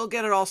 But we'll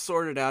get it all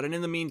sorted out. And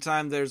in the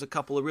meantime, there's a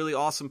couple of really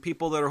awesome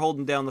people that are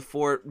holding down the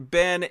fort.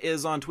 Ben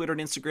is on Twitter and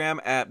Instagram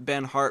at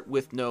Ben Hart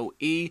with no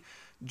E.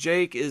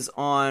 Jake is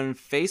on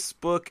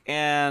Facebook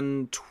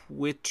and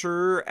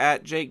Twitter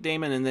at Jake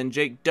Damon, and then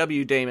Jake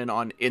W. Damon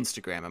on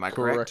Instagram. Am I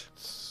correct?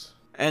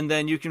 And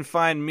then you can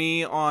find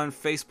me on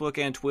Facebook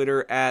and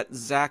Twitter at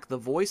Zach the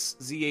Voice,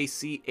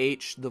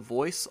 Z-A-C-H the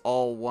Voice,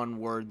 all one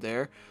word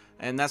there.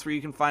 And that's where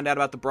you can find out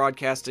about the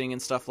broadcasting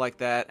and stuff like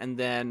that. And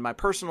then my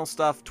personal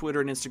stuff,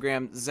 Twitter and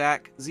Instagram,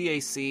 Zach,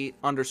 ZAC_DFW.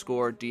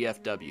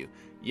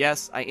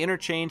 Yes, I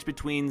interchange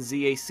between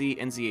ZAC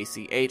and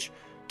ZACH.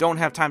 Don't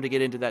have time to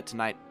get into that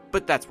tonight,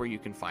 but that's where you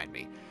can find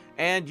me.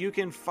 And you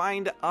can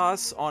find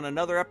us on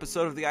another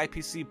episode of the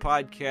IPC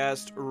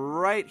podcast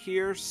right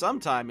here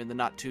sometime in the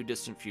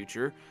not-too-distant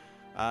future.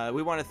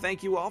 We want to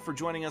thank you all for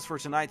joining us for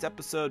tonight's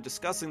episode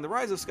discussing the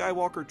Rise of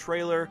Skywalker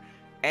trailer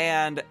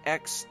and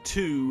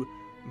X2,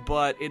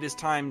 but it is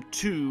time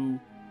to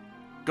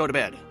go to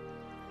bed.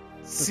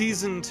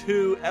 Season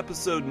 2,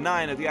 Episode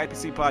 9 of the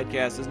IPC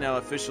podcast is now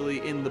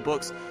officially in the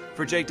books.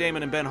 For Jake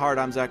Damon and Ben Hart,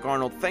 I'm Zach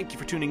Arnold. Thank you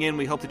for tuning in.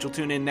 We hope that you'll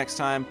tune in next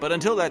time. But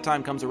until that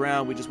time comes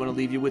around, we just want to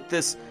leave you with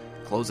this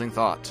closing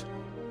thought.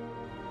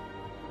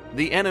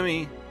 The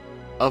enemy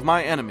of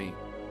my enemy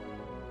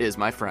is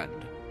my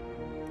friend.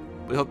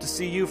 We hope to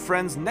see you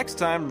friends next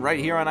time right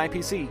here on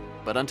IPC.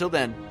 But until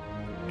then,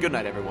 good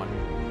night, everyone.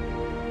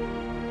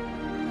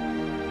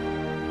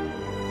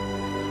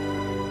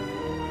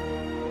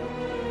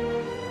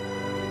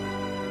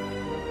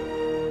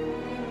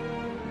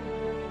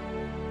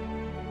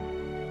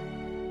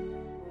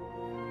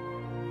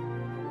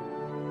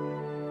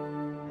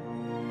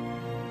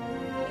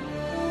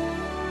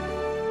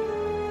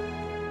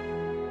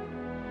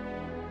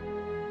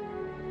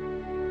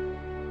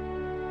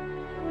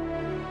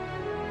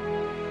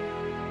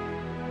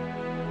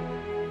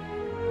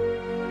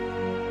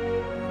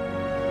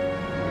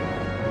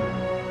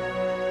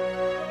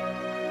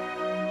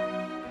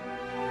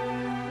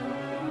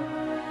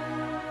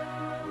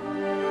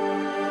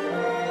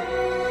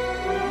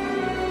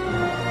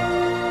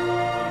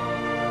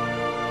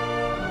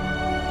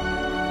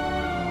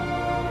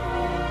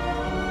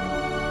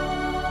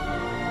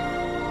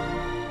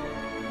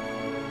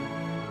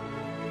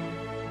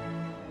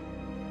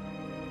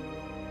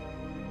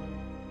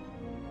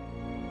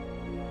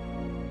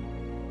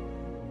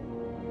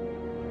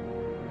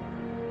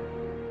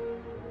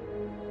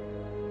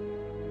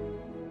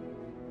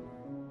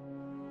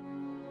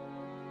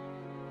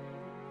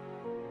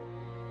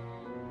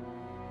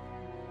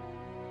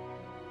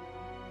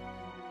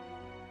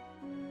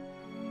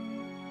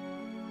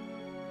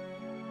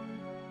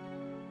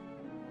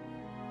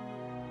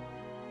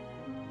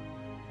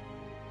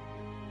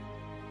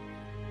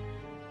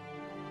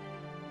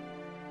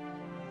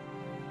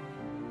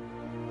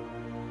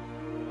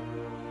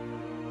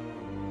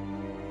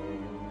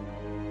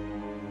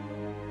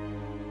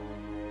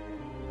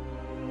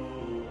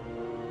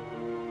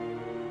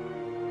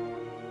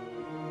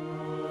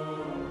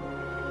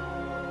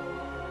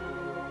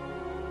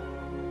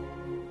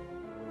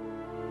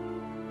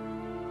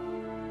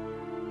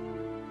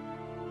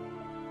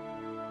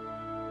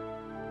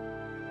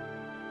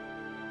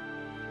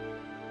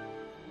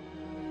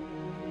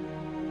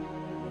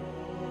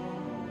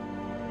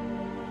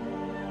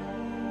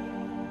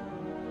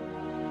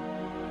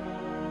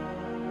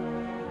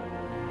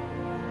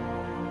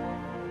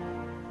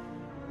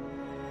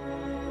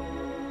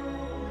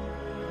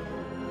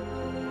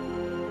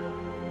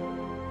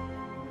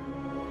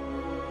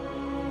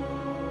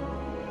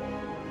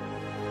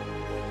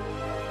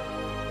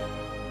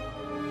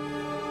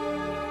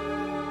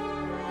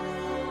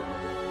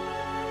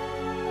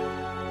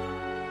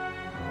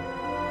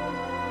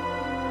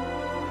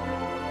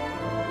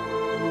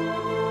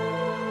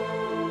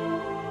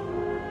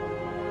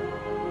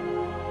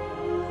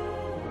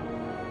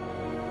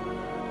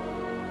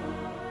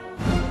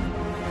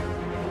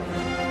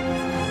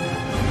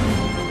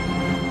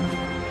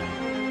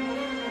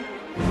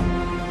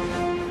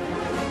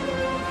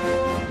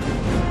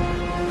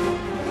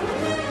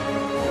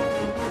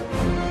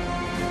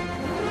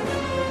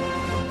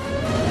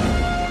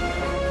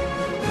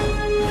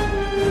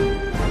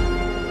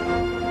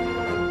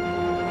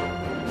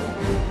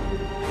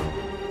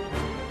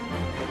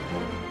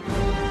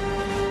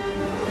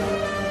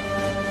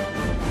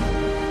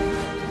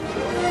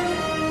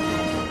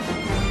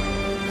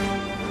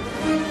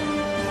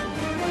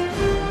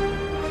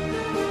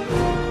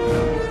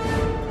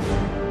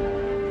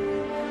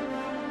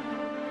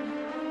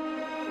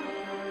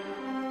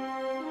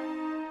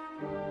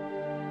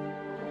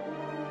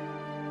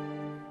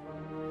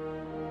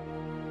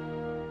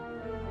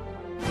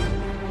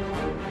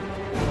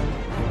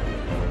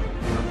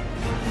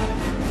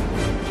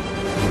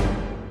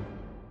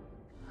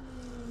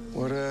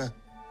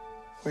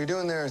 are you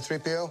doing there,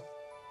 3PO?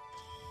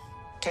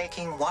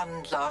 Taking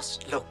one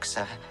last look,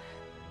 sir,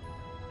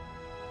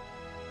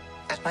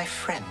 at my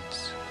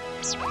friends.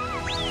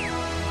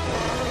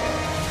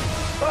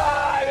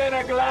 I'm in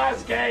a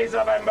glass case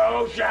of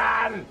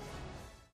emotion!